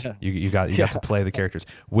characters. Oh, yeah. You got to play the characters.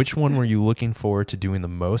 Which one were you looking forward to doing the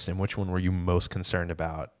most, and which one were you most concerned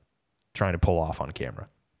about trying to pull off on camera?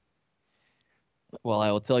 Well,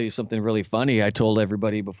 I will tell you something really funny. I told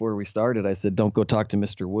everybody before we started, I said, don't go talk to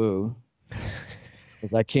Mr. Wu,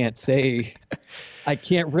 because I can't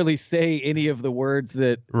really say any of the words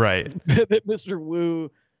that that Mr.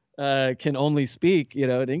 Wu can only speak,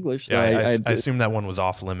 in English. So I assume that one was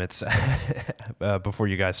off limits before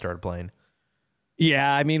you guys started playing.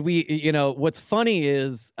 Yeah, I mean, what's funny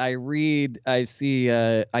is I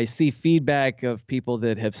see feedback of people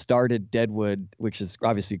that have started Deadwood, which is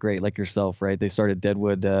obviously great, like yourself, right? They started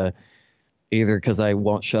Deadwood either because I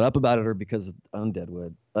won't shut up about it or because I'm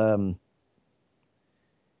Deadwood. And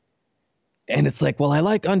it's like, well, I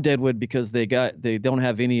like Undeadwood because they don't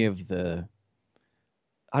have any of the,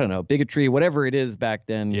 I don't know, bigotry, whatever it is back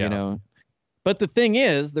then, But the thing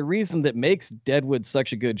is, the reason that makes Deadwood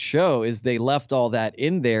such a good show is they left all that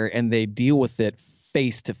in there and they deal with it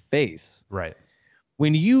face to face. Right.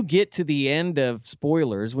 When you get to the end of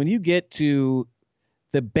spoilers, when you get to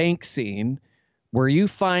the bank scene where you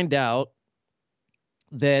find out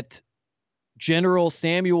that General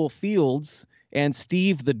Samuel Fields and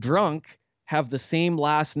Steve the Drunk have the same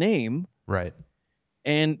last name. Right.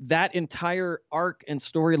 And that entire arc and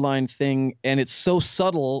storyline thing, and it's so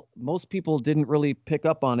subtle, most people didn't really pick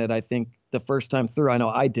up on it, I think, the first time through. I know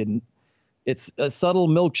I didn't. It's a subtle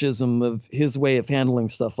Milchism of his way of handling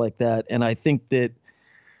stuff like that. And I think that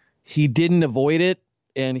he didn't avoid it,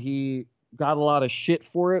 and he got a lot of shit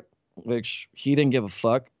for it. which he didn't give a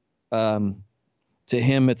fuck. To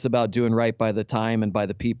him, it's about doing right by the time and by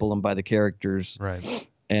the people and by the characters. Right.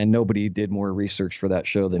 And nobody did more research for that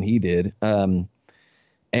show than he did.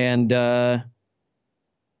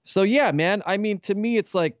 So yeah, man. I mean, to me,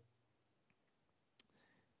 it's like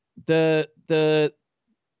I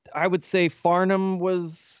would say Farnham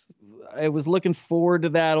I was looking forward to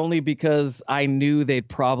that only because I knew they'd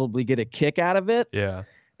probably get a kick out of it. Yeah.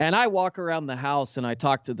 And I walk around the house and I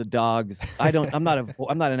talk to the dogs. I'm not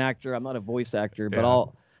an actor. I'm not a voice actor, but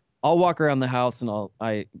I'll walk around the house and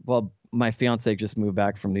well, my fiance just moved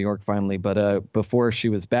back from New York finally, but before she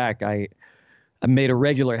was back, I made a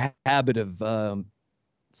regular habit of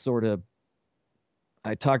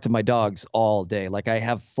I talk to my dogs all day. Like I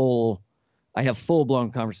have full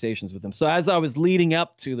blown conversations with them. So as I was leading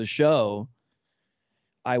up to the show,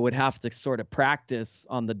 I would have to sort of practice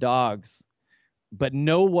on the dogs, but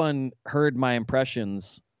no one heard my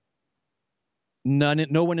impressions. No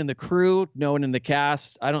one in the crew, no one in the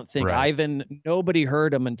cast. I don't think Ivan, nobody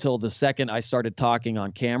heard them until the second I started talking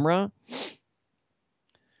on camera.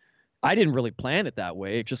 I didn't really plan it that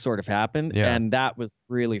way. It just sort of happened. Yeah. And that was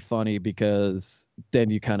really funny because then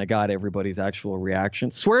you kind of got everybody's actual reaction.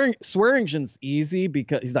 Swearingen's easy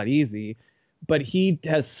because he's not easy, but he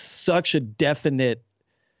has such a definitive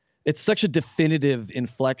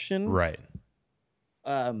inflection. Right.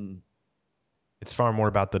 It's far more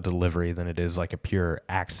about the delivery than it is like a pure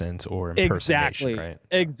accent or impersonation, right?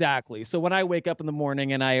 Exactly. So when I wake up in the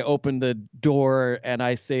morning and I open the door and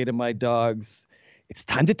I say to my dogs, it's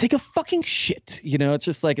time to take a fucking shit. You know, it's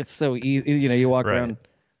just like, it's so easy. You know, you walk around.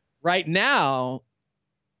 Right now,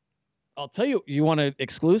 I'll tell you, you want an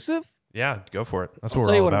exclusive? Yeah, go for it. That's what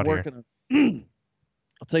we're all about here.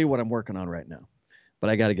 I'll tell you what I'm working on right now, but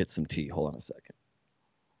I got to get some tea. Hold on a second.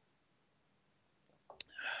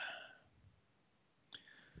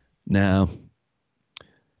 Now,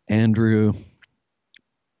 Andrew,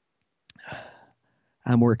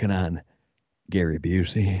 I'm working on Gary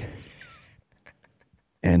Busey.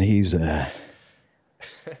 And he's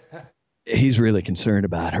really concerned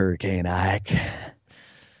about Hurricane Ike.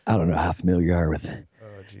 I don't know how familiar you are with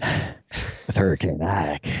Hurricane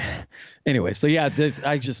Ike. Anyway, so yeah,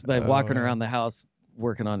 I just walking around the house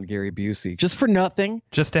working on Gary Busey just for nothing.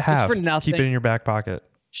 Just to have. Just for nothing. Keep it in your back pocket.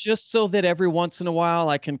 Just so that every once in a while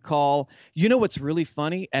I can call. You know what's really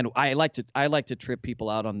funny, and I like to trip people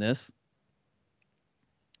out on this.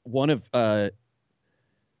 One of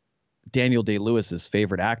Daniel Day-Lewis's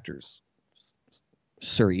favorite actors,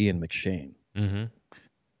 Sir Ian McShane. Mm-hmm.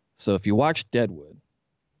 So if you watch Deadwood,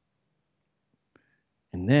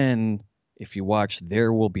 and then if you watch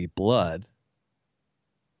There Will Be Blood,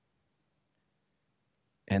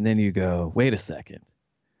 and then you go, wait a second,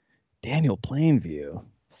 Daniel Plainview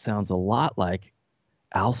sounds a lot like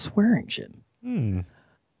Al Swearingen.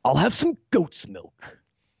 I'll have some goat's milk.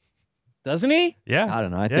 Doesn't he? Yeah. I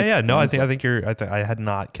don't know. I had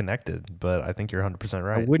not connected, but I think you're 100%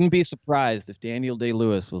 right. I wouldn't be surprised if Daniel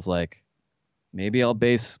Day-Lewis was like, maybe I'll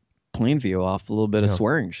base Plainview off a little bit of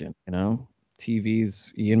Swearingen, you know?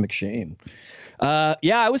 TV's Ian McShane.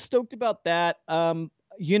 Yeah, I was stoked about that.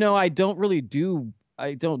 You know, I don't do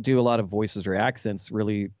a lot of voices or accents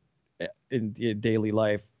really in daily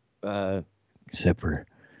life, except for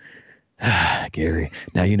Gary.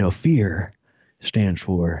 Now, you know, fear stands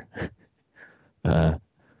for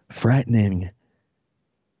frightening,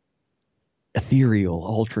 ethereal,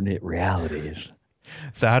 alternate realities.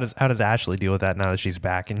 So how does Ashley deal with that now that she's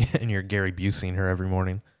back and you're Gary Buseying her every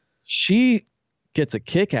morning? She gets a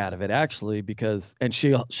kick out of it actually because, and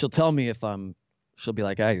she'll tell me she'll be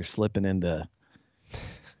like, you're slipping into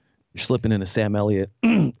Sam Elliott.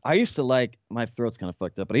 I used to my throat's kind of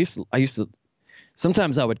fucked up, but I used to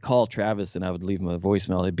sometimes I would call Travis and I would leave him a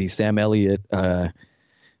voicemail. It'd be Sam Elliott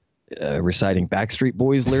reciting Backstreet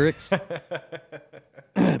Boys lyrics.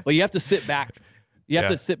 But you have to sit back. You have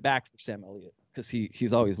to sit back for Sam Elliott because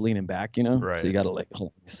he's always leaning back, you know? Right. So you got to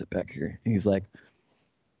hold on, sit back here. And he's like,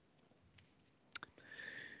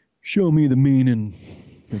 show me the meaning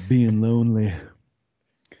of being lonely.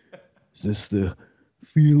 Is this the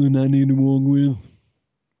feeling I need to walk with?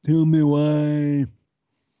 Tell me why.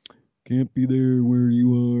 Can't be there where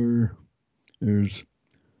you are. There's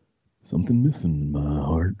something missing in my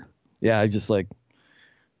heart. Yeah, I just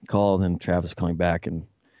called and Travis calling back and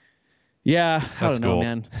I don't know,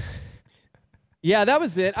 man. Yeah, that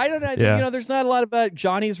was it. I don't know. Yeah. You know, there's not a lot about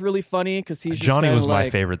Johnny's really funny because he's just Johnny was my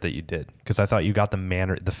favorite that you did because I thought you got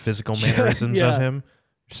the physical mannerisms of him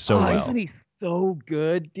so well. Isn't he so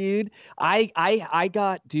good, dude? I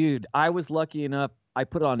was lucky enough. I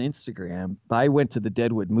put it on Instagram. But I went to the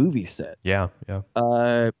Deadwood movie set. Yeah.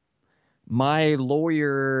 my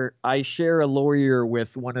lawyer, I share a lawyer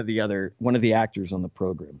with one of the actors on the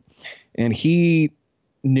program, and he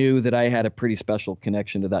knew that I had a pretty special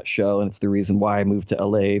connection to that show, and it's the reason why I moved to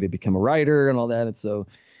LA to become a writer and all that. And so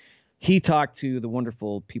he talked to the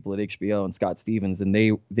wonderful people at HBO and Scott Stevens, and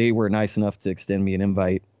they were nice enough to extend me an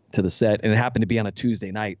invite to the set, and it happened to be on a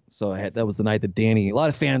Tuesday night. So that was the night that Danny, a lot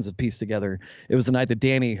of fans have pieced together, it was the night that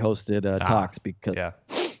Danny hosted Talks, because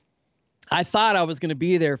I thought I was going to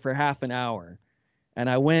be there for half an hour, and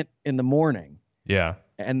I went in the morning. Yeah.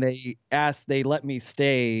 And they let me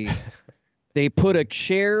stay. They put a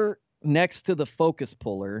chair next to the focus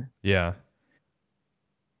puller. Yeah.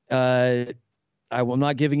 I'm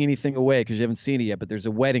not giving anything away because you haven't seen it yet, but there's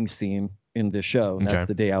a wedding scene in the show. And that's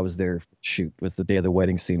the day I was there. Shoot, was the day of the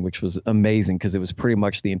wedding scene, which was amazing because it was pretty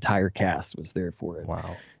much the entire cast was there for it.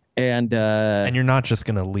 Wow. And you're not just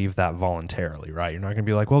going to leave that voluntarily, right? You're not going to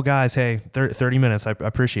be like, well, guys, hey, 30 minutes. I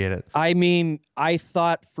appreciate it. I mean, I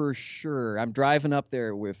thought for sure. I'm driving up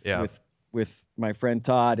there with my friend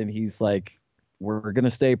Todd, and he's like, we're going to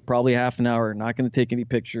stay probably half an hour, not going to take any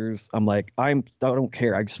pictures. I'm like, I don't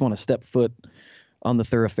care. I just want to step foot on the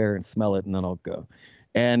thoroughfare and smell it, and then I'll go.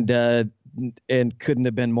 And couldn't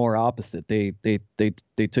have been more opposite. They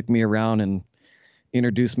took me around and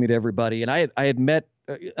introduced me to everybody. And I'd met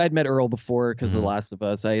Earl before because of The Last of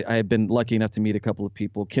Us. I had been lucky enough to meet a couple of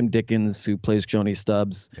people. Kim Dickens, who plays Joni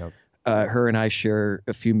Stubbs. Yep. Her and I share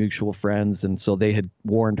a few mutual friends, and so they had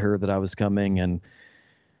warned her that I was coming. And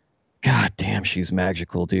God damn, she's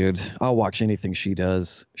magical, dude. I'll watch anything she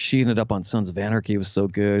does. She ended up on Sons of Anarchy. It was so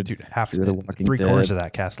good. Dude, three-quarters of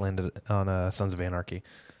that cast landed on Sons of Anarchy.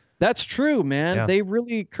 That's true, man. Yeah. They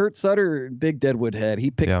really, Kurt Sutter, big Deadwood head. He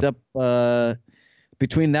picked up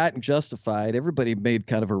between that and Justified. Everybody made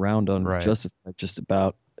kind of a round on Justified just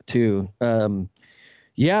about too.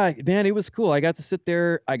 Yeah, man, it was cool. I got to sit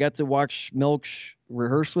there. I got to watch Milch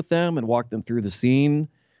rehearse with them and walk them through the scene.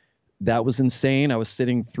 That was insane. I was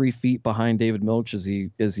sitting 3 feet behind David Milch as he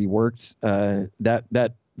worked.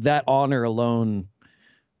 That honor alone,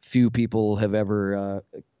 few people have ever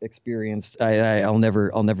experienced. I'll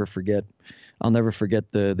never forget. I'll never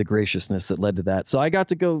forget the graciousness that led to that. So I got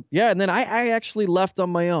to go, and then I actually left on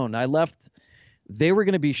my own. I left. They were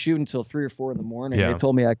going to be shooting until 3 or 4 in the morning. Yeah. They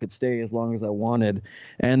told me I could stay as long as I wanted.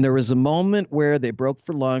 And there was a moment where they broke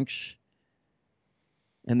for lunch.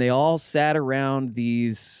 And they all sat around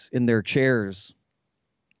in their chairs,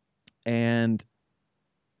 and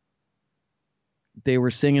they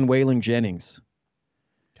were singing Waylon Jennings.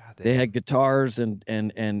 They had guitars and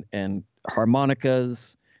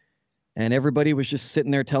harmonicas, and everybody was just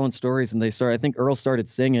sitting there telling stories. And I think Earl started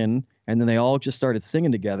singing, and then they all just started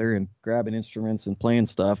singing together and grabbing instruments and playing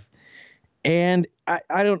stuff. And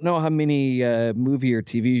I don't know how many movie or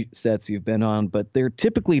TV sets you've been on, but they're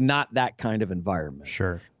typically not that kind of environment.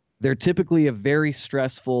 Sure. They're typically a very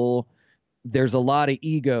stressful, there's a lot of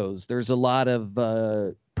egos. There's a lot of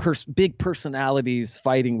big personalities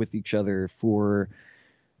fighting with each other for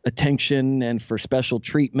attention and for special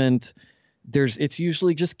treatment. It's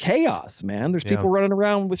usually just chaos, man. There's people running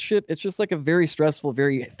around with shit. It's just like a very stressful,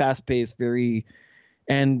 very fast-paced,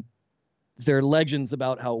 and they're legends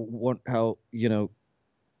about how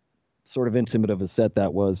sort of intimate of a set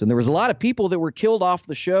that was. And there was a lot of people that were killed off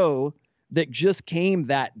the show that just came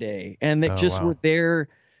that day and that were there.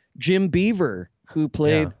 Jim Beaver, who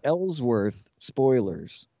played Ellsworth,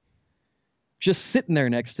 spoilers, just sitting there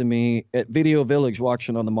next to me at Video Village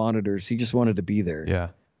watching on the monitors. He just wanted to be there. Yeah.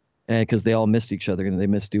 And because they all missed each other and they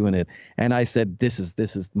missed doing it. And I said, this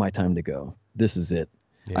is my time to go. This is it.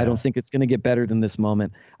 Yeah. I don't think it's going to get better than this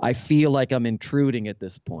moment. I feel like I'm intruding at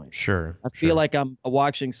this point. Sure. I feel like I'm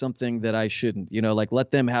watching something that I shouldn't, like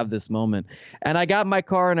let them have this moment. And I got in my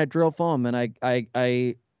car and I drove home, and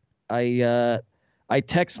I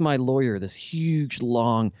text my lawyer this huge,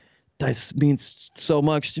 long, this means so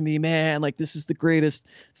much to me, man. Like, this is the greatest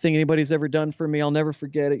thing anybody's ever done for me. I'll never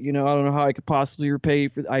forget it. I don't know how I could possibly repay you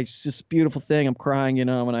for it's just a beautiful thing. I'm crying,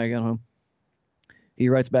 when I got home. He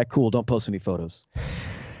writes back, cool, don't post any photos.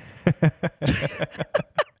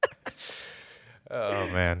 Oh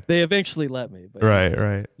man! They eventually let me. But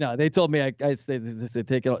right. No, they told me they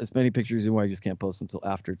take as many pictures as you want. You just can't post them until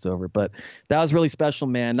after it's over. But that was really special,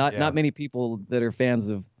 man. Not many people that are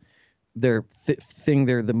fans of their thing.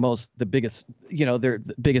 They're the biggest. They're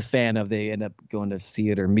the biggest fan of. They end up going to see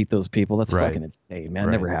it or meet those people. That's fucking insane, man.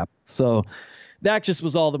 Right. Never happened. So that just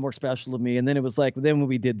was all the more special to me. And then it was like, when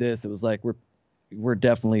we did this, it was like we're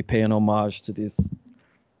definitely paying homage to this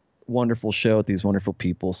wonderful show with these wonderful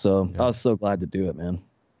people. So I was so glad to do it, man.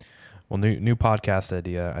 Well, new podcast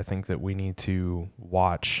idea. I think that we need to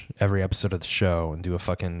watch every episode of the show and do a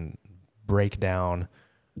fucking breakdown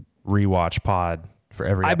rewatch pod for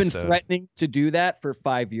every I've episode. been threatening to do that for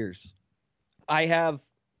 5 years. I have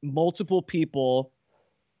multiple people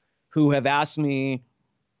who have asked me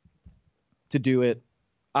to do it.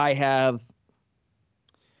 I have,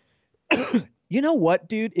 you know what,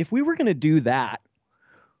 dude? If we were going to do that,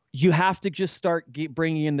 you have to just start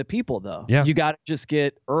bringing in the people, though. Yeah. You got to just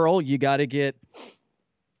get Earl. You got to get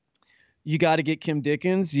Kim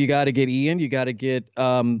Dickens. You got to get Ian. You got to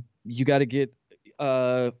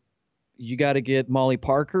get Molly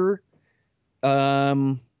Parker.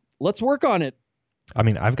 Let's work on it. I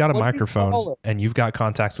mean, I've got a microphone, and you've got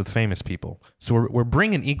contacts with famous people, so we're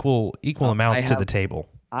bringing equal amounts to the table.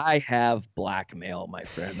 I have blackmail, my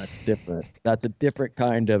friend. That's different. That's a different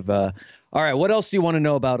kind of. All right, what else do you want to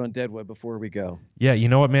know about on Deadwood before we go? Yeah, you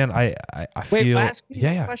know what, man? I feel. Wait, ask me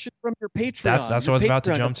a question from your Patreon. That's what I was about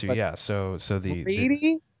to jump to. Yeah, so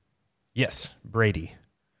Brady. Yes, Brady.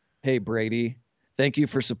 Hey, Brady. Thank you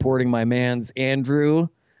for supporting my man's Andrew.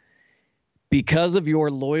 Because of your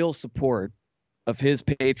loyal support of his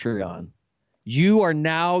Patreon, you are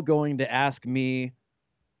now going to ask me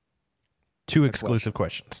 2 exclusive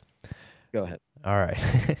questions. Go ahead. All right.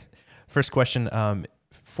 First question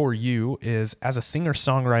for you is, as a singer,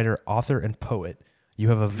 songwriter, author, and poet, you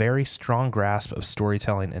have a very strong grasp of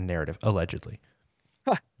storytelling and narrative, allegedly.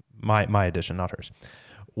 My addition, not hers.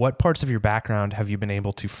 What parts of your background have you been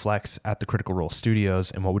able to flex at the Critical Role Studios,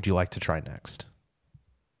 and what would you like to try next?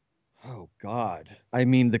 Oh, God. I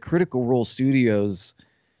mean, the Critical Role Studios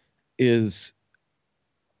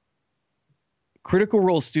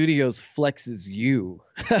flexes you.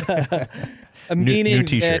 Meaning new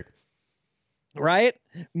t-shirt. Right?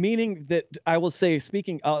 Meaning that I will say,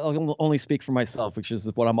 I'll only speak for myself, which is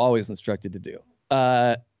what I'm always instructed to do.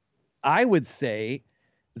 I would say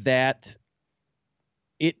that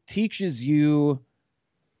it teaches you.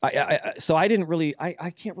 So I didn't really, I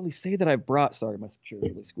can't really say that I've brought, sorry, my chair's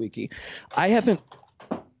really squeaky. I haven't,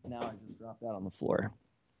 now I just dropped that on the floor.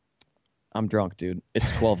 I'm drunk, dude. It's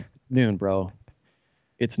 12, it's noon, bro.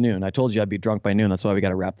 It's noon. I told you I'd be drunk by noon. That's why we got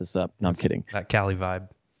to wrap this up. No, I'm kidding. That Cali vibe.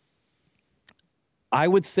 I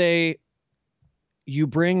would say you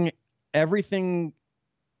bring everything.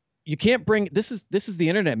 You can't bring, this is the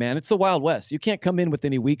internet, man. It's the Wild West. You can't come in with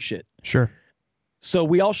any weak shit. Sure. So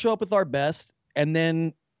we all show up with our best, and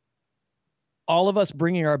then all of us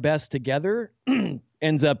bringing our best together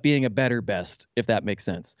ends up being a better best, if that makes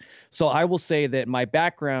sense. So I will say that my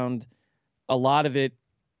background, a lot of it,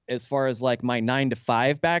 as far as like my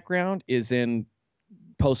 9-to-5 background, is in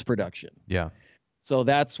post-production. Yeah. So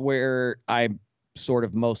that's where I'm sort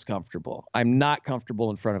of most comfortable. I'm not comfortable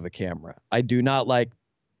in front of a camera. I do not like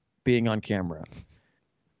being on camera.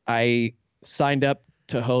 I signed up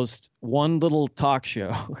to host one little talk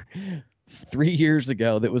show 3 years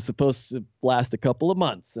ago that was supposed to last a couple of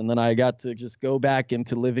months, and then I got to just go back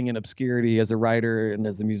into living in obscurity as a writer and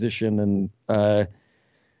as a musician,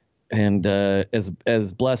 and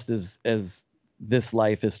as blessed as this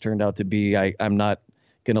life has turned out to be, I'm not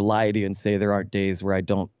gonna lie to you and say there aren't days where I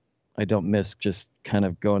don't miss just kind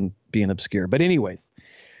of being obscure. But anyways,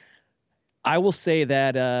 I will say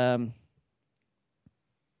that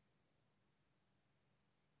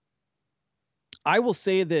I was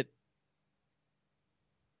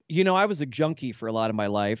a junkie for a lot of my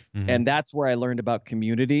life, and that's where I learned about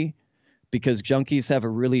community, because junkies have a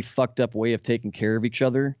really fucked up way of taking care of each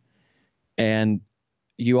other, and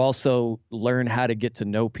you also learn how to get to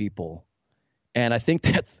know people. And I think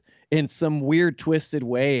that's, in some weird, twisted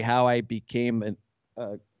way, how I became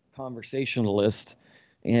a conversationalist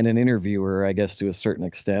and an interviewer, I guess, to a certain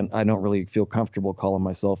extent. I don't really feel comfortable calling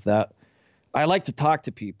myself that. I like to talk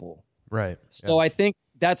to people. Right. So yeah. I think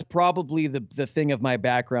that's probably the thing of my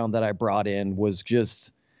background that I brought in, was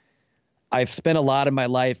just, I've spent a lot of my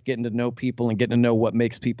life getting to know people and getting to know what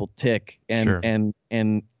makes people tick, and sure.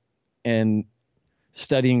 and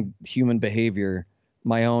studying human behavior,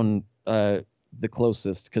 my own, the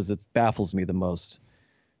closest, because it baffles me the most.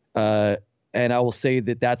 And I will say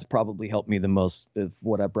that that's probably helped me the most of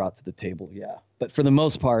what I brought to the table. Yeah. But for the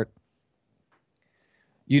most part,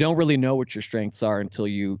 you don't really know what your strengths are until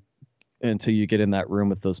you get in that room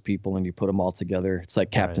with those people and you put them all together. It's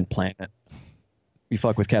like Captain Planet. You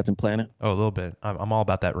fuck with Captain Planet? Oh, a little bit. I'm all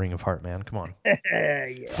about that Ring of Heart, man. Come on.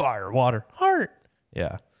 Yeah. Fire, water, heart.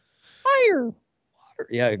 Yeah. Fire, water.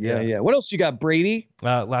 Yeah. What else you got, Brady?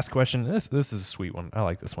 Last question. This is a sweet one. I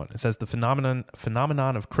like this one. It says, the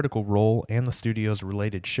phenomenon of Critical Role and the studio's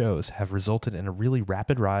related shows have resulted in a really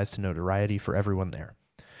rapid rise to notoriety for everyone there.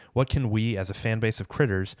 What can we, as a fan base of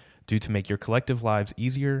critters, do to make your collective lives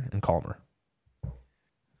easier and calmer?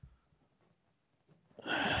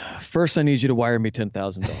 First, I need you to wire me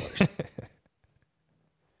 $10,000.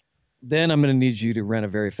 Then I'm going to need you to rent a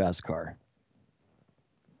very fast car.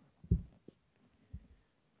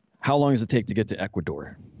 How long does it take to get to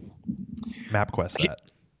Ecuador? MapQuest that.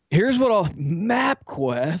 Here's what I'll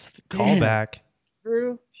MapQuest. Call back.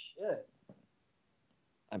 True shit.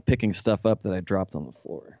 I'm picking stuff up that I dropped on the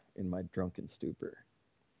floor in my drunken stupor.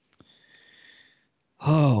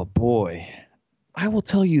 Oh boy. I will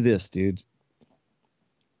tell you this, dude.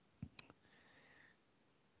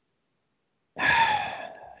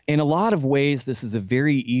 In a lot of ways, this is a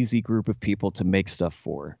very easy group of people to make stuff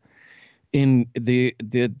for. In the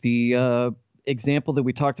example that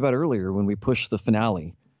we talked about earlier when we pushed the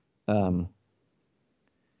finale, are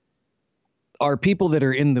people that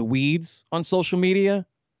are in the weeds on social media.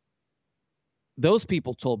 Those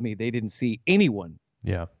people told me they didn't see anyone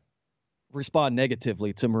respond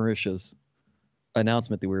negatively to Marisha's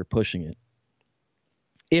announcement that we were pushing it.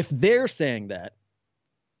 If they're saying that,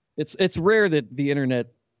 it's rare that the internet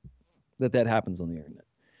that happens on the internet.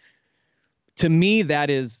 To me,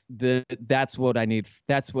 that's what I need.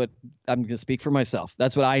 That's what I'm going to speak for myself.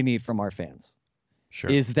 That's what I need from our fans.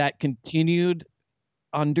 Sure. Is that continued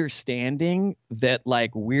understanding that,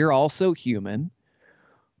 like, we're also human.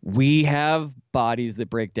 We have bodies that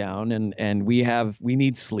break down, and we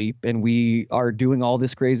need sleep, and we are doing all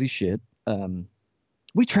this crazy shit.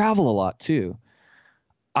 We travel a lot too.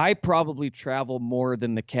 I probably travel more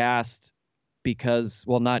than the cast because,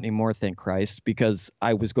 well, not anymore, thank Christ, because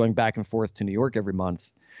I was going back and forth to New York every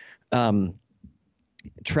month.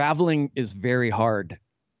 Traveling is very hard.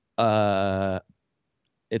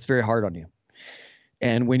 It's very hard on you.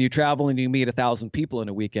 And when you travel and you meet 1,000 people in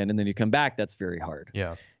a weekend and then you come back, that's very hard.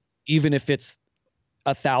 Yeah. Even if it's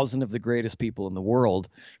 1,000 of the greatest people in the world,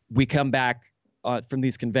 we come back from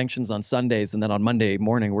these conventions on Sundays, and then on Monday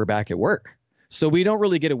morning, we're back at work. So we don't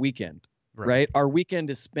really get a weekend, right? Our weekend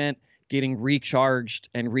is spent getting recharged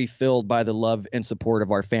and refilled by the love and support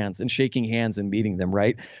of our fans and shaking hands and meeting them,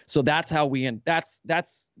 right? So that's how we end.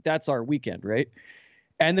 That's our weekend, right?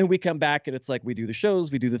 And then we come back and it's like we do the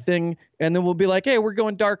shows, we do the thing, and then we'll be like, hey, we're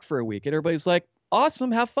going dark for a week. And everybody's like,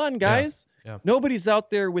 awesome, have fun, guys. Yeah. Nobody's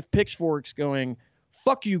out there with pitchforks going,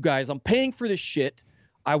 fuck you guys, I'm paying for this shit.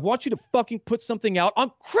 I want you to fucking put something out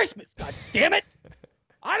on Christmas, god damn it.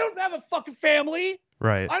 I don't have a fucking family.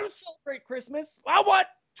 Right. I don't celebrate Christmas. I want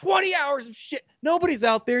 20 hours of shit. Nobody's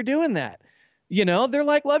out there doing that. You know, they're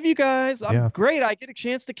like, love you guys. I'm great. I get a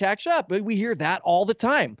chance to catch up. But we hear that all the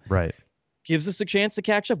time. Right. Gives us a chance to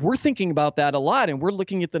catch up. We're thinking about that a lot. And we're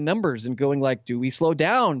looking at the numbers and going like, do we slow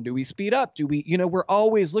down? Do we speed up? Do we, we're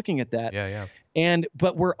always looking at that. Yeah.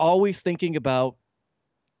 But we're always thinking about,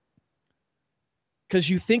 because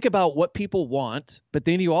you think about what people want, but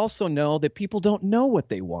then you also know that people don't know what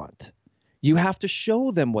they want. You have to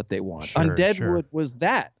show them what they want. Sure, Undeadwood was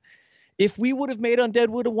that. If we would have made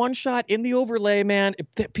Undeadwood a one-shot in the overlay, man,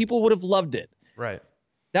 people would have loved it. Right.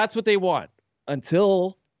 That's what they want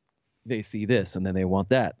until they see this, and then they want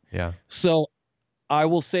that. Yeah. So I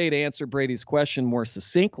will say, to answer Brady's question more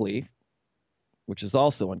succinctly, which is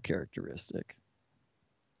also uncharacteristic,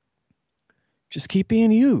 just keep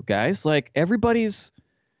being you, guys. Like, everybody's,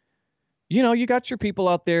 you got your people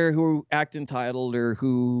out there who act entitled or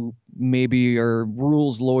who maybe are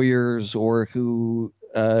rules lawyers or who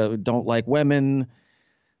don't like women.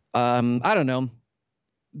 I don't know.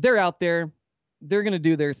 They're out there. They're going to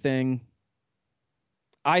do their thing.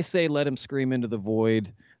 I say let them scream into the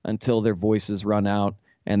void until their voices run out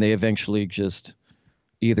and they eventually just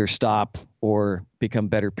either stop or become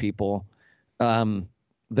better people. The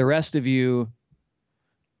rest of you,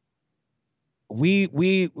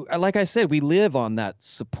 we like I said, we live on that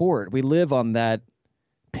support. We live on that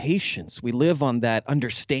patience. We live on that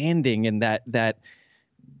understanding and that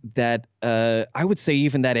I would say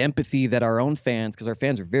even that empathy that our own fans, because our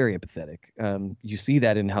fans are very empathetic. You see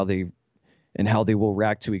that in how they will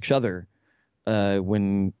react to each other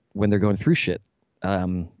when they're going through shit.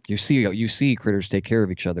 You see critters take care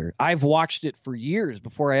of each other. I've watched it for years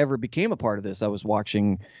before I ever became a part of this. I was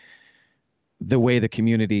watching the way the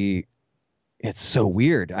community. It's so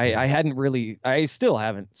weird. I still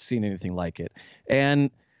haven't seen anything like it.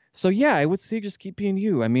 And so, yeah, I would say just keep being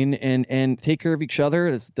you. I mean, and take care of each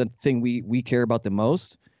other. That's the thing we care about the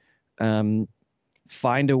most.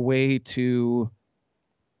 Find a way to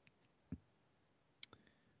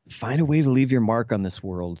leave your mark on this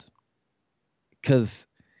world. Because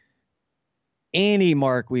any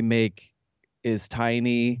mark we make is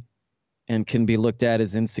tiny and can be looked at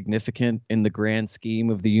as insignificant in the grand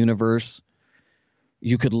scheme of the universe.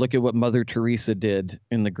 You could look at what Mother Teresa did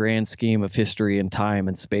in the grand scheme of history and time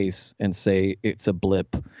and space and say it's a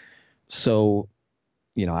blip. So,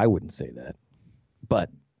 I wouldn't say that, but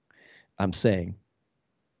I'm saying,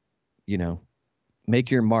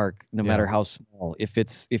 make your mark no matter how small.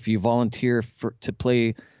 If you volunteer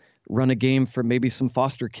to run a game for maybe some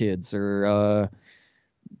foster kids, or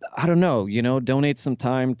I don't know, donate some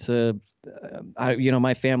time to,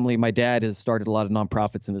 my family, my dad has started a lot of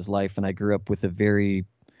nonprofits in his life, and I grew up in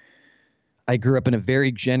a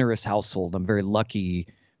very generous household. I'm very lucky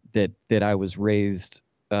that I was raised.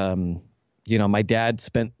 My dad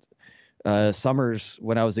spent summers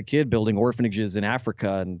when I was a kid building orphanages in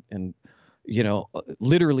Africa, and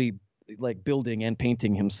literally like building and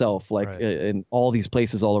painting himself, like right. In all these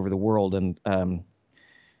places all over the world,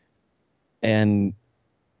 and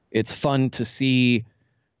it's fun to see.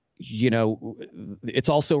 It's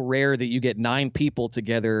also rare that you get 9 people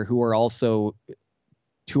together who are also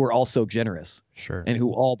generous. Sure. And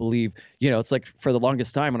who all believe, it's like for the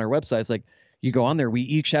longest time on our website, it's like you go on there, we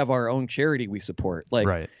each have our own charity we support. Like,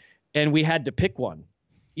 right. And we had to pick one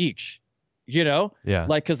each, Yeah.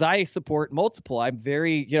 Like, cause I support multiple. I'm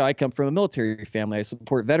very, I come from a military family. I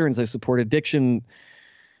support veterans. I support addiction.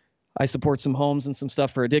 I support some homes and some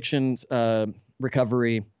stuff for addiction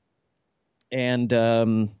recovery.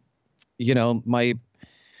 And,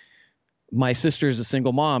 my sister's a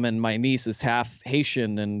single mom, and my niece is half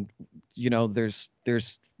Haitian, and there's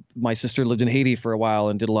my sister lived in Haiti for a while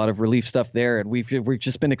and did a lot of relief stuff there, and we've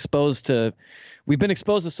just been exposed to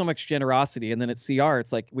so much generosity. And then at CR,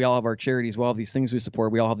 it's like we all have our charities, we all have these things we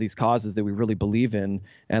support, we all have these causes that we really believe in,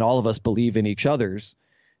 and all of us believe in each other's.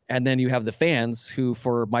 And then you have the fans who,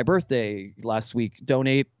 for my birthday last week,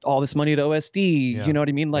 donate all this money to OSD. Yeah. You know what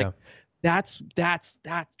I mean? Like that's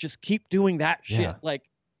just keep doing that shit. Yeah. Like,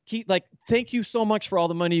 thank you so much for all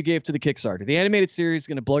the money you gave to the Kickstarter. The animated series is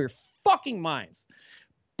going to blow your fucking minds.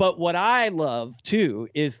 But what I love too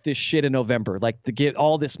is this shit in November, like to give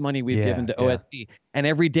all this money we've given to OSD. And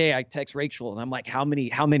every day I text Rachel and I'm like, how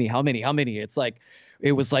many? It's like,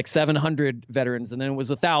 it was like 700 veterans, and then it was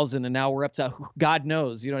 1,000, and now we're up to God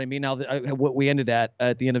knows, you know what I mean? Now what we ended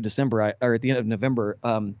at the end of December or at the end of November.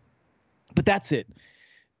 But that's it.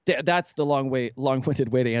 That's the long-winded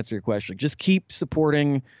way to answer your question. Just keep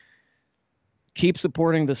supporting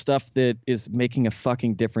the stuff that is making a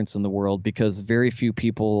fucking difference in the world, because very few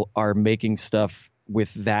people are making stuff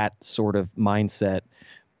with that sort of mindset.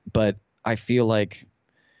 But I feel like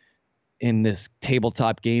in this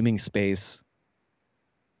tabletop gaming space,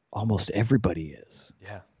 almost everybody is.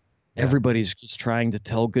 Yeah. Everybody's just trying to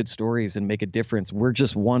tell good stories and make a difference. We're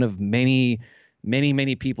just one of many, many,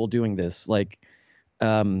 many people doing this. Like,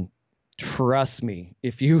 trust me,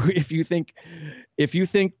 if you think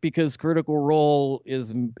because Critical Role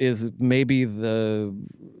is maybe the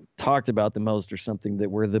talked about the most or something,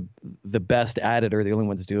 that we're the best at it or the only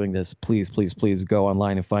ones doing this, please go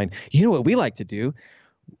online and find. You know what we like to do?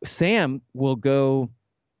 Sam will go,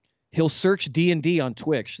 he'll search D&D on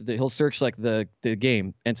Twitch. He'll search like the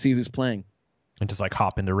game and see who's playing. And just like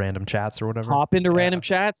hop into random chats or whatever. Random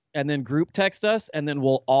chats and then group text us, and then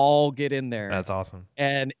we'll all get in there. That's awesome.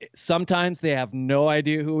 And sometimes they have no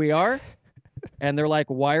idea who we are. And they're like,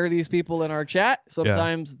 why are these people in our chat?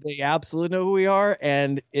 Sometimes they absolutely know who we are,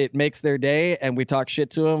 and it makes their day. And we talk shit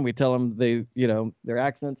to them. We tell them their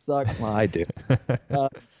accents suck. Well, I do.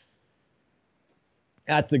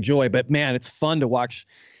 That's the joy. But man, it's fun to watch.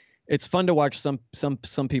 It's fun to watch some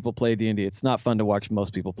people play D&D. It's not fun to watch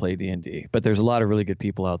most people play D&D, but there's a lot of really good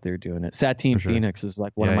people out there doing it. Satine Phoenix is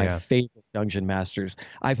like one of my favorite dungeon masters.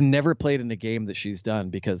 I've never played in a game that she's done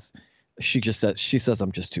because she says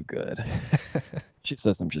I'm just too good. She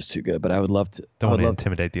says I'm just too good, but I would love to. Don't want to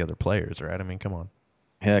intimidate the other players, right? I mean, come on.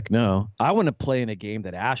 Heck no. I want to play in a game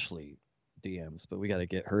that Ashley DMs, but we got to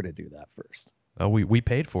get her to do that first. Oh, we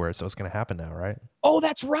paid for it, so it's going to happen now, right? Oh,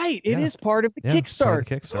 that's right. It is part of the Kickstarter. Part of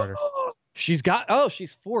the Kickstarter.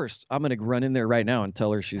 She's forced. I'm going to run in there right now and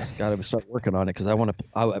tell her she's got to start working on it, because I want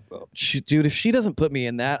to. Dude, if she doesn't put me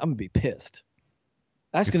in that, I'm going to be pissed.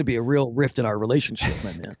 That's going to be a real rift in our relationship,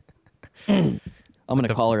 my man. I'm going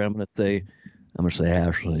to call her and I'm going to say,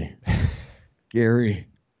 Ashley, Gary,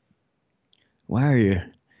 why are you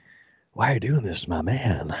doing this to my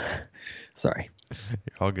man? Sorry.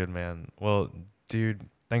 You're all good, man. Well, dude,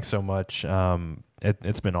 thanks so much.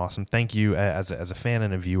 It's been awesome. Thank you as a fan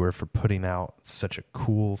and a viewer for putting out such a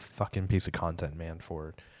cool fucking piece of content, man,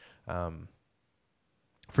 for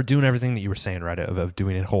doing everything that you were saying, right? Of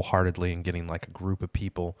doing it wholeheartedly and getting like a group of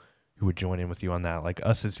people who would join in with you on that. Like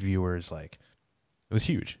us as viewers, like it was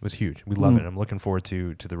huge. It was huge. We love it. I'm looking forward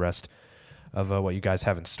to the rest of what you guys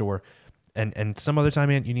have in store. And some other time,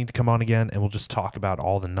 man, you need to come on again, and we'll just talk about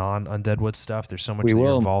all the non-Undeadwood stuff. There's so much that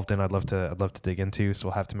you're involved in. I'd love to dig into. So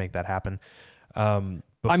we'll have to make that happen. I'm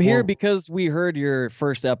here because we heard your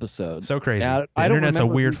first episode. So crazy. The internet's a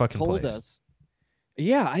weird fucking place.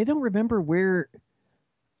 Yeah, I don't remember where.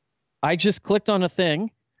 I just clicked on a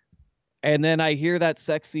thing, and then I hear that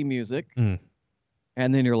sexy music.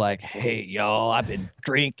 And then you're like, hey, y'all, I've been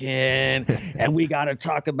drinking and we got to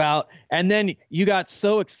talk about. And then you got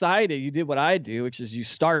so excited. You did what I do, which is you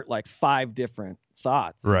start like 5 different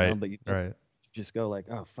thoughts. Right. But you just go like,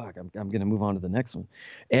 oh, fuck, I'm going to move on to the next one.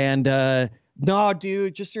 And no,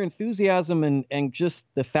 dude, just your enthusiasm and just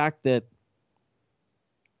the fact that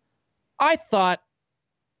I thought,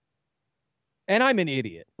 and I'm an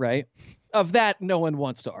idiot, right? Of that, no one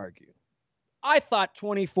wants to argue. I thought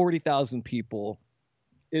 20, 40,000 people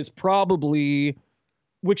is probably,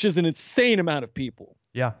 which is an insane amount of people.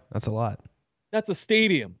 Yeah, that's a lot. That's a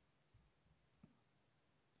stadium.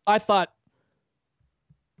 I thought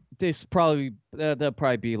this probably, that'll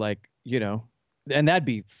probably be like, you know, and that'd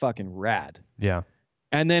be fucking rad. Yeah.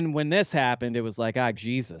 And then when this happened, it was like, ah,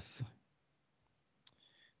 Jesus.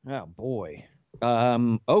 Oh, boy.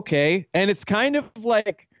 Okay. And it's kind of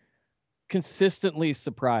like consistently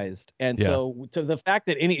surprised. And so to the fact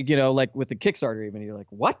that any, you know, like with the Kickstarter, even you're like,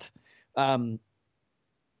 what? And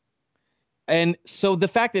so the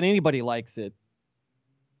fact that anybody likes it,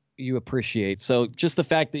 you appreciate. So just the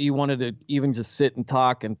fact that you wanted to even just sit and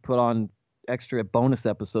talk and put on extra bonus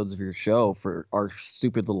episodes of your show for our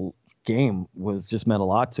stupid little game was just meant a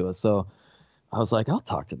lot to us. So I was like, I'll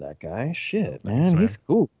talk to that guy. Shit, man. Thanks, man. He's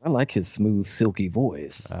cool. I like his smooth, silky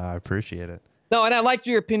voice. I appreciate it. No, and I liked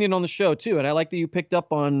your opinion on the show too, and I like that you picked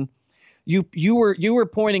up on you were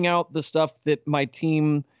pointing out the stuff that my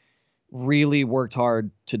team really worked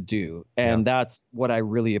hard to do, and that's what I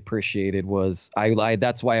really appreciated. Was I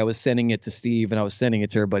that's why I was sending it to Steve and I was sending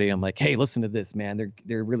it to everybody. I'm like, hey, listen to this, man.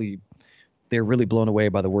 They're really blown away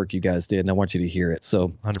by the work you guys did, and I want you to hear it.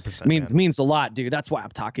 So 100% means a lot, dude. That's why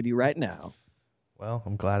I'm talking to you right now. Well,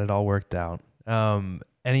 I'm glad it all worked out.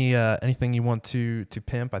 Anything you want to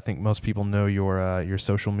pimp? I think most people know your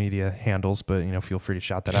social media handles, but you know, feel free to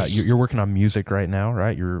shout that out. You're working on music right now,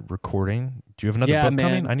 right? You're recording. Do you have another book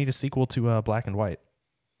coming? I need a sequel to Black and White.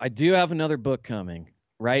 I do have another book coming.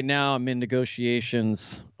 Right now, I'm in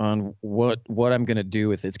negotiations on what I'm going to do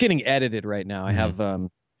with it. It's getting edited right now. I have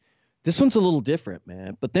this one's a little different,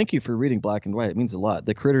 man. But thank you for reading Black and White. It means a lot.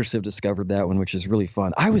 The Critters have discovered that one, which is really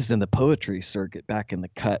fun. I was in the poetry circuit back in the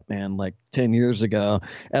cut, man, like 10 years ago.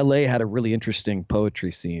 LA had a really interesting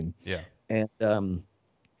poetry scene. Yeah. And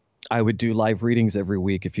I would do live readings every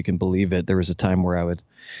week, if you can believe it. There was a time where I would.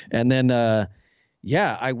 And then, I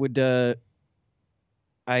would.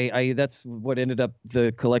 That's what ended up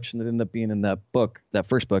the collection that ended up being in that book, that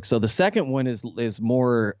first book. So the second one is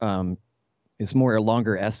more. It's more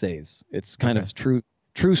longer essays. It's kind of true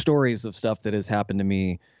stories of stuff that has happened to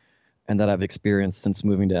me and that I've experienced since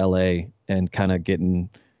moving to LA and kind of getting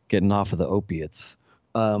off of the opiates.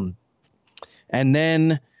 And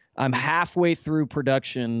then I'm halfway through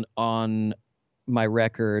production on my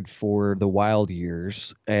record for the Wild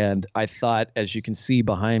Years. And I thought, as you can see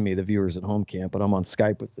behind me, the viewers at home can't, but I'm on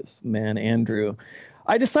Skype with this man, Andrew.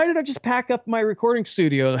 I decided I'd just pack up my recording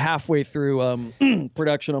studio halfway through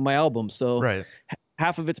production on my album. So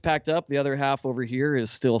half of it's packed up. The other half over here is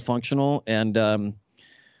still functional. And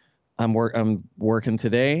I'm working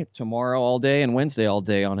today, tomorrow all day, and Wednesday all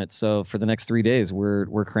day on it. So for the next 3 days,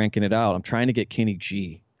 we're cranking it out. I'm trying to get Kenny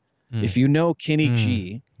G. If you know Kenny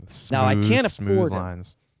G, now I can't afford him.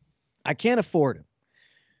 I can't afford him.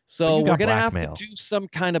 So we're going to have to do some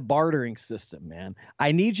kind of bartering system, man.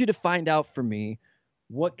 I need you to find out for me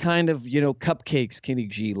what kind of, cupcakes Kenny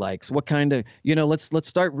G likes. What kind of, let's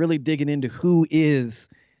start really digging into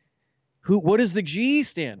what does the G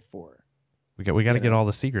stand for? We got to get all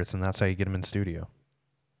the secrets, and that's how you get them in studio.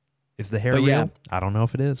 Is the hair real? Yeah. I don't know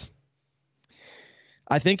if it is.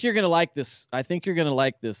 I think you're going to like this. I think you're going to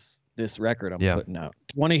like this record I'm putting out.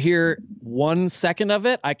 Want to hear 1 second of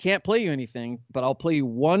it? I can't play you anything, but I'll play you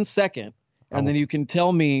 1 second, and then you can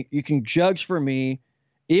tell me, you can judge for me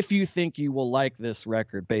if you think you will like this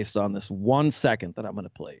record based on this 1 second that I'm going to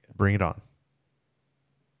play you. Bring it on.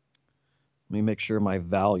 Let me make sure my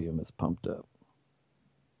volume is pumped up.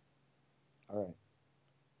 All right.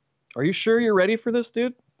 Are you sure you're ready for this,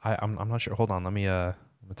 dude? I'm not sure. Hold on. Let me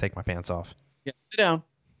take my pants off. Yeah, sit down.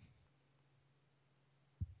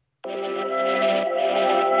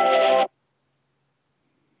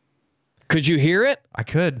 Could you hear it? I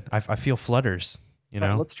could. I feel flutters, know?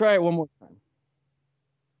 Right, let's try it one more time.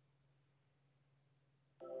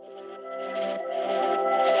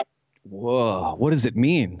 Whoa. what does it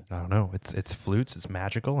mean? I don't know. It's flutes. It's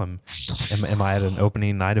magical. Am I at an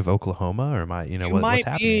opening night of Oklahoma, or am I? What's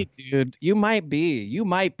happening? Dude. You might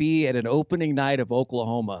be at an opening night of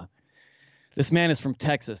Oklahoma. This man is from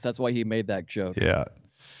Texas. That's why he made that joke. Yeah.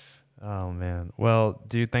 Oh man. Well,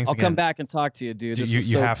 dude, thanks. I'll again. come back and talk to you, dude.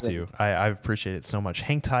 You have to. I appreciate it so much.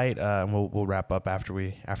 Hang tight. And we'll wrap up after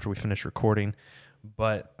we finish recording.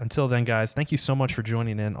 But until then, guys, thank you so much for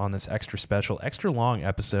joining in on this extra special, extra long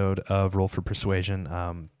episode of Roll for Persuasion.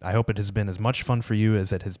 I hope it has been as much fun for you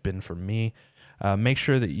as it has been for me. Make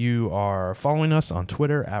sure that you are following us on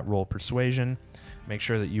Twitter at Roll Persuasion. Make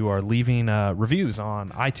sure that you are leaving reviews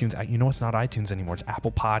on iTunes. You know, it's not iTunes anymore. It's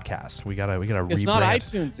Apple Podcasts. We gotta rebrand. It's not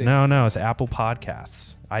iTunes anymore. No, it's Apple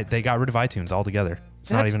Podcasts. They got rid of iTunes altogether.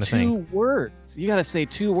 It's not even a thing. That's 2 words. You got to say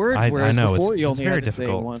 2 words. I know. Before it's only very had to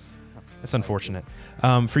difficult. Say 1. It's unfortunate.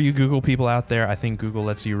 For you Google people out there, I think Google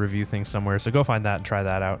lets you review things somewhere. So go find that and try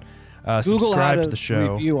that out. Google subscribe to the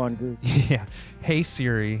show. Review on Google. Yeah. Hey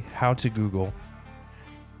Siri, how to Google.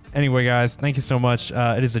 Anyway, guys, thank you so much.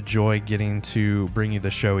 It is a joy getting to bring you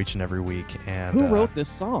the show each and every week. And who wrote this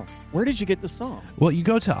song? Where did you get the song? Well, you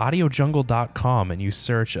go to audiojungle.com and you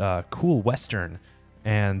search "cool Western,"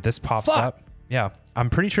 and this pops up. Yeah,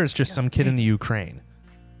 I'm pretty sure it's just some kid in the Ukraine.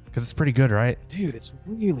 Because it's pretty good, right? Dude, it's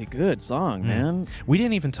a really good song, man. We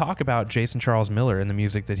didn't even talk about Jason Charles Miller and the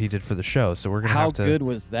music that he did for the show, so we're going to have to... How good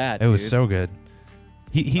was that, It was so good.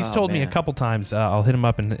 He's told me a couple times, I'll hit him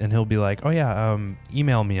up and he'll be like, oh yeah,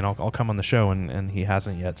 email me and I'll come on the show, and he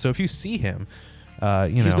hasn't yet. So if you see him,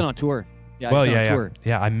 He's been on tour. Yeah, well,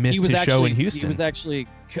 yeah. I missed his show in Houston.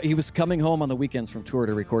 He was coming home on the weekends from tour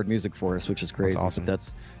to record music for us, which is crazy. That's awesome.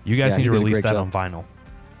 But you guys need to release that on vinyl.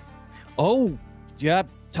 Oh, yeah.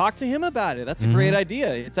 Talk to him about it. That's a great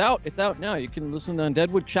idea. It's out now. You can listen to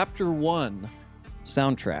Deadwood Chapter 1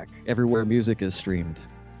 soundtrack everywhere music is streamed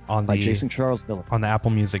by Jason Charles Miller. On the Apple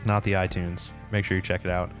Music, not the iTunes. Make sure you check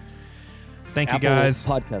it out. Thank Apple you, guys.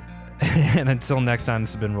 Podcast. And until next time,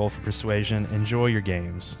 this has been Roll for Persuasion. Enjoy your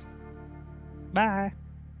games. Bye.